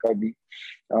शर्माजी कवि,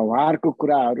 उहाँहरूको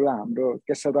कुराहरू हाम्रो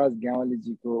केशवराज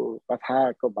गेवालीजीको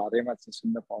कथाको बारेमा चाहिँ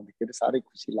सुन्न पाउँदाखेरि साह्रै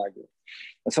खुसी लाग्यो।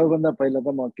 सबैभन्दा पहिला त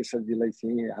म केशवजीलाई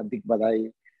चाहिँ हार्दिक बधाई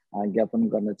ज्ञापन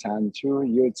गर्न चाहन्छु।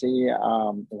 यो चाहिँ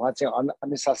उहाँ चाहिँ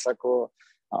अनुशासनको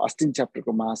अस्टिन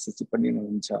च्याप्टरको महासचिव पनि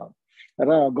हुनुहुन्छ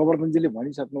र गोवर्धनजीले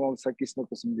भनिसक्नु भएको छ, कृष्ण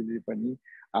कुसुमजीले पनि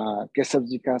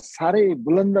केशवजीका साह्रै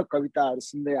बुलन्द कविताहरू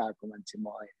सुन्दै आएको मान्छे म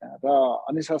होइन। र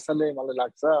अनुशासनले मलाई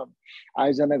लाग्छ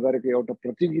आयोजना गरेको एउटा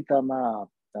प्रतियोगितामा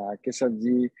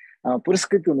केशवजी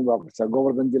पुरस्कृत हुनुभएको छ।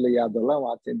 गोवर्धनजीलाई याद होला,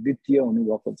 उहाँ चाहिँ द्वितीय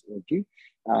हुनुभएको छ कि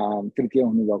तृतीय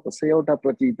हुनुभएको छ, एउटा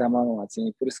प्रतियोगितामा उहाँ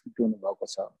चाहिँ पुरस्कृत हुनुभएको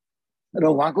छ। र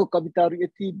उहाँको कविताहरू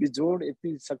यति बिजोड,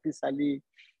 यति शक्तिशाली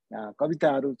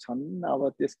कविताहरू छन्। अब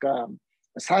त्यसका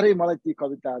साह्रै मलाई ती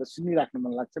कविताहरू सुनिराख्न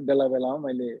मन लाग्छ। बेला बेलामा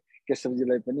मैले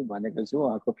केशवजीलाई पनि भनेको छु,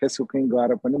 उहाँको फेसबुकमै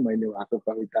गएर पनि मैले उहाँको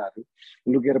कविताहरू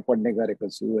लुकेर पढ्ने गरेको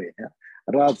छु होइन।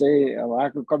 र चाहिँ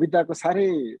उहाँको कविताको साह्रै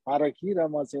पारखी र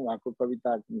म चाहिँ उहाँको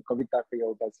कविताको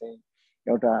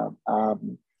एउटा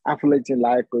आफूलाई चाहिँ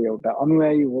लागेको एउटा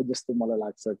अनुयायी हो जस्तो मलाई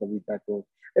लाग्छ कविताको।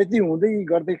 यति हुँदै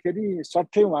गर्दाखेरि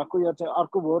सट्टै उहाँको यो चाहिँ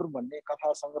अर्को भोर भन्ने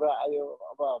कथा सङ्ग्रह आयो।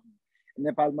 अब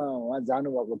नेपालमा उहाँ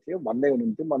जानुभएको थियो, भन्दै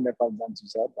हुनुहुन्थ्यो म नेपाल जान्छु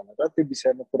सर भनेर। त्यो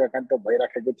विषयमा कुराकानी त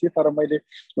भइराखेको थियो, तर मैले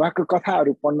उहाँको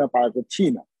कथाहरू पढ्न पाएको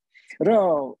थिइनँ। र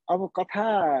अब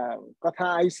कथा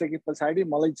आइसके पछाडि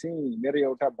मलाई चाहिँ मेरो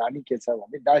एउटा बानी के छ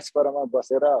भने डायस्पोरामा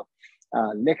बसेर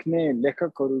लेख्ने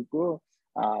लेखकहरूको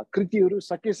कृतिहरू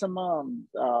सकेसम्म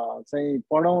चाहिँ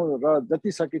पढौँ र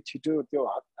जति सके छिटो त्यो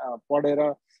पढेर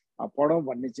पढौँ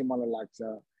भन्ने चाहिँ मलाई लाग्छ।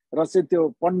 र चाहिँ त्यो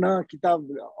पढ्न, किताब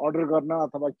अर्डर गर्न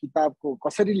अथवा किताबको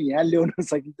कसरी यहाँ ल्याउन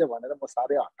सकिन्छ भनेर म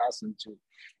साह्रै हताश हुन्छु।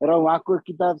 र उहाँको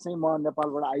किताब चाहिँ म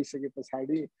नेपालबाट आइसके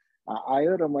पछाडि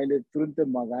आयो र मैले तुरुन्तै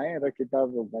मगाएँ र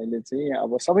किताब मैले चाहिँ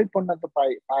अब सबै पढ्न त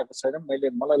पाएको छैन।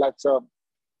 मलाई लाग्छ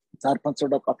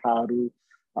 4-5वटा कथाहरू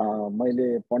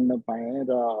मैले पढ्न पाएँ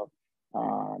र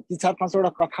ती 4-5वटा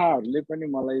कथाहरूले पनि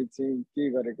मलाई चाहिँ के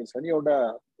गरेको छ नि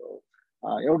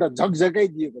एउटा झकझकै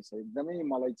दिएको छ। एकदमै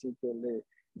मलाई चाहिँ त्यसले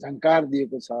झङ्कार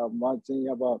दिएको छ।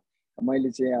 मैले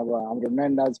चाहिँ अब हाम्रो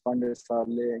नयनराज पाण्डे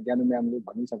सरले, ज्ञानु म्यामले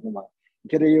भनिसक्नु भयो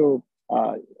के अरे यो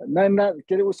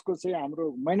के अरे उसको चाहिँ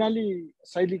हाम्रो मैनाली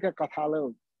शैलीका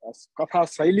कथा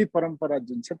शैली परम्परा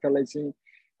जुन छ त्यसलाई चाहिँ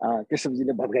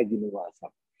केशवजीले भत्काइदिनु भएको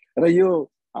छ। र यो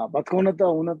भत्काउन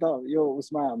त यो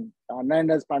उसमा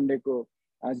नयनराज पाण्डेको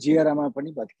जियरामा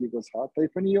पनि भत्किएको छ।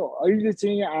 तैपनि यो अहिले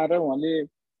चाहिँ आएर उहाँले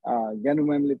ज्ञानु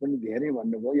म्यामले पनि धेरै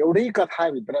भन्नुभयो, एउटै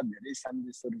कथाभित्र धेरै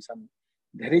सन्देशहरू छन्,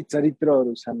 धेरै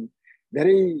चरित्रहरू छन्,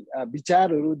 धेरै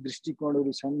विचारहरू,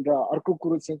 दृष्टिकोणहरू छन्। र अर्को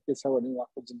कुरो चाहिँ के छ भने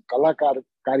उहाँको जुन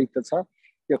कलाकारिता छ,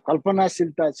 त्यो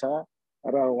कल्पनाशीलता छ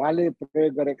र उहाँले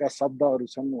प्रयोग गरेका शब्दहरू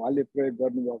छन्, उहाँले प्रयोग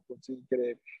गर्नुभएको चाहिँ के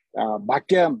अरे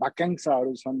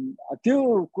वाक्यांशहरू छन्। त्यो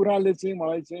कुराले चाहिँ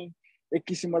मलाई चाहिँ एक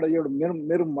किसिमबाट एउटा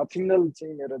मेरो मथिङ्गल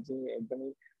चाहिँ मेरो चाहिँ एकदमै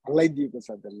हल्लाइदिएको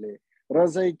छ त्यसले। र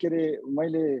चाहिँ के अरे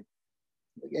मैले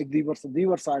 2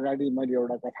 वर्ष अगाडि मैले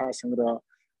एउटा कथा सङ्ग्रह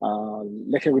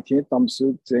लेखेको थिएँ,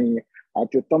 तमसुक चाहिँ।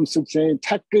 त्यो तमसुक चाहिँ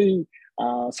ठ्याक्कै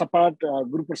सपाट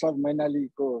गुरुप्रसाद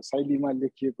मैनालीको शैलीमा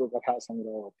लेखिएको कथा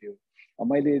सङ्ग्रह हो। त्यो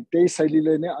मैले त्यही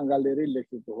शैलीले नै अँगालेरै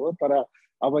लेखेको हो। तर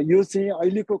अब यो चाहिँ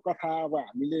अहिलेको कथा, अब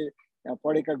हामीले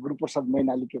पढेका गुरुप्रसाद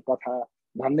मैनालीको कथा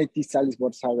झन्डै 30-40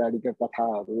 वर्ष अगाडिका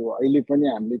कथाहरू अहिले पनि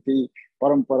हामीले त्यही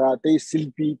परम्परा, त्यही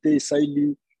शिल्पी, त्यही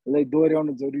शैलीलाई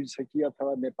दोहोऱ्याउनु जरुरी छ कि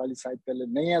अथवा नेपाली साहित्यले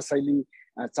नयाँ शैली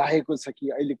चाहेको छ कि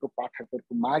अहिलेको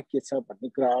पाठकहरूको माग के छ भन्ने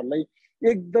कुराहरूलाई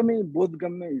एकदमै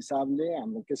बोधगम्य हिसाबले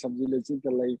हाम्रो केशवजीले चाहिँ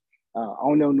त्यसलाई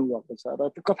औल्याउनु भएको छ। र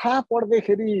त्यो कथा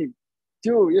पढ्दाखेरि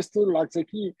त्यो यस्तो लाग्छ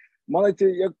कि मलाई त्यो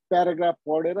एक प्याराग्राफ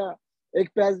पढेर एक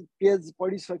पेज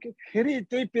पढिसक्यो, फेरि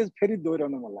त्यही पेज फेरि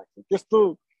दोहोऱ्याउन मन लाग्छ।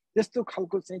 त्यस्तो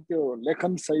खालको चाहिँ त्यो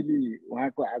लेखन शैली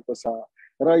उहाँको आएको छ।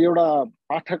 र एउटा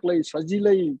पाठकलाई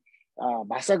सजिलै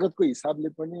भाषागतको हिसाबले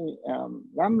पनि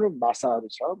राम्रो भाषाहरू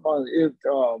छ।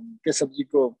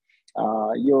 केशवजीको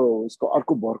यो उसको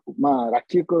अर्को भरमा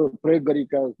राखिएको प्रयोग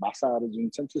गरेका भाषाहरू जुन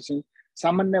छन् त्यो चाहिँ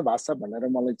सामान्य भाषा भनेर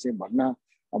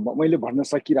मैले भन्न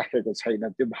सकिराखेको छैन।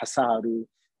 त्यो भाषाहरू,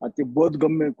 त्यो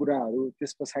बोधगम्य कुराहरू,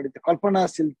 त्यस पछाडि त्यो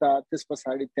कल्पनाशीलता, त्यस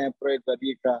पछाडि त्यहाँ प्रयोग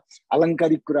गरिएका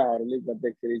अलङ्कारिक कुराहरूले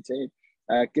गर्दाखेरि चाहिँ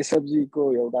केशवजीको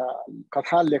एउटा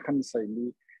कथा लेखन शैली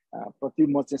प्रति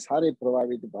म चाहिँ साह्रै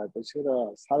प्रभावित भएको छु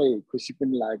र साह्रै खुसी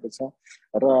पनि लागेको छ।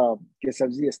 र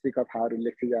केशवजी यस्तै कथाहरू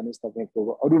लेख्दै जानुहोस्, तपाईँको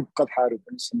अरू कथाहरू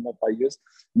पनि सुन्न पाइयोस्।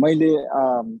 मैले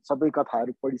सबै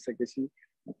कथाहरू पढिसकेपछि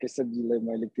केशवजीलाई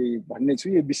मैले केही भन्ने छु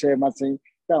यो विषयमा चाहिँ।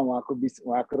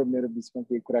 उहाँको र मेरो बिचमा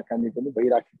केही कुराकानी पनि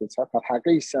भइराखेको छ।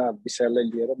 कथाकै विषयलाई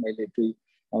लिएर मैले केही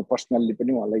पर्सनल्ली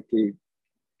पनि उहाँलाई केही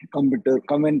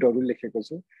कमेन्टहरू लेखेको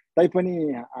छु। तैपनि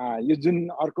यो जुन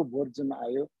अर्को भोट जुन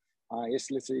आयो,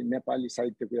 यसले चाहिँ नेपाली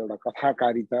साहित्यको एउटा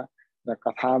कथाकारिता र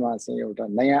कथामा चाहिँ एउटा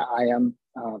नयाँ आयाम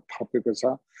थपेको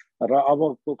छ। र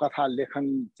अबको कथा लेखन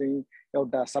चाहिँ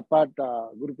एउटा सपाट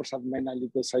गुरुप्रसाद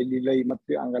मैनालीको शैलीलाई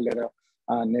मात्रै अँगालेर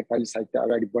नेपाली साहित्य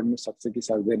अगाडि बढ्न सक्छ कि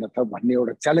सक्दैन त भन्ने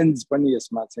एउटा च्यालेन्ज पनि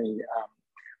यसमा चाहिँ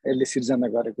यसले सिर्जना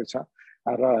गरेको छ।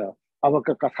 र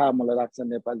अबका कथा मलाई लाग्छ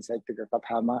नेपाली साहित्यका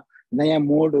कथामा नयाँ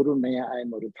मोडहरू नयाँ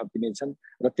आयामहरू थपिनेछन्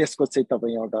र त्यसको चाहिँ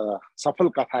तपाईँ एउटा सफल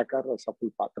कथाकार र सफल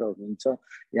पात्र हुनुहुन्छ।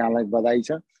 यहाँलाई बधाई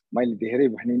छ। मैले धेरै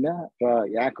भनिनँ र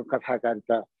यहाँको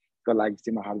कथाकारिताको लागि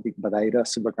चाहिँ म हार्दिक बधाई र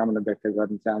शुभकामना व्यक्त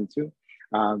गर्न चाहन्छु।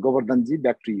 Govardhanji,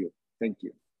 back to you. Thank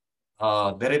you.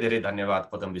 धेरै धेरै धन्यवाद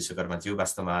पदम विश्वकर्माज्यू।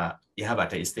 वास्तवमा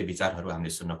यहाँबाट यस्तै विचारहरू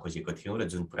हामीले सुन्न खोजेको थियौँ र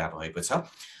जुन पुरा भएको छ।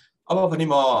 अब पनि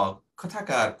म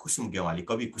कथाकार कुसुम गेवाली,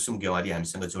 कवि कुसुम गेवाली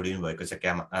हामीसँग जोडिनु भएको छ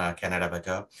क्यानाडाबाट।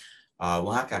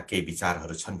 उहाँका केही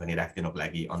विचारहरू छन् भने राखिदिनुको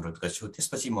लागि अनुरोध गर्छु।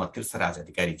 त्यसपछि म तीर्थराज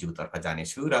अधिकारीज्यूतर्फ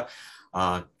जानेछु र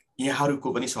यहाँहरूको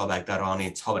पनि सहभागिता रहने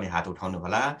छ भने हात उठाउनु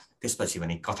होला। त्यसपछि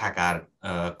भने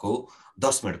कथाकारको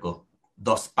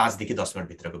 5 देखि 10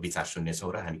 मिनटभित्रको विचार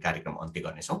सुन्नेछौँ र हामी कार्यक्रम अन्त्य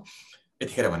गर्नेछौँ।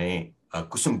 यतिखेर भने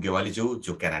कुसुम गेवालीज्यू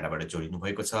जो क्यानाडाबाट जोडिनु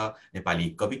भएको छ,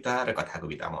 नेपाली कविता र कथा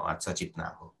कवितामा चर्चित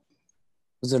नाम हो।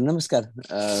 हजुर नमस्कार।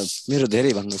 मेरो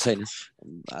धेरै भन्नु छैन।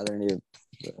 आदरणीय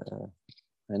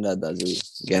दाजु,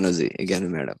 ज्ञानु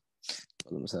म्याडम,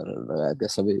 पदम सर लगायतका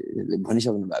सबैले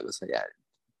भनिसक्नु भएको छ। यहाँ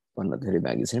भन्न धेरै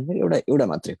बाँकी छैन। एउटा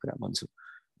मात्रै कुरा भन्छु।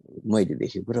 मैले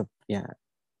देखेको र यहाँ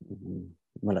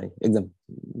मलाई एकदम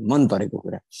मन परेको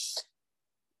कुरा,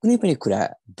 कुनै पनि कुरा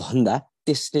भन्दा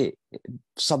त्यसले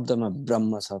शब्दमा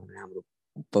ब्रह्म छ भने हाम्रो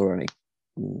पौराणिक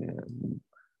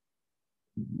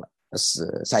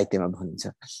साहित्यमा भनिन्छ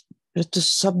र त्यो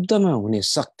शब्दमा हुने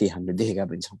शक्ति हामीले देखेका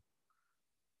पनि छौँ।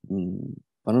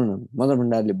 भनौँ न, मदन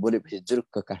भण्डारीले बोलेपछि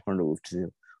जुरुक्क काठमाडौँ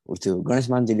उठ्थ्यो, गणेश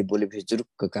मानजीले बोलेपछि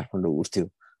जुरुक्क काठमाडौँ उठ्थ्यो,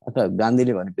 अथवा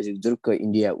गान्धीले भनेपछि जुरुक्क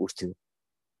इन्डिया उठ्थ्यो।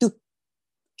 त्यो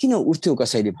किन उठ्थ्यो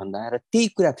कसैले भन्दा र त्यही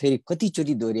कुरा फेरि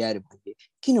कतिचोटि दोहोऱ्याएर भन्थे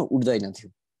किन उठ्दैन थियो,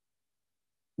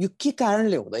 यो के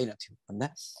कारणले हुँदैन थियो भन्दा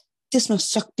त्यसमा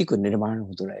शक्तिको निर्माण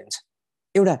हुँदो रहेछ।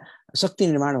 एउटा शक्ति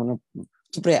निर्माण हुन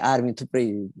थुप्रै आर्मी, थुप्रै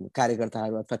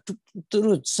कार्यकर्ताहरू अथवा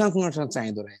थुप्रो सङ्गठन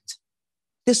चाहिँदो रहेछ।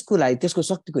 त्यसको लागि त्यसको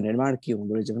शक्तिको निर्माण के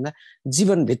हुँदो रहेछ भन्दा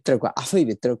जीवनभित्रको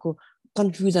आफैभित्रको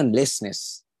कन्फ्युजनलेसनेस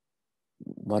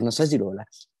भन्न सजिलो होला,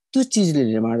 त्यो चिजले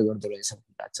निर्माण गर्दो रहेछ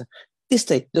भन्ने लाग्छ।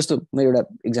 त्यस्तै जस्तो म एउटा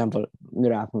इक्जाम्पल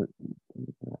मेरो आफ्नो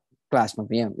क्लासमा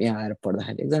यहाँ आएर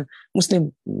पढ्दाखेरि एकजना मुस्लिम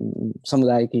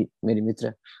समुदायकी मेरो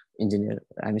मित्र इन्जिनियर,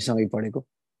 हामी सँगै पढेको,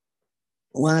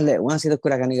 उहाँसित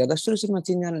कुराकानी गर्दा सुरुमा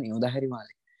चिनजान हुँदाखेरि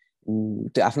उहाँले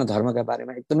त्यो आफ्नो धर्मका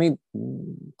बारेमा एकदमै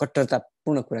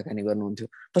कट्टरतापूर्ण कुराकानी गर्नुहुन्थ्यो।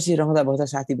 पछि रहँदा बस्दा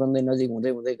साथी बन्दै नजिक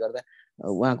हुँदै गर्दा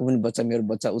उहाँको पनि बच्चा, मेरो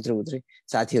बच्चा उत्रै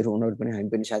साथीहरू, उनीहरू पनि हामी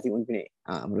पनि साथी, उनी पनि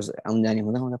हाम्रो आउन जाने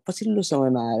हुँदा पछिल्लो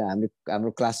समयमा आएर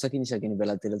हाम्रो क्लास सकिने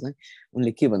बेलातिर चाहिँ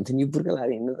उनले के भन्थिन्, यो बुर्खा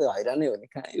लगाएर हिँड्नु त हैरानै हो नि,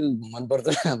 कहाँ यो मनपर्छ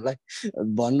हामीलाई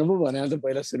भन्नु पो भने त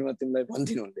पहिला सुरुमा तिमीलाई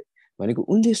भन्थिन् उनले भनेको।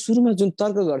 उनले सुरुमा जुन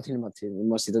तर्क गर्थिन्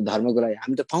मसित धर्मको लागि,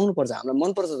 हामी त पाउनुपर्छ, हामीलाई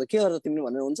मनपर्छ त के गर्छ तिमीले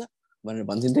भनेर हुन्छ भनेर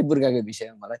भन्थिन् त्यही बुर्खाको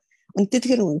विषयमा मलाई। अनि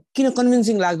त्यतिखेर किन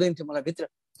कन्भिन्सिङ लाग्दैन थियो मलाई भित्र,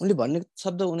 उनले भन्ने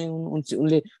शब्द उनी हुन्,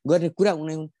 उनले गर्ने कुरा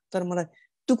उनी हुन्, तर मलाई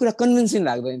त्यो कुरा कन्भिन्सिङ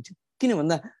लाग्दैन थियो। किन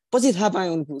भन्दा पछि थाहा पाएँ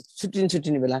उनको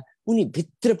छुट्टिने बेला उनी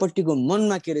भित्रपट्टिको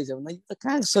मनमा के रहेछ भन्दा यो त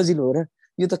कहाँ सजिलो हो र,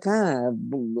 यो त कहाँ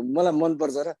मलाई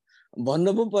मनपर्छ र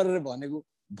भन्न पो परेर भनेको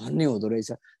भन्ने हुँदो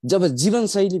रहेछ। जब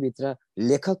जीवनशैलीभित्र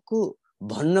लेखकको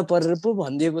भन्न परेर पो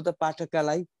भनिदिएको त पाठकका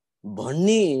लागि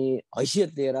भन्ने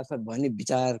हैसियत लिएर अथवा भन्ने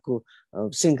विचारको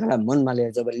श्रृङ्खला मनमा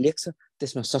लिएर जब लेख्छ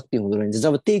त्यसमा शक्ति हुँदो रहेछ।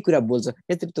 जब त्यही कुरा बोल्छ,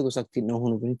 नेतृत्वको शक्ति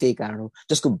नहुनु पनि त्यही कारण हो।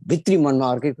 जसको भित्री मनमा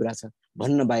अर्कै कुरा छ,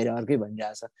 भन्न बाहिर अर्कै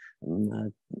भनिरहेछ,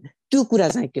 त्यो कुरा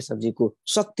चाहिँ केशवजीको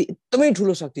शक्ति एकदमै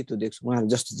ठुलो शक्ति त्यो देख्छु। उहाँहरू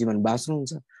जस्तो जीवन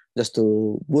बाँच्नुहुन्छ, जस्तो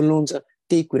बोल्नुहुन्छ,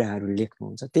 त्यही कुराहरू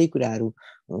लेख्नुहुन्छ, त्यही कुराहरू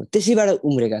त्यसैबाट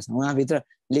उम्रेका छन्। उहाँभित्र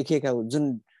लेखिएका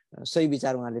जुन सही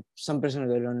विचार उहाँले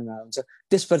सम्प्रेषण गरिरहनु भएको हुन्छ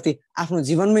त्यसप्रति आफ्नो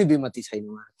जीवनमै विमति छैन।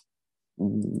 उहाँको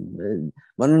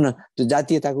भनौँ न त्यो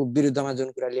जातीयताको विरुद्धमा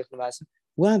जुन कुरा लेख्नु भएको छ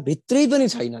उहाँ भित्रै पनि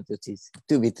छैन त्यो चिज।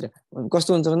 त्यो भित्र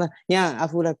कस्तो हुन्छ भन्दा यहाँ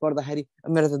आफूलाई पढ्दाखेरि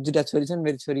मेरो त 2टा छोरी छन्,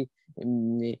 मेरो छोरी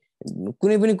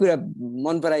कुनै पनि कुरा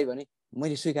मन परायो भने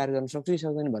मैले स्वीकार गर्न सक्छु कि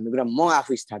सक्दैन भन्ने कुरा म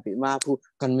आफू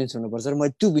कन्भिन्स हुनुपर्छ र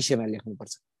मैले त्यो विषयमा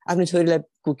लेख्नुपर्छ। आफ्नो छोरीलाई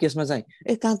को केसमा चाहिँ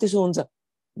कहाँ त्यसो हुन्छ,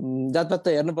 जातपात त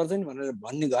हेर्नु पर्छ नि भनेर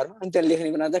भन्ने घरमा, अनि त्यहाँ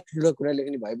लेख्ने बनाउँदा ठुलो कुरा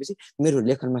लेख्ने भएपछि मेरो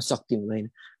लेखनमा शक्ति हुँदैन।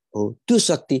 हो त्यो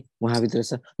शक्ति उहाँभित्र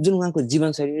छ, जुन उहाँको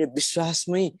जीवनशैली र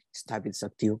विश्वासमै स्थापित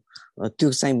शक्ति हो।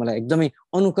 त्यो चाहिँ मलाई एकदमै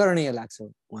अनुकरणीय लाग्छ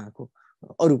उहाँको।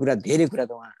 अरू कुरा धेरै कुरा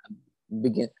त उहाँ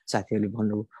विज्ञ साथीहरूले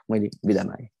भन्नुभयो, मैले बिदा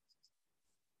मागेँ।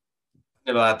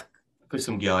 धन्यवाद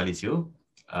कुसुम गेवालीज्यू।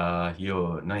 यो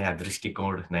नयाँ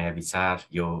दृष्टिकोण, नयाँ विचार,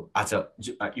 यो आज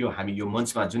यो हामी यो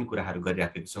मञ्चमा जुन कुराहरू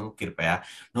गरिराखेका छौँ कृपया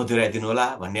नदोहोऱ्याइदिनु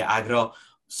होला भन्ने आग्रह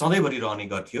सधैँभरि रहने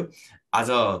गर्थ्यो। आज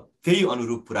त्यही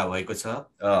अनुरूप पुरा भएको छ।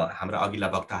 हाम्रा अघिल्ला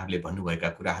वक्ताहरूले भन्नुभएका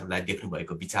कुराहरूलाई,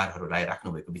 देख्नुभएको विचारहरूलाई,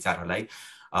 राख्नुभएको विचारहरूलाई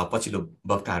पछिल्लो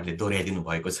वक्ताहरूले दोहोऱ्याइदिनु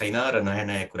भएको छैन र नयाँ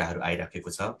नयाँ कुराहरू आइराखेको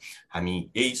छ।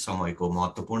 हामी यही समयको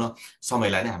महत्त्वपूर्ण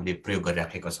समयलाई नै हामीले प्रयोग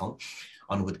गरिराखेका छौँ,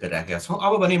 अनुभूत गरिराखेका छौँ।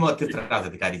 अब भने म तीर्थराज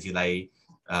अधिकारीजीलाई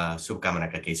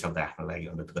शुभकामनाका केही शब्द आफ्नो लागि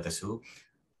अनुरोध गर्दछु।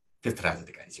 तीर्थराज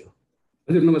अधिकारीज्यू।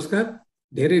 हजुर नमस्कार,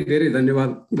 धेरै धेरै धन्यवाद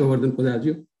गोवर्धन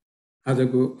पूजाज्यू।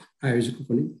 आजको आयोजकको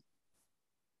पनि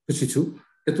खुसी छु।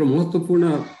 यत्रो महत्त्वपूर्ण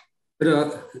र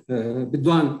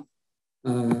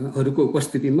विद्वानहरूको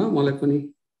उपस्थितिमा मलाई पनि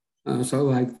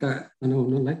सहभागिता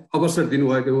जनाउनलाई अवसर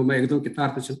दिनुभएकोमा म एकदम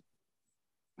कृतार्थ छु।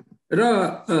 र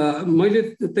मैले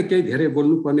त केही धेरै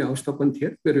बोल्नुपर्ने अवस्था पनि थियो,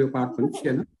 मेरो यो पाठ पनि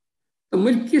थिएन।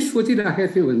 मैले के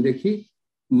सोचिराखेको थिएँ भनेदेखि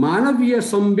मानवीय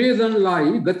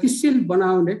संवेदनलाई गतिशील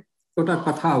बनाउने एउटा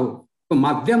कथा हो,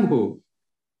 माध्यम हो।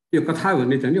 यो कथा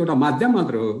भन्ने चाहिँ एउटा माध्यम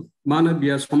मात्र हो,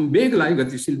 मानवीय संवेगलाई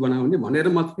गतिशील बनाउने भनेर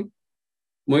मात्रै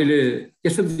मैले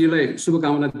केशवजीलाई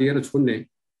शुभकामना दिएर छोड्ने,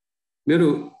 मेरो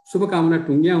शुभकामना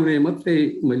टुङ्ग्याउने मात्रै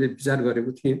मैले विचार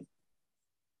गरेको थिएँ।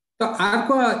 त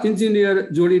अर्को इन्जिनियर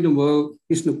जोडिनु भयो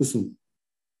कृष्ण कुसुम।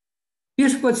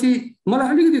 त्यसपछि मलाई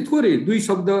अलिकति थोरै दुई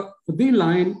शब्द, दुई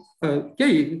लाइन,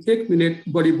 केही 1 मिनट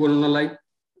बढी बोल्नलाई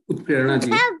उत्प्रेरणा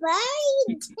दिए।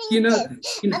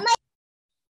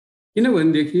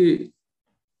 किनभनेदेखि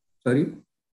सरी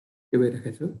के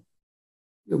भइरहेको छ,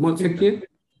 म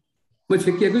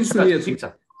छेकिएकै सुनिएको छु।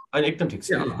 एकदम ठिक छ।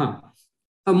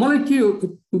 मलाई के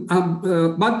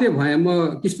बाध्य भए, म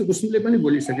कृष्ण कुसुमले पनि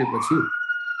बोलिसकेपछि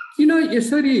किन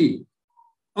यसरी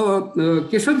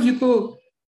केशवजीको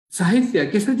साहित्य,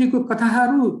 केशवजीको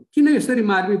कथाहरू किन यसरी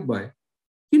मार्मिक भए,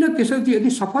 किन केशवजी यदि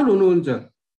सफल हुनुहुन्छ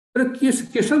र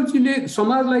केशवजीले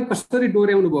समाजलाई कसरी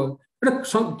डोर्याउनु भयो र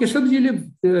केशवजीले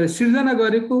सिर्जना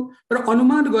गरेको र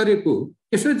अनुमान गरेको,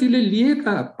 केशवजीले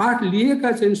लिएका पाठ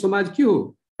लिएका चाहिँ समाज के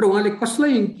हो र उहाँले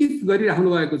कसलाई इङ्गित गरिराख्नु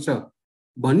भएको छ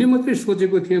भन्ने मात्रै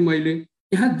सोचेको थिएँ मैले।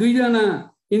 यहाँ दुईजना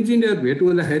इन्जिनियर भेट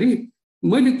हुँदाखेरि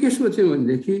मैले के सोचेँ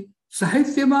भनेदेखि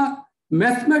साहित्यमा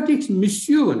म्याथमेटिक्स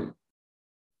मिसियो भने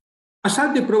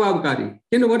असाध्य प्रभावकारी,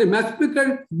 किनभने म्याथमेटिकल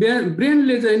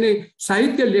ब्रेनले चाहिँ नै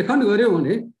साहित्य लेखन गर्यो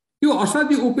भने त्यो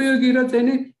असाध्य उपयोगी र चाहिँ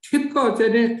नै ठिक्क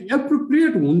चाहिँ नै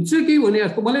एप्रोप्रिएट हुन्छ कि भने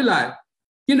जस्तो मलाई लाग्यो।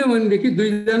 किनभनेदेखि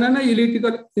दुईजना नै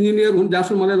इलेक्ट्रिकल इन्जिनियर हुन्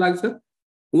जस्तो मलाई लाग्छ।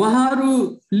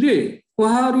 उहाँहरूले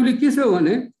के छ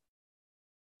भने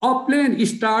a plain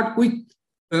start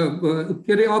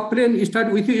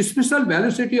with special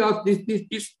velocity of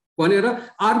this भनेर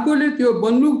अर्कोले त्यो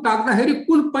बन्दुक ताक्दाखेरि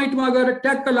कुन पोइन्टमा गएर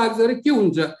ट्याक्क लाग्छ र के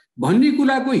हुन्छ भन्ने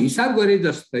कुराको हिसाब गरे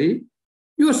जस्तै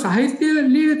यो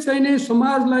साहित्यले चाहिँ नै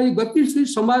समाजलाई, गतिशील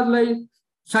समाजलाई,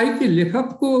 साहित्य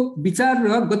लेखकको विचार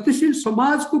र गतिशील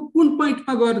समाजको कुन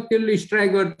पोइन्टमा गएर त्यसले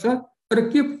स्ट्राइक गर्छ र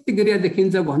के प्रतिक्रिया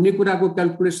देखिन्छ भन्ने कुराको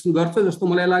क्यालकुलेसन गर्छ जस्तो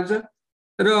मलाई लाग्छ।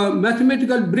 र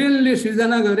म्याथमेटिकल ब्रेनले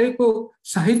सिर्जना गरेको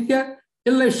साहित्य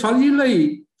यसलाई सजिलै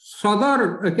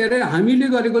सदर के अरे हामीले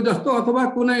गरेको जस्तो अथवा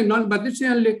कुनै नन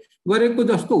म्याथमेटिसियनले गरेको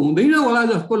जस्तो हुँदैन होला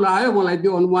जस्तो लाग्यो मलाई,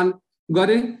 त्यो अनुमान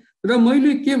गरेँ। र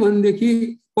मैले के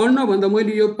भनेदेखि पढ्न भन्दा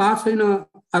मैले यो पाएको छैन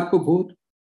अर्को भोट,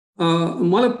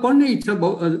 मलाई पढ्ने इच्छा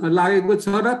लागेको छ।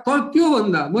 र तर त्यो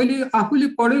भन्दा मैले आफूले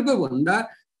पढेको भन्दा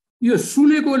यो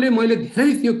सुनेकोले मैले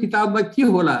धेरै त्यो किताबमा के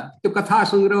होला, त्यो कथा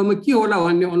सङ्ग्रहमा के होला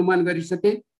भन्ने अनुमान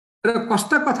गरिसकेँ। र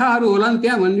कस्ता कथाहरू होलान्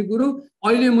त्यहाँ भन्ने कुरो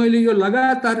अहिले मैले यो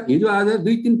लगातार हिजो आज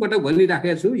 2-3 पटक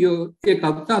भनिराखेको छु। यो 1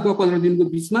 हप्ता अथवा 15 दिनको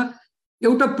बिचमा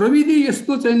एउटा प्रविधि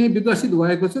यस्तो चाहिँ नि विकसित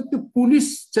भएको छ, त्यो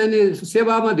पुलिस चाहिँ नि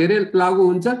सेवामा धेरै लागु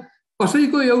हुन्छ।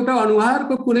 कसैको एउटा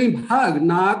अनुहारको कुनै भाग,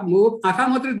 नाक, मुख, आँखा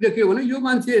मात्रै देख्यो भने यो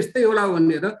मान्छे यस्तै होला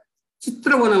भनेर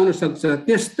चित्र बनाउन सक्छ।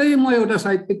 त्यस्तै म एउटा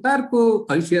साहित्यकारको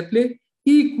हैसियतले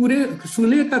यी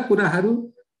सुनेका कुराहरू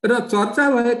र चर्चा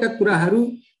भएका कुराहरू,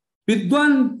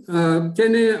 विद्वान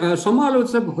चाहिँ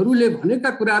समालोचकहरूले भनेका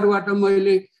कुराहरूबाट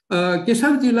मैले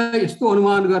केशवजीलाई यस्तो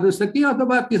अनुमान गर्न सकेँ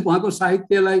अथवा उहाँको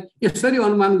साहित्यलाई यसरी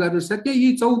अनुमान गर्न सकेँ।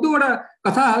 यी 14वटा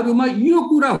कथाहरूमा यो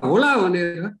कुरा होला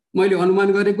भनेर मैले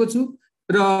अनुमान गरेको छु।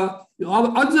 र अब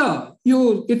अझ यो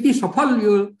यति सफल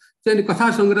यो चाहिँ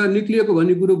कथा सङ्ग्रह निक्लिएको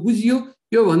भन्ने कुरो बुझियो।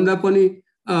 यो भन्दा पनि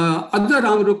अझ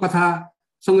राम्रो कथा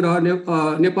सङ्ग्रह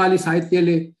नेपाली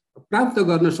साहित्यले प्राप्त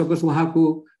गर्न सकोस्। उहाँको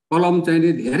कलम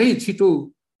चाहिँ धेरै छिटो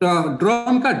र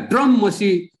ड्रमका ड्रम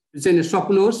मसी चाहिँ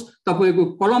सक्नुहोस्। तपाईँको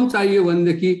कलम चाहियो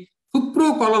भनेदेखि थुप्रो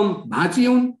कलम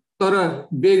भाँचिउन्, तर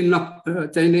बेग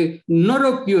चाहिँ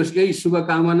नरोकियोस्, यही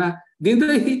शुभकामना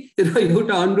दिँदै र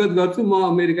एउटा अनुरोध गर्छु। म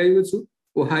अमेरिकामा छु,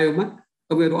 ओहायोमा।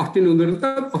 तपाईँहरू अस्टिन हुँदो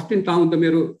रहेछ, अस्टिन टाउन त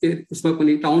मेरो उसमा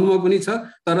पनि टाउनमा पनि छ,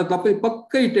 तर तपाईँ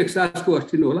पक्कै टेक्सासको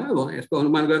अस्टिन होला यस्तो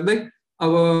अनुमान गर्दै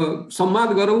अब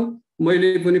संवाद गरौँ।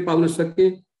 मैले पनि पाउन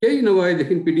सकेँ, केही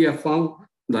नभएदेखि पिडिएफ पाऊँ।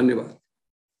 धन्यवाद।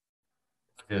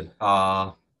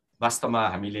 वास्तवमा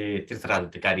हामीले तीर्थराज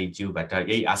अधिकारीज्यूबाट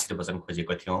यही आशीर्वचन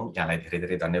खोजेको थियौँ। यहाँलाई धेरै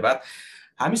धेरै धन्यवाद।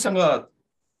 हामीसँग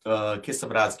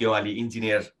केशवराज गेवाली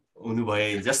इन्जिनियर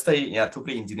हुनुभए जस्तै यहाँ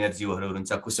थुप्रै इन्जिनियरज्यूहरू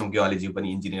हुनुहुन्छ। कुसुम गेवालीज्यू पनि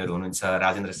इन्जिनियर हुनुहुन्छ,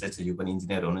 राजेन्द्र श्रेष्ठज्यू पनि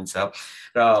इन्जिनियर हुनुहुन्छ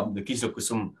र किशोर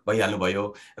कुसुम भइहाल्नुभयो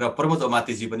र प्रमोद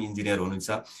ओमातेज्यू पनि इन्जिनियर हुनुहुन्छ।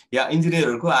 यहाँ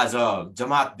इन्जिनियरहरूको आज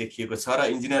जमात देखिएको छ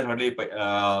र इन्जिनियरहरूले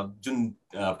जुन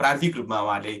प्राविधिक रूपमा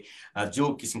उहाँले जो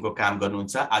किसिमको काम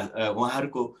गर्नुहुन्छ, आज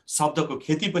उहाँहरूको शब्दको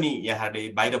खेती पनि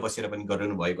यहाँहरूले बाहिर बसेर पनि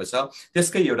गरिरहनु भएको छ।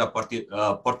 त्यसकै एउटा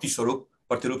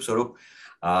प्रतिरूप स्वरूप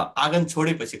आँगन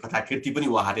छोडेपछि कथाकृति पनि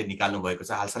उहाँले निकाल्नु भएको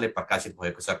छ। हालसालै प्रकाशित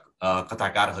भएको छ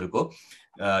कथाकारहरूको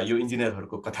यो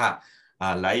इन्जिनियरहरूको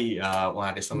कथालाई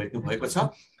उहाँले समेट्नु भएको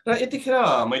छ। र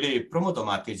यतिखेर मैले प्रमोद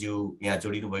ओमातेज्यू यहाँ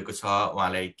जोडिनु भएको छ।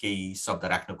 उहाँलाई केही शब्द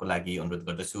राख्नको लागि अनुरोध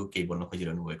गर्दछु। केही बोल्न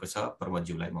खोजिरहनु भएको छ,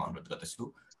 प्रमोदज्यूलाई म अनुरोध गर्दछु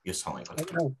यो समयको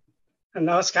लागि।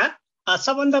 नमस्कार।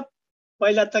 सबभन्दा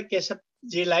पहिला त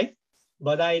केशवजीलाई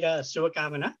बधाई र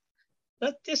शुभकामना। र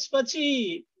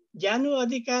त्यसपछि ज्ञानु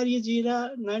अधिकारीजी र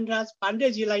नयनराज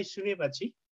पाण्डेजीलाई सुनेपछि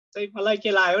चाहिँ मलाई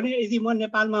के लाग्यो भने यदि म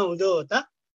नेपालमा हुँदो हो त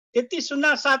त्यति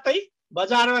सुन्न साथै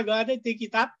बजारमा गएर त्यो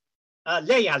किताब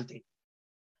ल्याइहाल्थेँ।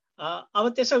 अब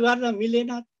त्यसो गर्न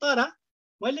मिलेन। तर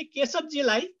मैले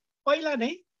केशवजीलाई पहिला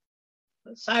नै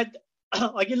सायद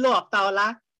अघिल्लो हप्ता होला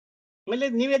मैले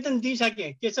निवेदन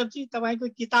दिइसकेँ, केशवजी तपाईँको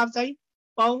किताब चाहिँ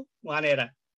पाऊँ भनेर।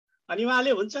 अनि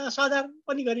उहाँले हुन्छ सदर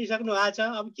पनि गरिसक्नु भएको छ,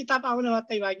 अब किताब आउन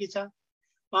मात्रै बाँकी छ।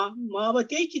 म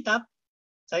अब त्यही किताब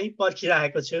चाहिँ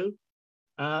पर्खिरहेको छु।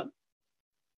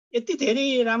 यति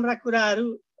धेरै राम्रा कुराहरू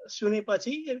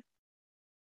सुनेपछि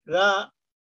र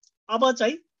अब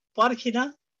चाहिँ पर्खिन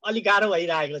अलि गाह्रो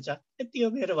भइरहेको छ। यति हो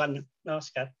मेरो भन्नु।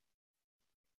 नमस्कार।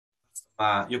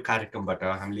 यो कार्यक्रमबाट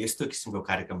हामीले यस्तो किसिमको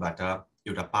कार्यक्रमबाट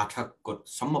एउटा पाठकको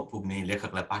सम्म पुग्ने,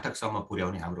 लेखकलाई पाठकसम्म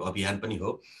पुर्याउने हाम्रो अभियान पनि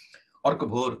हो। अर्को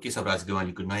भोर केशवराज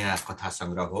गेवालीको नयाँ कथा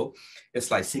सङ्ग्रह हो।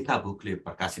 यसलाई शिखा बुक्सले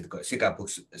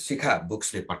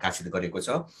प्रकाशित गरेको छ।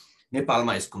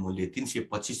 नेपालमा यसको मूल्य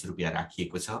 325 रुपियाँ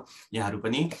राखिएको छ। यहाँहरू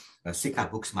पनि शिखा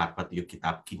बुक्स मार्फत यो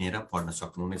किताब किनेर पढ्न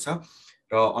सक्नुहुनेछ।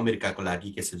 र अमेरिकाको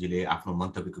लागि केशवजीले आफ्नो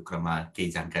मन्तव्यको क्रममा केही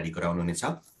जानकारी गराउनुहुनेछ।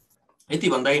 यति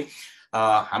भन्दै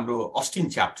हाम्रो अस्टिन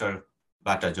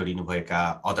च्याप्टरबाट जोडिनुभएका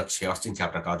अध्यक्ष, अस्टिन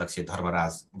च्याप्टरका अध्यक्ष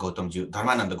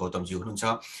धर्मानन्द गौतमज्यू हुनुहुन्छ।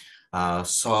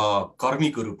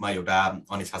 सहकर्मीको रूपमा एउटा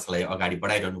अनिशासनलाई अगाडि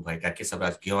बढाइरहनु भएका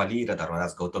केशवराज गेवाली र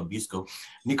धर्मराज गौतम बीचको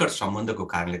निकट सम्बन्धको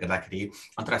कारणले गर्दाखेरि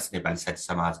अन्तर्राष्ट्रिय नेपाली साहित्य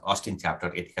समाज अस्टिन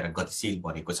च्याप्टर यतिखेर गतिशील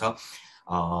बनेको छ।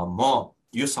 म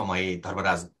यो समय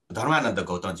धर्मानन्द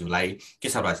गौतमज्यूलाई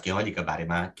केशवराज गेवालीका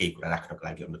बारेमा केही कुरा राख्नको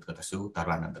लागि अनुरोध गर्दछु।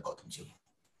 धर्मानन्द गौतमज्यू।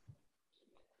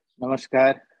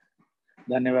 नमस्कार,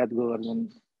 धन्यवाद गोवर्धन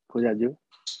पूजाज्यू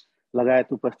लगायत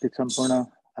उपस्थित सम्पूर्ण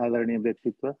आदरणीय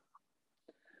व्यक्तित्व।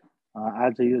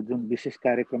 आज यो जुन विशेष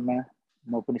कार्यक्रममा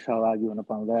म पनि सहभागी हुन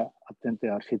पाउँदा अत्यन्तै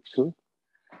हर्षित छु।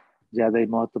 ज्यादै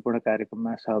महत्त्वपूर्ण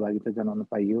कार्यक्रममा सहभागिता जनाउन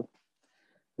पाइयो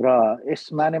र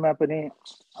यस मानेमा पनि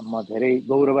म धेरै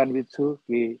गौरवान्वित छु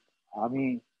कि हामी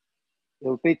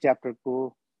एउटै च्याप्टरको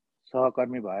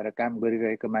सहकर्मी भएर काम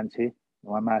गरिरहेको मान्छे,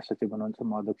 उहाँ महासचिव हुनुहुन्छ,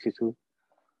 म अध्यक्ष छु।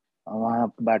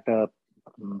 उहाँबाट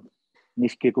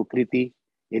निस्किएको कृति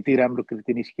यति राम्रो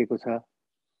कृति निस्किएको छ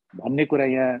भन्ने कुरा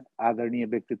यहाँ आदरणीय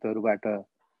व्यक्तित्वहरूबाट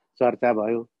चर्चा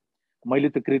भयो। मैले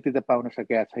त कृति त पाउन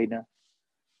सकेका छैन,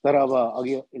 तर अब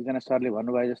अघि एकजना सरले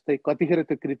भन्नुभयो जस्तै कतिखेर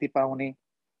त्यो कृति पाउने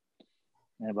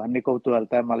भन्ने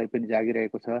कौतूहलता मलाई पनि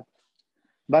जागिरहेको छ।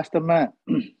 वास्तवमा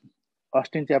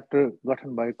अस्टिन च्याप्टर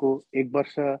गठन भएको 1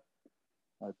 वर्ष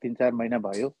 3-4 महिना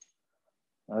भयो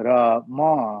र म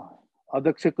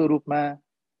अध्यक्षको रूपमा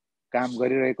काम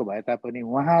गरिरहेको भए तापनि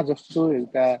उहाँ जस्तो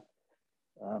एउटा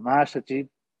महासचिव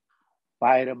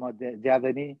पाएर म ज्यादा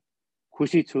नै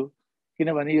खुसी छु।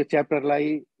 किनभने यो च्याप्टरलाई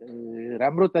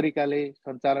राम्रो तरिकाले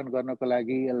सञ्चालन गर्नको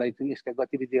लागि, यसलाई यसका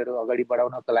गतिविधिहरू अगाडि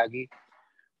बढाउनको लागि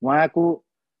उहाँको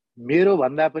मेरो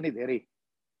भन्दा पनि धेरै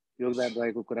योगदान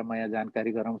रहेको कुरा म यहाँ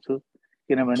जानकारी गराउँछु।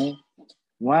 किनभने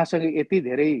उहाँसँग यति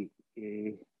धेरै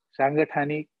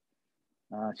साङ्गठनिक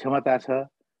क्षमता छ।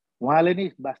 उहाँले नै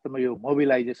वास्तवमा यो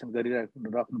मोबिलाइजेसन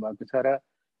गरिराख्नु भएको छ र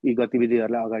यी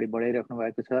गतिविधिहरूलाई अगाडि बढाइराख्नु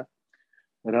भएको छ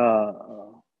र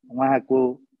उहाँको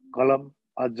कलम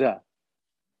अझ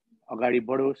अगाडि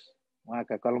बढोस्,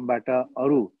 उहाँका कलमबाट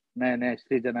अरू नयाँ नयाँ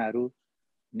सृजनाहरू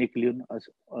निक्लिउन्,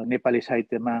 नेपाली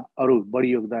साहित्यमा अरू बढी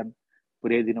योगदान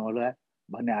पुर्याइदिनु होला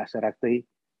भन्ने आशा राख्दै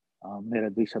मेरा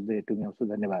 2 शब्द टुङ्ग्याउँछु।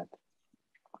 धन्यवाद।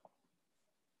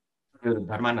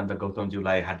 धर्मानन्द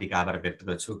गौतमज्यूलाई हार्दिक आभार व्यक्त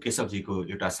गर्छु। केशवजीको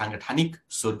एउटा साङ्गठनिक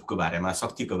स्वरूपको बारेमा,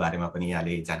 शक्तिको बारेमा पनि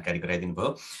यहाँले जानकारी गराइदिनु भयो।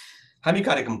 हामी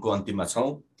कार्यक्रमको अन्तिममा छौँ।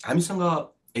 हामीसँग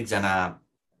एकजना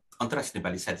अन्तर्राष्ट्रिय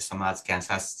नेपाली साहित्य समाज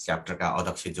क्यान्सास च्याप्टरका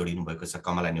अध्यक्ष जोडिनु भएको छ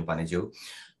कमला न्यौपानेज्यू।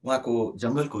 उहाँको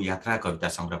जङ्गलको यात्रा कविता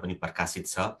सङ्ग्रह पनि प्रकाशित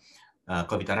छ।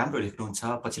 कविता राम्रो लेख्नुहुन्छ।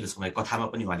 पछिल्लो समय कथामा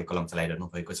पनि उहाँले कलम चलाइरहनु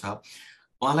भएको छ।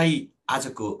 उहाँलाई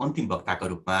आजको अन्तिम वक्ताको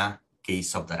रूपमा केही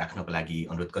शब्द राख्नको लागि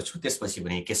अनुरोध गर्छु। त्यसपछि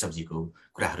पनि केशवजीको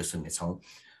कुराहरू सुन्नेछौँ।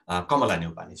 कमला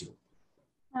न्यौपानेज्यू।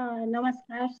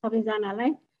 नमस्कार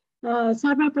सबैजनालाई।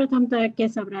 सर्वप्रथम त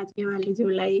केशवराज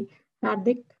गेवालीज्यूलाई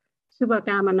हार्दिक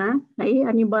शुभकामना है,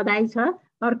 अनि बधाई छ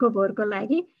अर्को भोरको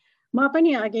लागि। म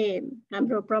पनि अघि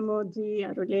हाम्रो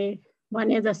प्रमोदजीहरूले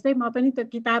भने जस्तै म पनि त्यो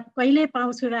किताब कहिले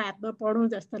पाउँछु र हातमा पढौँ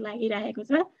जस्तो लागिरहेको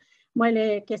छ। मैले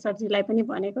केशवजीलाई पनि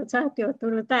भनेको छ, त्यो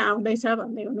तुरुन्त आउँदैछ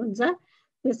भन्दै हुनुहुन्छ।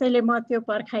 त्यसैले म त्यो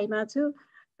पर्खाइमा छु।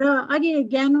 र अघि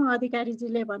ज्ञानु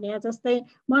अधिकारीजीले भने जस्तै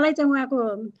मलाई चाहिँ उहाँको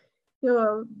त्यो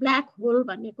ब्ल्याक होल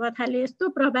भन्ने कथाले यस्तो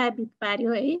प्रभावित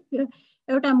पार्यो है। त्यो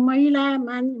एउटा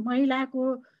महिलाको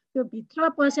त्यो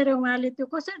भित्र पसेर उहाँले त्यो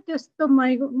कसरी त्यस्तो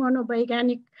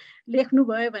मनोवैज्ञानिक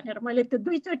लेख्नुभयो भनेर मैले त्यो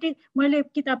दुईचोटि मैले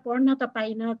किताब पढ्न त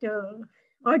पाइनँ, त्यो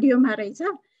अडियोमा रहेछ,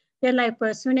 त्यसलाई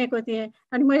सुनेको थिएँ।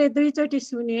 अनि मैले दुईचोटि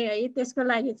सुनेँ है। त्यसको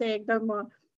लागि चाहिँ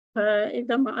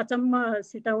एकदम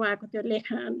अचम्मसित उहाँको त्यो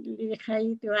लेखाइ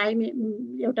त्यो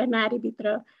एउटा नारीभित्र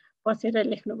बसेर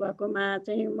लेख्नु भएकोमा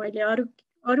चाहिँ मैले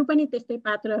अरू पनि त्यस्तै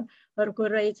पात्रहरूको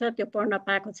रहेछ त्यो पढ्न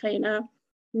पाएको छैन।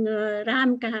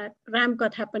 राम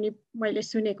कथा पनि मैले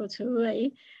सुनेको छु है।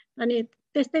 अनि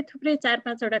त्यस्तै थुप्रै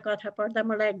 4-5वटा कथा पढ्दा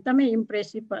मलाई एकदमै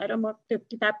इम्प्रेसिभ भएर म त्यो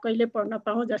किताब कहिले पढ्न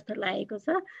पाऊँ जस्तो लागेको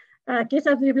छ।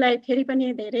 केशवजीलाई फेरि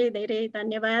पनि धेरै धेरै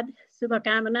धन्यवाद,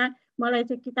 शुभकामना। मलाई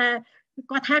चाहिँ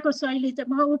कथाको शैली चाहिँ,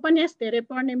 म उपन्यास धेरै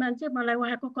पढ्ने मान्छे, मलाई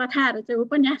उहाँको कथाहरू चाहिँ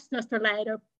उपन्यास जस्तो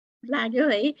लाग्यो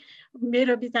है।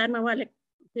 मेरो विचारमा उहाँले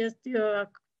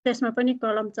त्यसमा पनि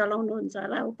कलम चलाउनुहुन्छ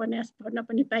होला, उपन्यास पढ्न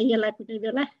पनि पाइएला कुनै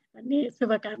बेला भन्ने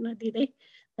शुभकामना दिँदै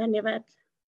धन्यवाद।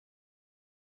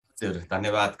 हजुर,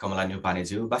 धन्यवाद कमला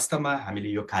न्यौपानेज्यू। वास्तवमा हामीले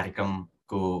यो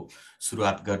कार्यक्रमको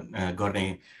सुरुवात गर्ने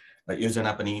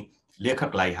योजना पनि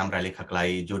हाम्रा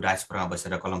लेखकलाई जो डायस्पोरामा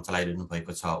बसेर कलम चलाइरहनु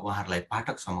भएको छ उहाँहरूलाई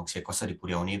पाठक समक्ष कसरी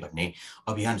पुर्याउने भन्ने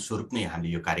अभियान स्वरूप नै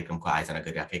हामीले यो कार्यक्रमको आयोजना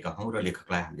गरिराखेका हौँ र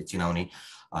लेखकलाई हामीले चिनाउने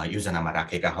योजनामा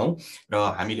राखेका हौँ। र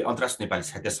हामीले अन्तर्राष्ट्रिय नेपाली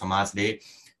साहित्य समाजले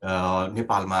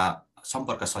नेपालमा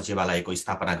सम्पर्क सचिवालयको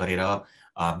स्थापना गरेर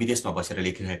विदेशमा बसेर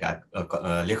लेखिरहेका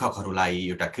लेखकहरूलाई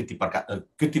एउटा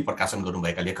कृति प्रकाशन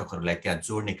गर्नुभएका लेखकहरूलाई त्यहाँ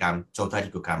जोड्ने काम,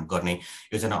 चौतारीको काम गर्ने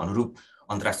योजना अनुरूप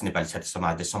अन्तर्राष्ट्रिय नेपाली साहित्य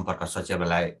समाजले सम्पर्क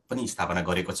सचिवालय पनि स्थापना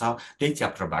गरेको छ। त्यही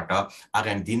च्याप्टरबाट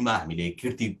आगामी दिनमा हामीले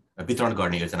कृति वितरण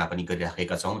गर्ने योजना पनि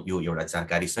गरिराखेका छौँ। यो एउटा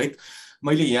जानकारी सहित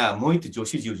मैले यहाँ मोहित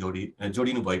जोशीज्यू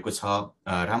जोडिनु भएको छ।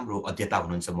 राम्रो अध्येता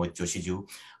हुनुहुन्छ मोहित जोशीज्यू,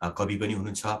 कवि पनि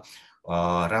हुनुहुन्छ।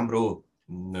 राम्रो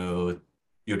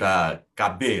एउटा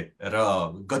काव्य र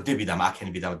गद्य विधामा,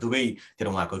 आख्यान विधामा दुवैतिर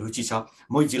उहाँको रुचि छ।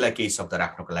 मोहितजीलाई केही शब्द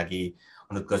राख्नको लागि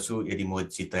अनुरोध गर्छु, यदि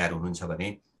मोहितजी तयार हुनुहुन्छ भने।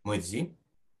 मोहितजी।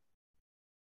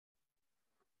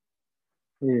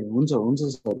 हुन्छ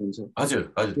सर, हुन्छ। हजुर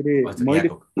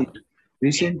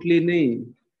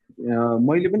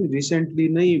मैले पनि रिसेन्टली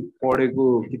नै पढेको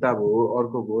किताब हो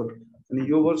अर्को भोर। अनि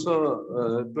यो वर्ष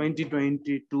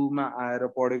 2022 मा आएर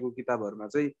पढेको किताबहरूमा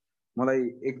चाहिँ मलाई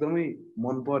एकदमै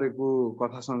मन परेको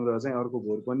कथा सङ्ग्रह चाहिँ अर्को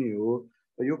भोर पनि हो।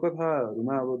 यो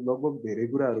कथाहरूमा अब लगभग धेरै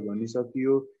कुराहरू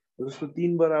भनिसकियो। जस्तो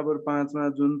 3 बराबर 5 मा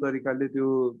जुन तरिकाले त्यो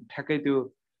ठ्याक्कै त्यो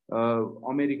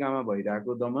अमेरिकामा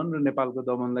भइरहेको दमन र नेपालको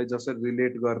दमनलाई जसरी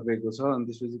रिलेट गरिरहेको छ, अनि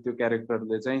त्यसपछि त्यो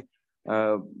क्यारेक्टरले चाहिँ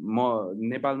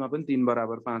नेपालमा पनि 3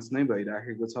 बराबर 5 नै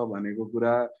भइराखेको छ भनेको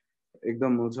कुरा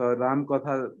एकदम छ।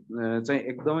 रामकथा चाहिँ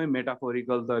एकदमै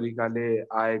मेटाफोरिकल तरिकाले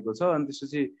आएको छ। अनि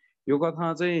त्यसपछि यो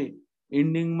कथा चाहिँ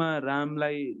एन्डिङमा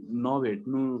रामलाई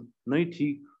नभेट्नु नै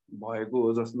ठिक भएको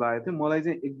हो जस्तो लागेको थियो मलाई।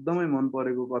 चाहिँ एकदमै मन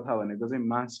परेको कथा भनेको चाहिँ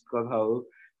मास्क कथा हो।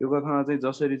 यो कथामा चाहिँ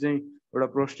जसरी चाहिँ एउटा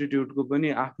प्रोस्टिट्युटको पनि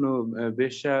आफ्नो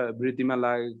वेश्यावृत्तिमा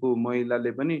लागेको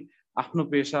महिलाले पनि आफ्नो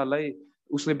पेसालाई,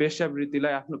 उसले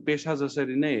वेश्यावृत्तिलाई आफ्नो पेसा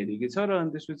जसरी नै हेरेकी छ र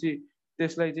अनि त्यसपछि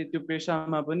त्यसलाई चाहिँ त्यो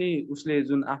पेसामा पनि उसले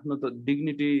जुन आफ्नो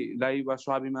डिग्निटीलाई वा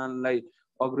स्वाभिमानलाई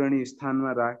अग्रणी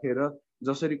स्थानमा राखेर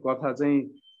जसरी कथा चाहिँ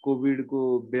कोभिडको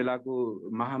बेलाको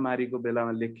महामारीको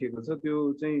बेलामा लेखिएको छ,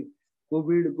 त्यो चाहिँ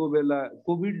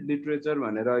कोभिड लिटरेचर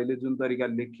भनेर अहिले जुन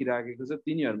तरिकाले लेखिराखेको छ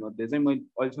तिनीहरूमध्ये चाहिँ मैले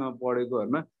अहिलेसम्म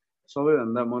पढेकोहरूमा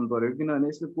सबैभन्दा मन पर्यो। किनभने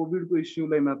यसले कोभिडको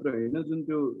इस्युलाई मात्र होइन, जुन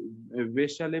त्यो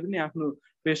वेश्याले पनि आफ्नो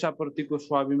पेसाप्रतिको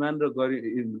स्वाभिमान र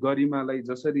गरिमालाई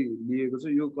जसरी लिएको छ,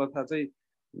 यो कथा चाहिँ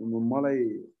मलाई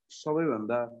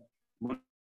सबैभन्दा मन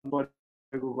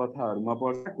परेको कथाहरूमा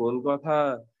पर्छ। होल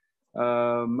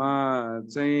कथामा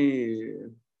चाहिँ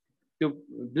त्यो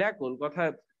ब्ल्याक होल कथा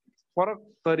फरक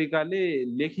तरिकाले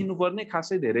लेखिनुपर्ने,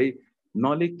 खासै धेरै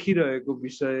नलेखिरहेको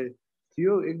विषय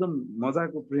थियो। एकदम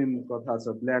मजाको प्रेम कथा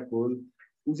छ ब्ल्याक होल।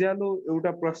 उज्यालो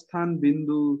एउटा प्रस्थान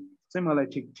बिन्दु चाहिँ मलाई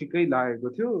ठिकै लागेको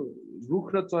थियो।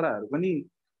 रुख र चराहरू पनि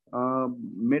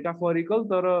मेटाफोरिकल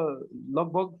तर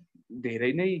लगभग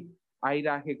धेरै नै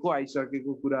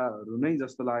आइसकेको कुराहरू नै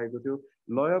जस्तो लागेको थियो।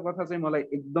 लय कथा चाहिँ मलाई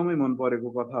एकदमै मन परेको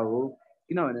कथा हो,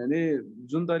 किनभने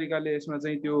जुन तरिकाले यसमा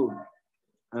चाहिँ त्यो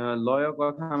लय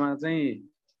कथामा चाहिँ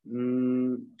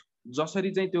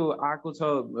जसरी चाहिँ त्यो आएको छ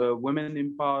वुमेन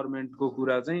इम्पावरमेन्टको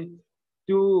कुरा चाहिँ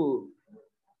त्यो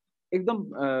एकदम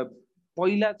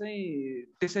पहिला चाहिँ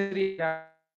त्यसरी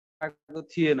आएको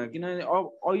थिएन। किनभने अब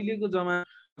अहिलेको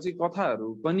जमाना चाहिँ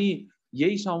कथाहरू पनि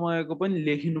यही समयको पनि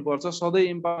लेखिनुपर्छ। सधैँ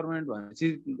इम्पावरमेन्ट भनेपछि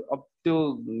अब त्यो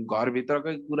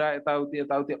घरभित्रकै कुरा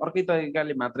यताउति अर्कै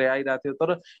तरिकाले मात्रै आइरहेको थियो।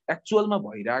 तर एक्चुअलमा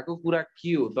भइरहेको कुरा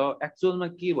के हो त, एक्चुअलमा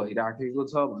के भइराखेको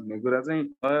छ भन्ने कुरा चाहिँ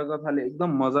लय कथाले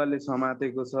एकदम मजाले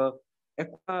समातेको छ।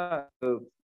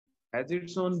 Has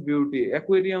its own beauty.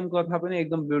 Aquarium कथा पनि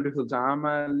एकदम ब्युटिफुल छ।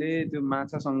 आमाले त्यो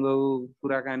माछासँग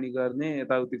कुराकानी गर्ने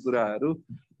यताउति कुराहरू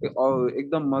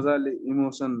एकदम मजाले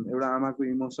इमोसन, एउटा आमाको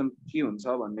इमोसन के हुन्छ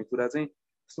भन्ने कुरा चाहिँ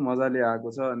कस्तो मजाले आएको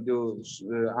छ। अनि त्यो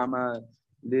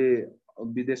आमाले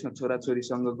विदेशमा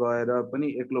छोराछोरीसँग गएर पनि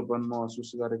एक्लोपन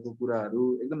महसुस गरेको कुराहरू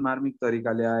एकदम मार्मिक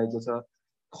तरिकाले आएको छ।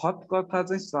 खत कथा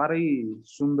चाहिँ साह्रै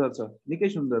सुन्दर छ, निकै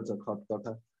सुन्दर छ खत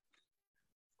कथा।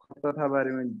 कथा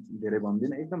बारेमा धेरै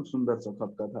भन्दिनँ, एकदम सुन्दर छ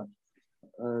खत कथा।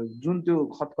 जुन त्यो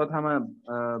खत कथामा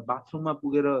बाथरुममा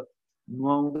पुगेर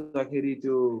नुहाउँदाखेरि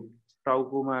त्यो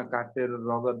टाउकोमा काटेर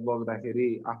रगत बग्दाखेरि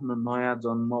आफ्नो नयाँ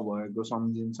जन्म भएको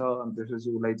सम्झिन्छ। अनि त्यसपछि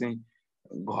उसलाई चाहिँ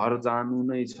घर जानु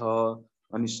नै छ।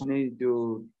 अनि सुनै त्यो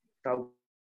टाउको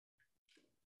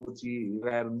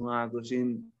नुहाएको सिन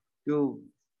त्यो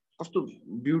कस्तो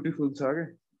ब्युटिफुल छ क्या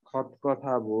खत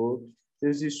कथा भयो।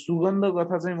 त्यसपछि सुगन्ध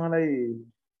कथा चाहिँ मलाई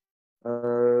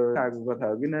आएको कथा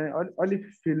हो, किनभने अलिक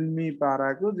फिल्मी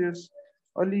पाराको जस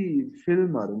अलि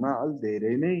फिल्महरूमा अलि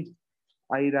धेरै नै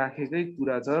आइराखेकै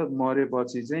कुरा छ।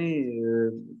 मरेपछि चाहिँ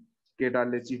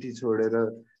केटाले चिठी छोडेर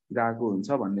गएको हुन्छ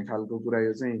भन्ने खालको कुरा।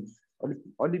 यो चाहिँ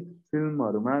अलिक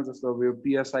फिल्महरूमा जस्तो अब यो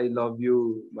PS I लभ यु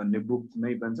भन्ने बुक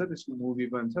नै पनि छ, त्यसको मुभी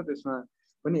पनि छ, त्यसमा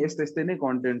पनि यस्तै नै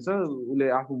कन्टेन्ट छ। उसले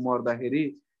आफू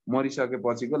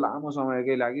मरिसकेपछिको लामो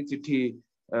समयकै लागि चिठी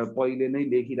पहिले नै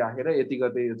लेखिराखेर यति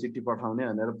गते यो चिठी पठाउने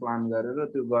भनेर प्लान गरेर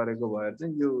त्यो गरेको भएर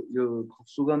चाहिँ यो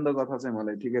सुगन्ध कथा चाहिँ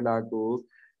मलाई ठिकै लागेको हो।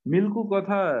 मिल्कु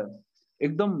कथा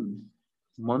एकदम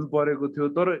मन परेको थियो,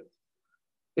 तर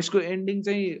यसको एन्डिङ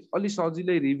चाहिँ अलि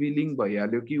सजिलै रिभिलिङ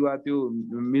भइहाल्यो कि वा त्यो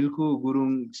मिल्कु गुरुङ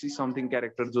समथिङ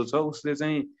क्यारेक्टर जो छ उसले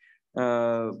चाहिँ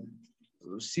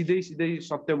सिधै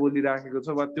सत्य बोलिराखेको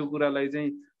छ वा त्यो कुरालाई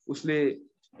चाहिँ उसले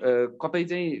कतै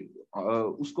चाहिँ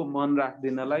उसको मन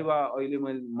राख्दिनलाई वा अहिले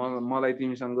मलाई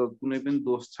तिमीसँग कुनै पनि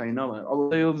दोष छैन भने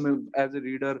अब यो एज अ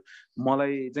रिडर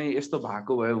मलाई चाहिँ यस्तो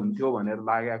भएको भए हुन्थ्यो भनेर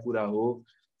लागेको कुरा हो।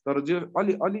 तर जो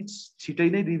अलि छिटै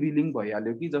नै रिभिलिङ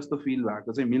भइहाल्यो कि जस्तो फिल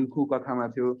भएको चाहिँ मिल्कु कथामा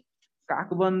थियो।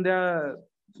 काकबन्द्या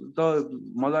त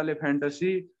मजाले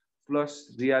फ्यान्टेसी प्लस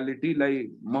रियालिटीलाई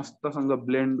मस्तसँग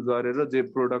ब्लेन्ड गरेर जे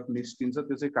प्रोडक्ट निस्किन्छ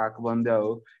त्यो चाहिँ काकबन्द्या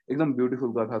हो। एकदम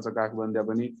ब्युटिफुल कथा छ काकबन्द्या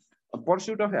पनि।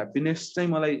 पर्स्युट अफ ह्याप्पिनेस चाहिँ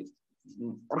मलाई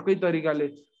अर्कै तरिकाले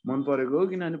मन परेको हो,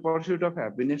 किनभने पर्स्युट अफ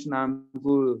ह्याप्पिनेस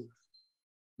नामको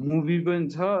मुभी पनि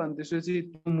छ। अनि त्यसपछि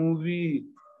त्यो मुभी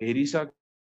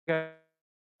हेरिसके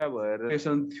भएर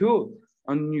थियो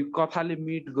अनि कथाले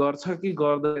मिट गर्छ कि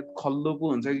गर्दैन खल्लो पो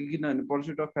हुन्छ कि, किनभने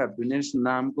पर्स्युट अफ ह्याप्पिनेस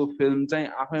नामको फिल्म चाहिँ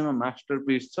आफैमा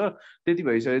मास्टरपिस छ। त्यति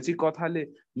भइसकेपछि कथाले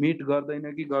मिट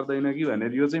गर्दैन कि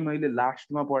भनेर यो चाहिँ मैले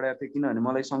लास्टमा पढेको थिएँ, किनभने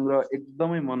मलाई सङ्ग्रह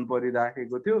एकदमै मन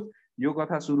परिराखेको थियो। यो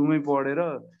कथा सुरुमै पढेर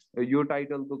यो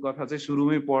टाइटलको कथा चाहिँ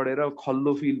सुरुमै पढेर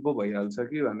खल्लो फिल पो भइहाल्छ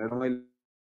कि भनेर मैले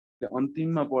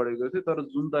अन्तिममा पढेको थियो। तर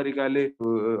जुन तरिकाले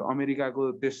अमेरिकाको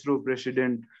तेस्रो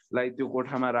प्रेसिडेन्टलाई त्यो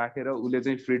कोठामा राखेर उसले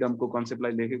चाहिँ फ्रिडमको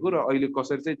कन्सेप्टलाई लेखेको र अहिले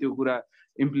कसरी चाहिँ त्यो कुरा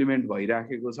इम्प्लिमेन्ट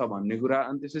भइराखेको छ भन्ने कुरा।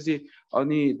 अनि त्यसपछि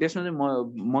त्यसमा चाहिँ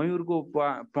मयुरको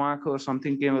प्वाख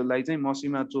समथिङ केलाई चाहिँ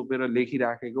मसीमा चोपेर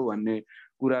लेखिराखेको भन्ने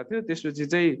कुरा थियो। त्यसपछि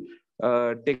चाहिँ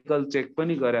टेक्निकल चेक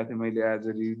पनि गरेको थिएँ मैले एज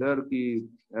अ रिडर कि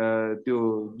त्यो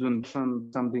जुन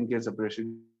समथिङ के छ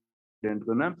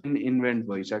प्रेसिडेन्टको नाम इन्भेन्ट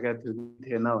भइसकेको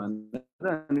थिएन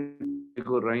भनेर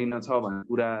रहेन छ भन्ने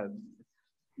कुरा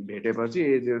भेटेपछि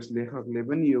एजेस लेखकले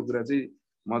पनि यो कुरा चाहिँ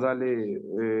मजाले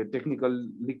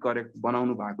टेक्निकल्ली करेक्ट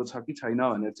बनाउनु भएको छ कि छैन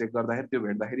भनेर चेक गर्दाखेरि त्यो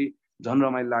भेट्दाखेरि झन्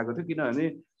रमाइलो लागेको थियो। किनभने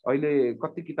अहिले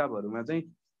कति किताबहरूमा चाहिँ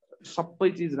सबै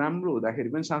चिज राम्रो हुँदाखेरि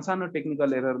पनि सानो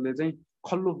टेक्निकल एररले चाहिँ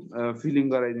खल्लो फिलिङ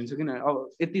गराइदिन्छ। किन अब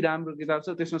यति राम्रो किताब छ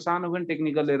त्यसमा सानो पनि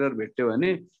टेक्निकल एरर भेट्यो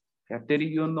भने हेत्तेरी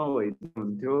यो नभइदिनु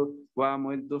हुन्थ्यो वा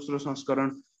मैले दोस्रो संस्करण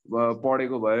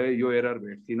पढेको भए यो एरर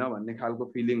भेट्थिनँ भन्ने खालको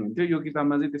फिलिङ हुन्थ्यो। यो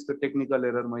किताबमा चाहिँ त्यस्तो टेक्निकल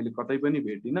एरर मैले कतै पनि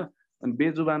भेटिनँ। अनि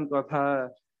बेजुबान कथा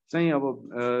चाहिँ अब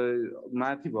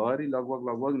माथिभरि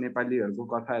लगभग नेपालीहरूको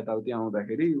कथा यताउति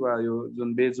आउँदाखेरि वा यो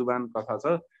जुन बेजुबान कथा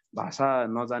छ भाषा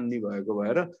नजान्ने भएको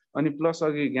भएर, अनि प्लस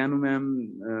अघि ज्ञानु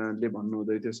म्यामले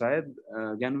भन्नुहुँदै थियो, सायद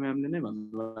ज्ञानु म्यामले नै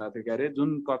भन्नुभएको थियो क्यारे,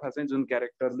 जुन कथा चाहिँ जुन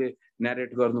क्यारेक्टरले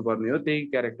न्यारेट गर्नुपर्ने हो त्यही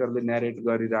क्यारेक्टरले न्यारेट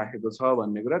गरिराखेको छ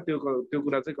भन्ने कुरा, त्यो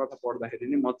कुरा चाहिँ कथा पढ्दाखेरि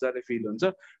नै मजाले फिल हुन्छ।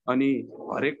 अनि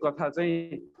हरेक कथा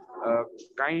चाहिँ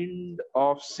काइन्ड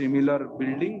अफ सिमिलर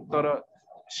बिल्डिङ तर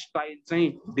स्टाइल चाहिँ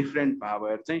डिफ्रेन्ट भए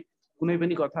भएर चाहिँ कुनै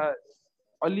पनि कथा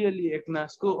अलिअलि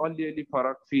एकनासको अलिअलि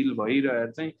फरक फिल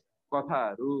भइरहेर चाहिँ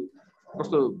कथाहरू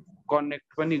कस्तो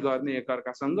कनेक्ट पनि गर्ने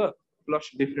एकअर्कासँग प्लस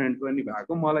डिफ्रेन्ट पनि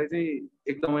भएको मलाई चाहिँ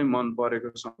एकदमै मन परेको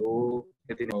हो।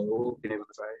 यति नै हो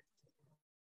किनेको चाहिँ।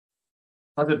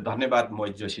 हजुर धन्यवाद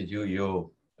मोहित जोशीज्यू यो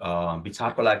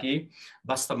विचारको लागि।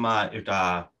 वास्तवमा एउटा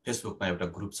फेसबुकमा एउटा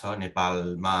ग्रुप छ,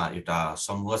 नेपालमा एउटा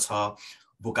समूह छ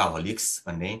बुकाहोलिक्स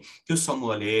भन्ने, त्यो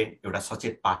समूहले एउटा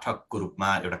सचेत पाठकको रूपमा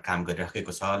एउटा काम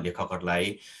गरिराखेको छ। लेखकहरूलाई,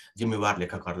 जिम्मेवार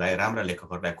लेखकहरूलाई, राम्रा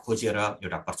लेखकहरूलाई खोजेर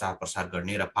एउटा प्रचार प्रसार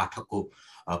गर्ने र पाठकको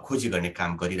खोजी गर्ने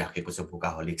काम गरिराखेको छ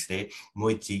बुकाहोलिक्सले।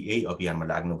 मोहितजी यही अभियानमा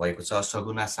लाग्नु भएको छ।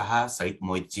 सगुना शाह सहित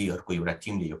मोहितजीहरूको एउटा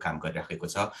टिमले यो काम गरिराखेको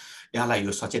छ। यहाँलाई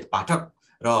यो सचेत पाठक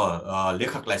र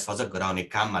लेखकलाई सजग गराउने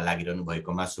काममा लागिरहनु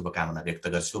भएकोमा शुभकामना व्यक्त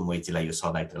गर्छु। मोहितजीलाई यो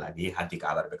सहभागिताको लागि हार्दिक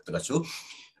आभार व्यक्त गर्छु।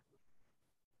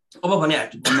 अब भने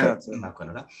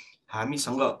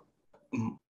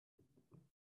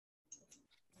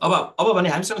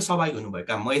हामीसँग सहभागी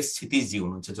हुनुभएका महेश क्षितिजजी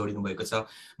हुनुहुन्छ, जोडिनु भएको छ।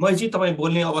 महेशजी तपाईँ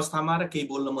बोल्ने अवस्थामा र केही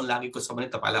बोल्न मन लागेको छ भने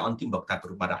तपाईँलाई अन्तिम वक्ताको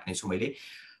रूपमा राख्नेछु मैले।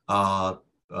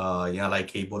 यहाँलाई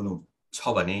केही बोल्नु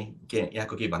छ भने,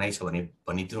 यहाँको केही भनाइ छ भने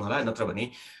भनिदिनु होला, नत्र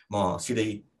भने म सिधै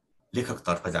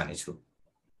लेखकतर्फ जानेछु।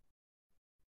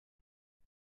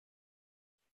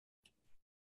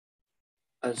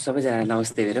 सबैजना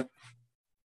नमस्ते मेरो।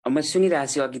 म सुनिरहेको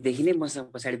छु अघिदेखि नै,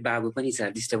 मसँग पछाडि बाबु पनि छ,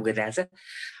 डिस्टर्ब गरिरहेछ।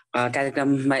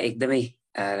 कार्यक्रममा एकदमै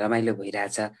रमाइलो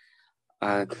भइरहेछ।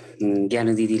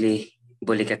 ज्ञानु दिदीले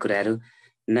बोलेका कुराहरू,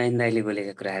 नयन दाईले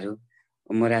बोलेका कुराहरू,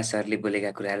 मोरा सरले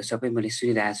बोलेका कुराहरू सबै मैले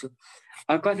सुनिरहेको छु।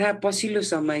 कथा पछिल्लो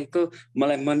समयको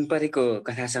मलाई मन परेको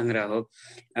कथा सङ्ग्रह हो।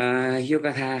 यो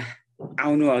कथा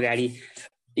आउनु अगाडि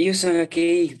योसँग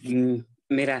केही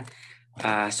मेरा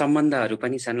सम्बन्धहरू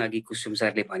पनि छन्। अघि कुसुम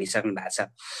सरले भनिसक्नु भएको छ,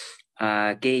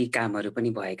 केही कामहरू पनि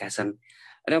भएका छन्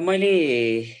र मैले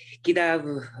किताब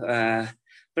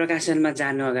प्रकाशनमा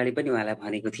जानु अगाडि पनि उहाँलाई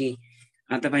भनेको थिएँ,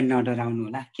 तपाईँ नडराउनु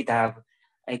होला, किताब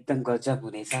एकदम गजब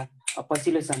हुनेछ।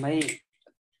 पछिल्लो समय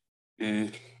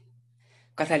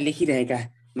कथा लेखिरहेका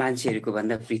मान्छेहरूको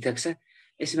भन्दा पृथक छ।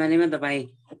 यसमा तपाईँ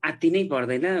आत्तिनै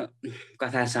पर्दैन,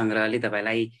 कथा सङ्ग्रहले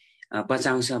तपाईँलाई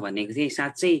बचाउँछ भनेको थिएँ।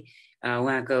 साँच्चै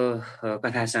उहाँको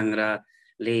कथा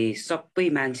सङ्ग्रहले सबै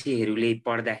मान्छेहरूले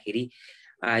पढ्दाखेरि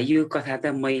यो कथा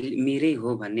त मेरै हो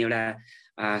भन्ने एउटा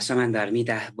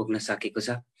समानधर्मिता बोक्न सकेको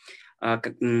छ।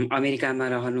 अमेरिकामा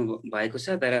रहनु भएको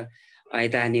छ, तर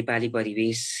यता नेपाली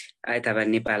परिवेश, यता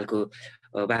नेपालको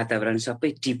वातावरण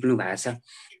सबै टिप्नु भएको छ।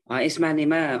 यसमा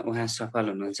उहाँ सफल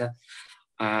हुनुहुन्छ।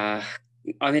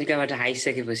 अमेरिकाबाट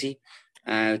आइसकेपछि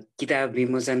किताब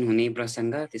विमोचन हुने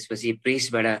प्रसङ्ग, त्यसपछि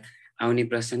प्रेसबाट आउने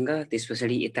प्रसङ्ग, त्यस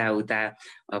पछाडि यताउता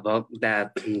भक्दा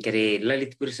के अरे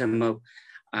ललितपुरसम्म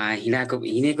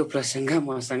हिँडेको प्रसङ्ग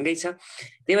मसँगै छ।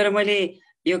 त्यही भएर मैले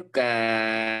यो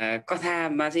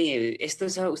कथामा चाहिँ यस्तो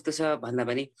छ उस्तो छ भन्दा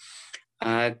पनि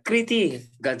कृति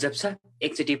गजब छ।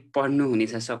 एकचोटि पढ्नु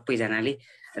हुनेछ सबैजनाले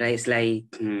र यसलाई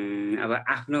अब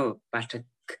आफ्नो पाठक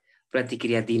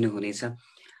प्रतिक्रिया दिनुहुनेछ,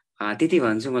 त्यति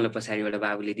भन्छु। मलाई पछाडिबाट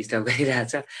बाबुले डिस्टर्ब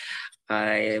गरिरहेछ।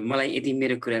 मलाई यति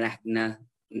मेरो कुरा राख्न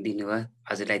दिनुभयो,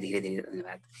 हजुरलाई धेरै धेरै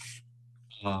धन्यवाद।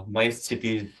 महेश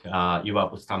क्षितिज युवा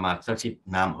पुस्तामा चर्चित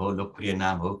नाम हो, लोकप्रिय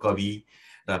नाम हो, कवि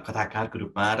र कथाकारको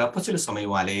रूपमा। र पछिल्लो समय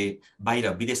उहाँले बाहिर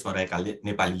विदेशमा रहेका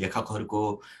नेपाली लेखकहरूको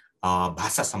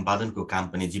भाषा सम्पादनको काम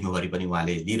पनि जिम्मेवारी पनि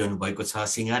उहाँले लिइरहनु भएको छ,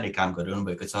 सिंगार्ने काम गरिरहनु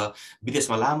भएको छ।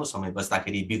 विदेशमा लामो समय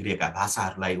बस्दाखेरि बिग्रिएका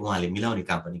भाषाहरूलाई उहाँले मिलाउने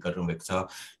काम पनि गरिरहनु भएको छ।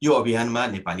 यो अभियानमा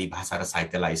नेपाली भाषा र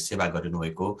साहित्यलाई सेवा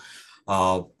गरिरहनुभएको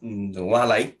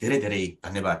उहाँलाई धेरै धेरै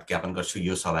धन्यवाद ज्ञापन गर्छु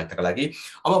यो सहभागिताका लागि।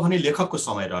 अब भने लेखकको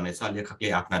समय रहनेछ, लेखकले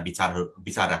आफ्ना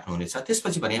विचार राख्नुहुनेछ।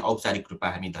 त्यसपछि भने औपचारिक रूपमा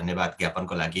हामी धन्यवाद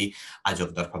ज्ञापनको लागि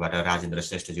आजको तर्फबाट राजेन्द्र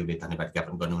श्रेष्ठज्यूले धन्यवाद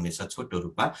ज्ञापन गर्नुहुनेछ छोटो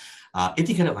रूपमा।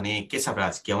 यतिखेर भने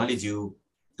केशवराज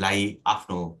गेवालीज्यूलाई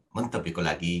आफ्नो मन्तव्यको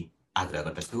लागि आग्रह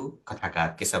गर्दछु।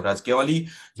 कथाकार केशवराज गेवाली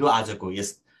जो आजको यस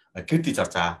कृति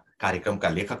चर्चा कार्यक्रमका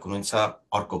लेखक हुनुहुन्छ,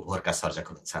 अर्को भोरका सर्जक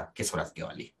हुनुहुन्छ। केशवराज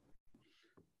गेवाली।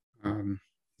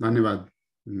 धन्यवाद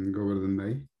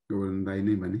गोवर्धन दाई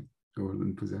नै भने,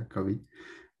 गोवर्धन पूजा कवि।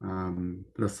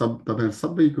 र तपाईहरु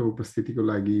सबैको उपस्थितिको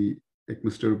लागि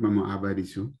एकमुष्ट रूपमा म आभारी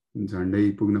छु।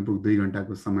 झन्डै पुग्न 2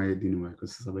 घण्टाको समय दिनुभएको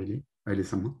छ सबैले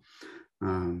अहिलेसम्म।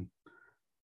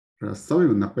 र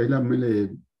सबैभन्दा पहिला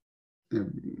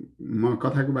म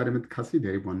कथाको बारेमा खासै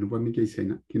धेरै भन्नुपर्ने केही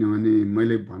छैन, किनभने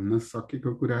मैले भन्न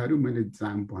सकेको कुराहरू मैले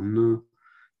भन्न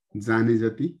जाने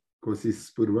जति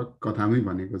कोसिसपूर्वक कथामै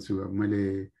भनेको छु।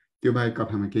 मैले त्यो बाहेक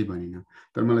कथामा केही भनिनँ,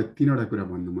 तर मलाई 3वटा कुरा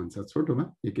भन्नु मन छ। छोटोमा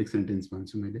एक सेन्टेन्स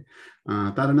भन्छु मैले।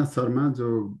 तारानाथ शर्मा जो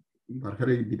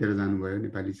भर्खरै बितेर जानुभयो,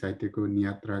 नेपाली साहित्यको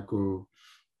नियात्राको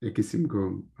एक किसिमको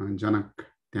जनक,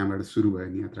 त्यहाँबाट सुरु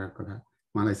भयो नियात्राको कथा।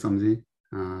 उहाँलाई सम्झेँ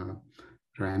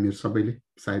र हामीहरू सबैले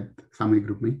सायद सामूहिक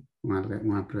रूपमै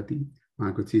उहाँप्रति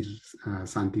उहाँको चिर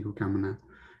शान्तिको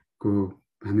कामनाको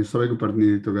हामी सबैको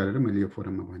प्रतिनिधित्व गरेर मैले यो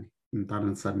फोरममा भने।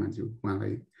 तारानाथ शर्माज्यू,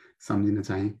 उहाँलाई सम्झिन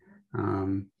चाहे।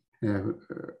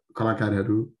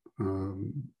 कलाकारहरू,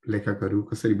 लेखकहरू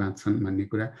कसरी बाँच्छन् भन्ने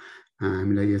कुरा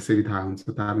हामीलाई यसरी थाहा हुन्छ।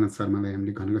 तारानाथ शर्मालाई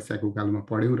हामीले घनगस्याको उकालोमा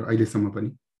पढ्यौँ र अहिलेसम्म पनि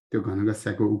त्यो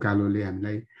घनगस्याको उकालोले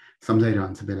हामीलाई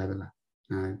सम्झाइरहन्छ बेला बेला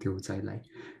त्यो उचाइलाई।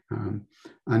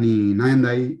 अनि नयन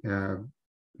दाई,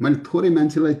 मैले थोरै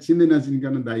मान्छेलाई चिन्दै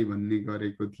नचिनिकन दाई भन्ने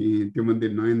गरेको थिएँ, त्यो मध्ये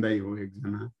नयन दाई हो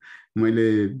एकजना। मैले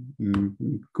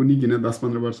कुनै किन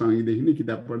 10-15 वर्ष अघिदेखि नै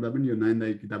किताब पढ्दा पनि यो नयन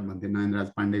दाई किताब भन्थे, नयनराज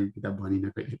पाण्डेको किताब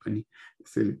भनिनँ कहिले पनि।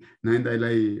 त्यसैले नयन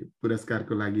दाईलाई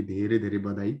पुरस्कारको लागि धेरै धेरै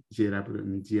बधाई।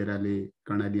 जिएराले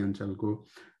कर्णाली अञ्चलको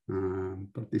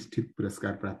प्रतिष्ठित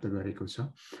पुरस्कार प्राप्त गरेको छ।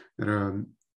 र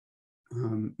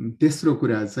तेस्रो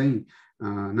कुरा चाहिँ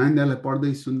नयन दाईलाई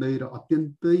पढ्दै सुन्दै र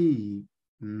अत्यन्तै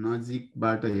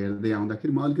नजिकबाट हेर्दै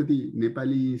आउँदाखेरि म अलिकति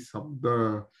नेपाली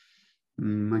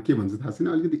शब्दमा के भन्छ थाहा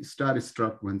छैन, अलिकति स्टार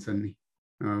स्ट्रक भन्छन् नि।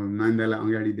 नयन दाईलाई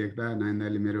अगाडि देख्दा, नयन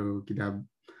दाईले मेरो किताब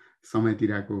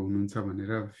समयतिरको हुनुहुन्छ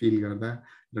भनेर फिल गर्दा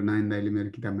र नयन दाईले मेरो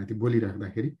किताबमाथि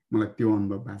बोलिराख्दाखेरि मलाई त्यो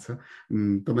अनुभव भएको छ।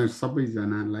 तपाईहरु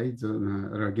सबैजनालाई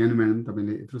र ज्ञानु म्याडम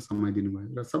तपाईले यत्रो समय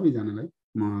दिनुभयो र सबैजनालाई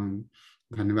म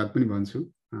धन्यवाद पनि भन्छु।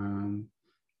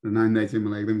 नयन दाई चाहिँ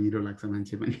मलाई एकदम हिरो लाग्छ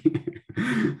मान्छे पनि।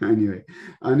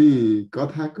 अनि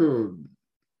कथा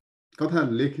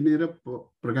लेख्ने र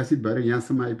प्रकाशित भएर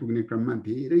यहाँसम्म आइपुग्ने क्रममा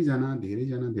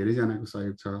धेरैजनाको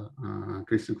सहयोग छ।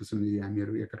 कृष्ण कुसुमजी,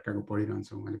 हामीहरू एकअर्काको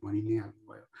पढिरहन्छौँ, उहाँले भनि नै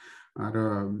हाल्नुभयो। र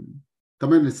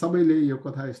तपाईले सबैले यो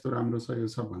कथा यस्तो राम्रो छ यो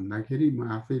छ भन्दाखेरि म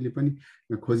आफैले पनि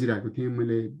खोजिरहेको थिएँ।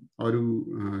 मैले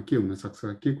अरू के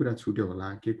हुनसक्छ, के कुरा छुट्यो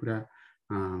होला, के कुरा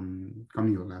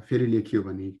कमी होला, फेरि लेखियो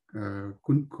भने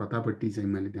कुन कथापट्टि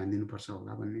चाहिँ मैले ध्यान दिनुपर्छ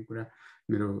होला भन्ने कुरा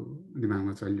मेरो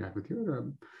दिमागमा चलिरहेको थियो।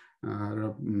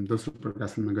 र दोस्रो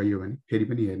प्रकाशनमा गइयो भने फेरि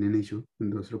पनि हेर्ने नै छु,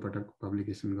 दोस्रो पटक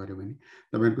पब्लिकेसन गर्यो भने।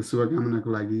 तपाईँहरूको शुभकामनाको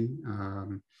लागि,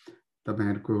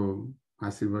 तपाईँहरूको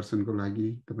आशीर्वादको लागि,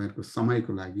 तपाईँहरूको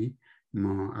समयको लागि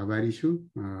म आभारी छु।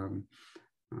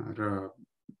 र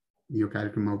यो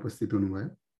कार्यक्रममा उपस्थित हुनुभयो,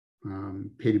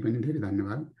 फेरि पनि धेरै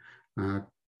धन्यवाद।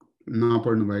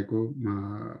 नपढ्नु भएको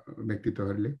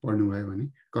व्यक्तित्वहरूले पढ्नुभयो भने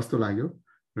कस्तो लाग्यो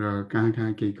र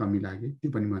कहाँ केही कमी लाग्यो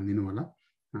त्यो पनि भनिदिनु होला।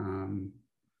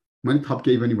 मैले थप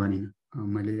केही पनि भनिनँ,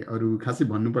 मैले अरू खासै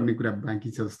भन्नुपर्ने कुरा बाँकी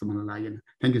छ जस्तो मलाई लागेन।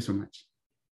 Thank you so much.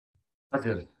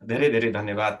 हजुर, धेरै धेरै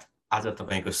धन्यवाद। आज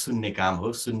तपाईँको सुन्ने काम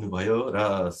हो, सुन्नुभयो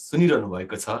र सुनिरहनु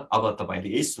भएको छ। अब तपाईँले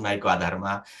यही सुनाइको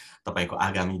आधारमा तपाईँको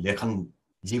आगामी लेखन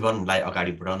जीवनलाई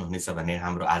अगाडि बढाउनु हुनेछ भने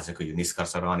हाम्रो आजको यो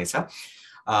निष्कर्ष रहनेछ।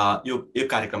 यो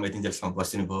कार्यक्रम यतिन्जेलसम्म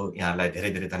बसिनुभयो, यहाँलाई धेरै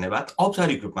धेरै धन्यवाद।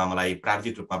 औपचारिक रूपमा मलाई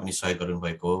प्राविधिक रूपमा पनि सहयोग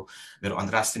गर्नुभएको मेरो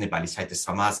अन्तर्राष्ट्रिय नेपाली साहित्य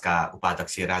समाजका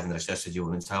उपाध्यक्ष राजेन्द्र श्रेष्ठजी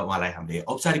हुनुहुन्छ, उहाँलाई हामीले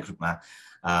औपचारिक रूपमा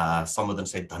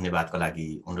सम्बोधनसहित धन्यवादको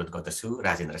लागि अनुरोध गर्दछु।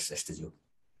 राजेन्द्र श्रेष्ठज्यू।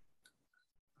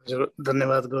 हजुर,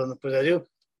 धन्यवाद गर्नु पूजाज्यू।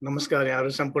 नमस्कार यहाँहरू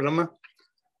सम्पूर्णमा।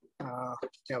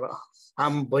 अब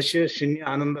आम बस्यो, सुन्ने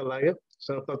आनन्द लाग्यो।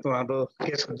 सर्वप्रथम हाम्रो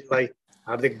केशवजीलाई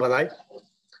हार्दिक बधाई।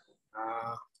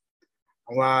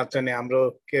 उहाँ चाहिँ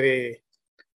हाम्रो के अरे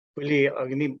पहिले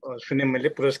अघि नै सुने मैले,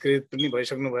 पुरस्कृत पनि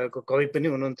भइसक्नु भएको कवि पनि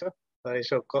हुनुहुन्छ।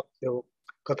 यसो यो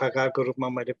कथाकारको रूपमा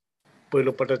मैले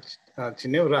पहिलोपटक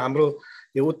चिन्यौँ। र हाम्रो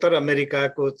यो उत्तर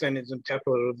अमेरिकाको चाहिँ जुन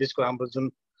च्याप्टरहरू बिचको हाम्रो जुन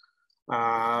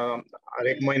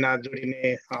हरेक महिना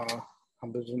जोडिने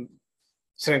हाम्रो जुन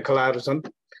श्रृङ्खलाहरू छन्,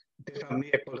 त्यसमा पनि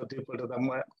एकपल्ट दुईपल्ट त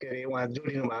के अरे उहाँ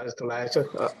जोडिनु भएको जस्तो लागेको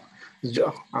छ।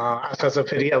 आशा छ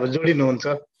फेरि अब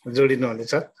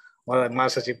जोडिनुहुनेछ। उहाँ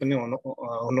महासचिव पनि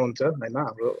हुनुहुन्छ होइन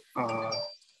हाम्रो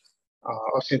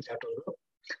अश्विन च्याटरको।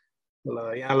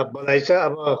 ल यहाँलाई बधाई छ।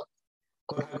 अब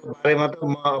कथाको बारेमा त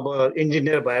म अब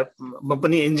इन्जिनियर भए, म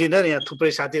पनि इन्जिनियर, यहाँ थुप्रै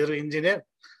साथीहरू इन्जिनियर,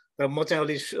 र म चाहिँ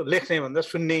अलिक लेख्ने भन्दा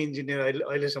सुन्ने इन्जिनियर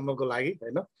अहिलेसम्मको लागि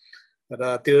होइन। र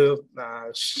त्यो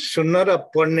सुन्न र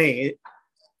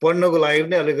पढ्नको लागि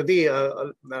पनि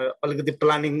अलिकति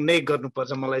प्लानिङ नै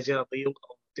गर्नुपर्छ मलाई चाहिँ। अब यो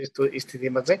त्यस्तो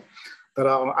स्थितिमा चाहिँ तर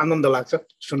आनन्द लाग्छ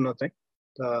सुन्न चाहिँ।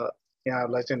 त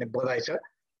यहाँहरूलाई चाहिँ बधाई छ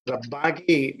र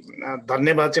बाँकी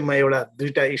धन्यवाद चाहिँ म एउटा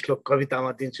 2टा श्लोक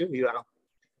कवितामा दिन्छु। यो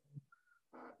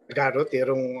गाह्रो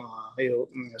 13औं यो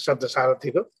शब्द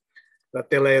सारथीको र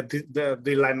त्यसलाई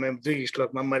 2 लाइनमा 2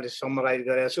 श्लोकमा मैले समराइज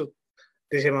गरेको छु,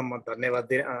 त्यसैमा म धन्यवाद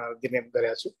दिने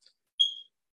गरेको छु।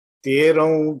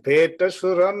 13औं भेट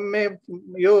सुरम्य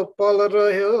यो पल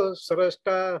रह्यो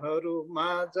स्रष्टाहरू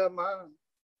माझमा,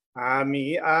 हामी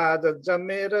आज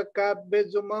जमेर काव्य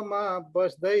जुममा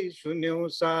बस्दै सुन्यौं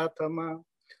साथमा।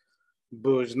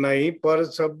 बुझ्नै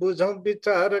पर्छ बुझौं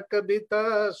विचार कविता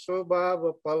स्वभाव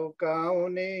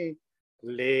पल्काउने,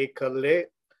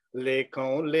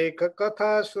 लेखौं लेख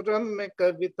कथा सुरम्य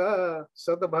कविता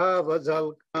सद्भाव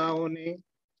झल्काउने।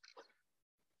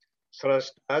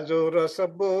 स्रष्टा जो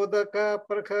रसबोधका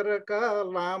प्रखरका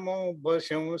लामो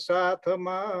बस्यौं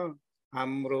साथमा,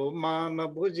 हाम्रो मान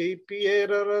बुझी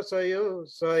पिएर रसयो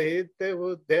साहित्य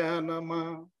उद्यानमा।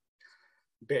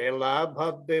 बेला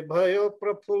भव्य भयो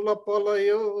प्रफुल्ल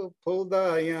पलयो फुल्दा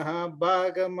यहाँ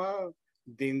बागमा,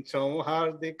 दिन्छौं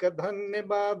हार्दिक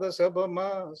धन्यवाद सबमा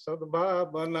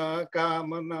सद्भावना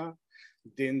कामना।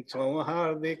 दिन्छौं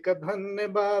हार्दिक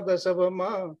धन्यवाद सबमा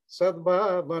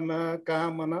सद्भावना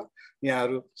कामना।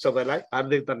 यहाँहरू सबैलाई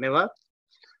हार्दिक धन्यवाद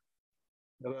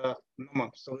र नमन।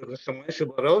 सबैको समय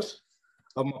शुभ रहोस्।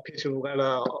 अब म फेसबुकबाट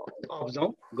अफ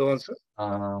जाउँ गन्छ।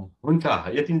 हुन्छ,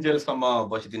 यतिन्जेलसम्म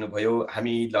बसिदिनु भयो।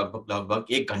 हामी लगभग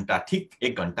 1 घण्टा, ठिक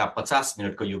 1 घण्टा 50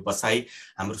 मिनटको यो बसाइ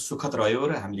हाम्रो सुखद रह्यो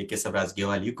र हामीले केशवराज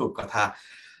गेवालीको कथा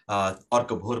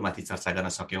अर्को भोरमाथि चर्चा गर्न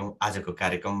सक्यौँ। आजको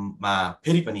कार्यक्रममा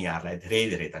फेरि पनि यहाँहरूलाई धेरै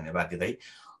धेरै धन्यवाद दिँदै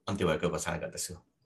अन्त्य भएको घोषणा गर्दछु।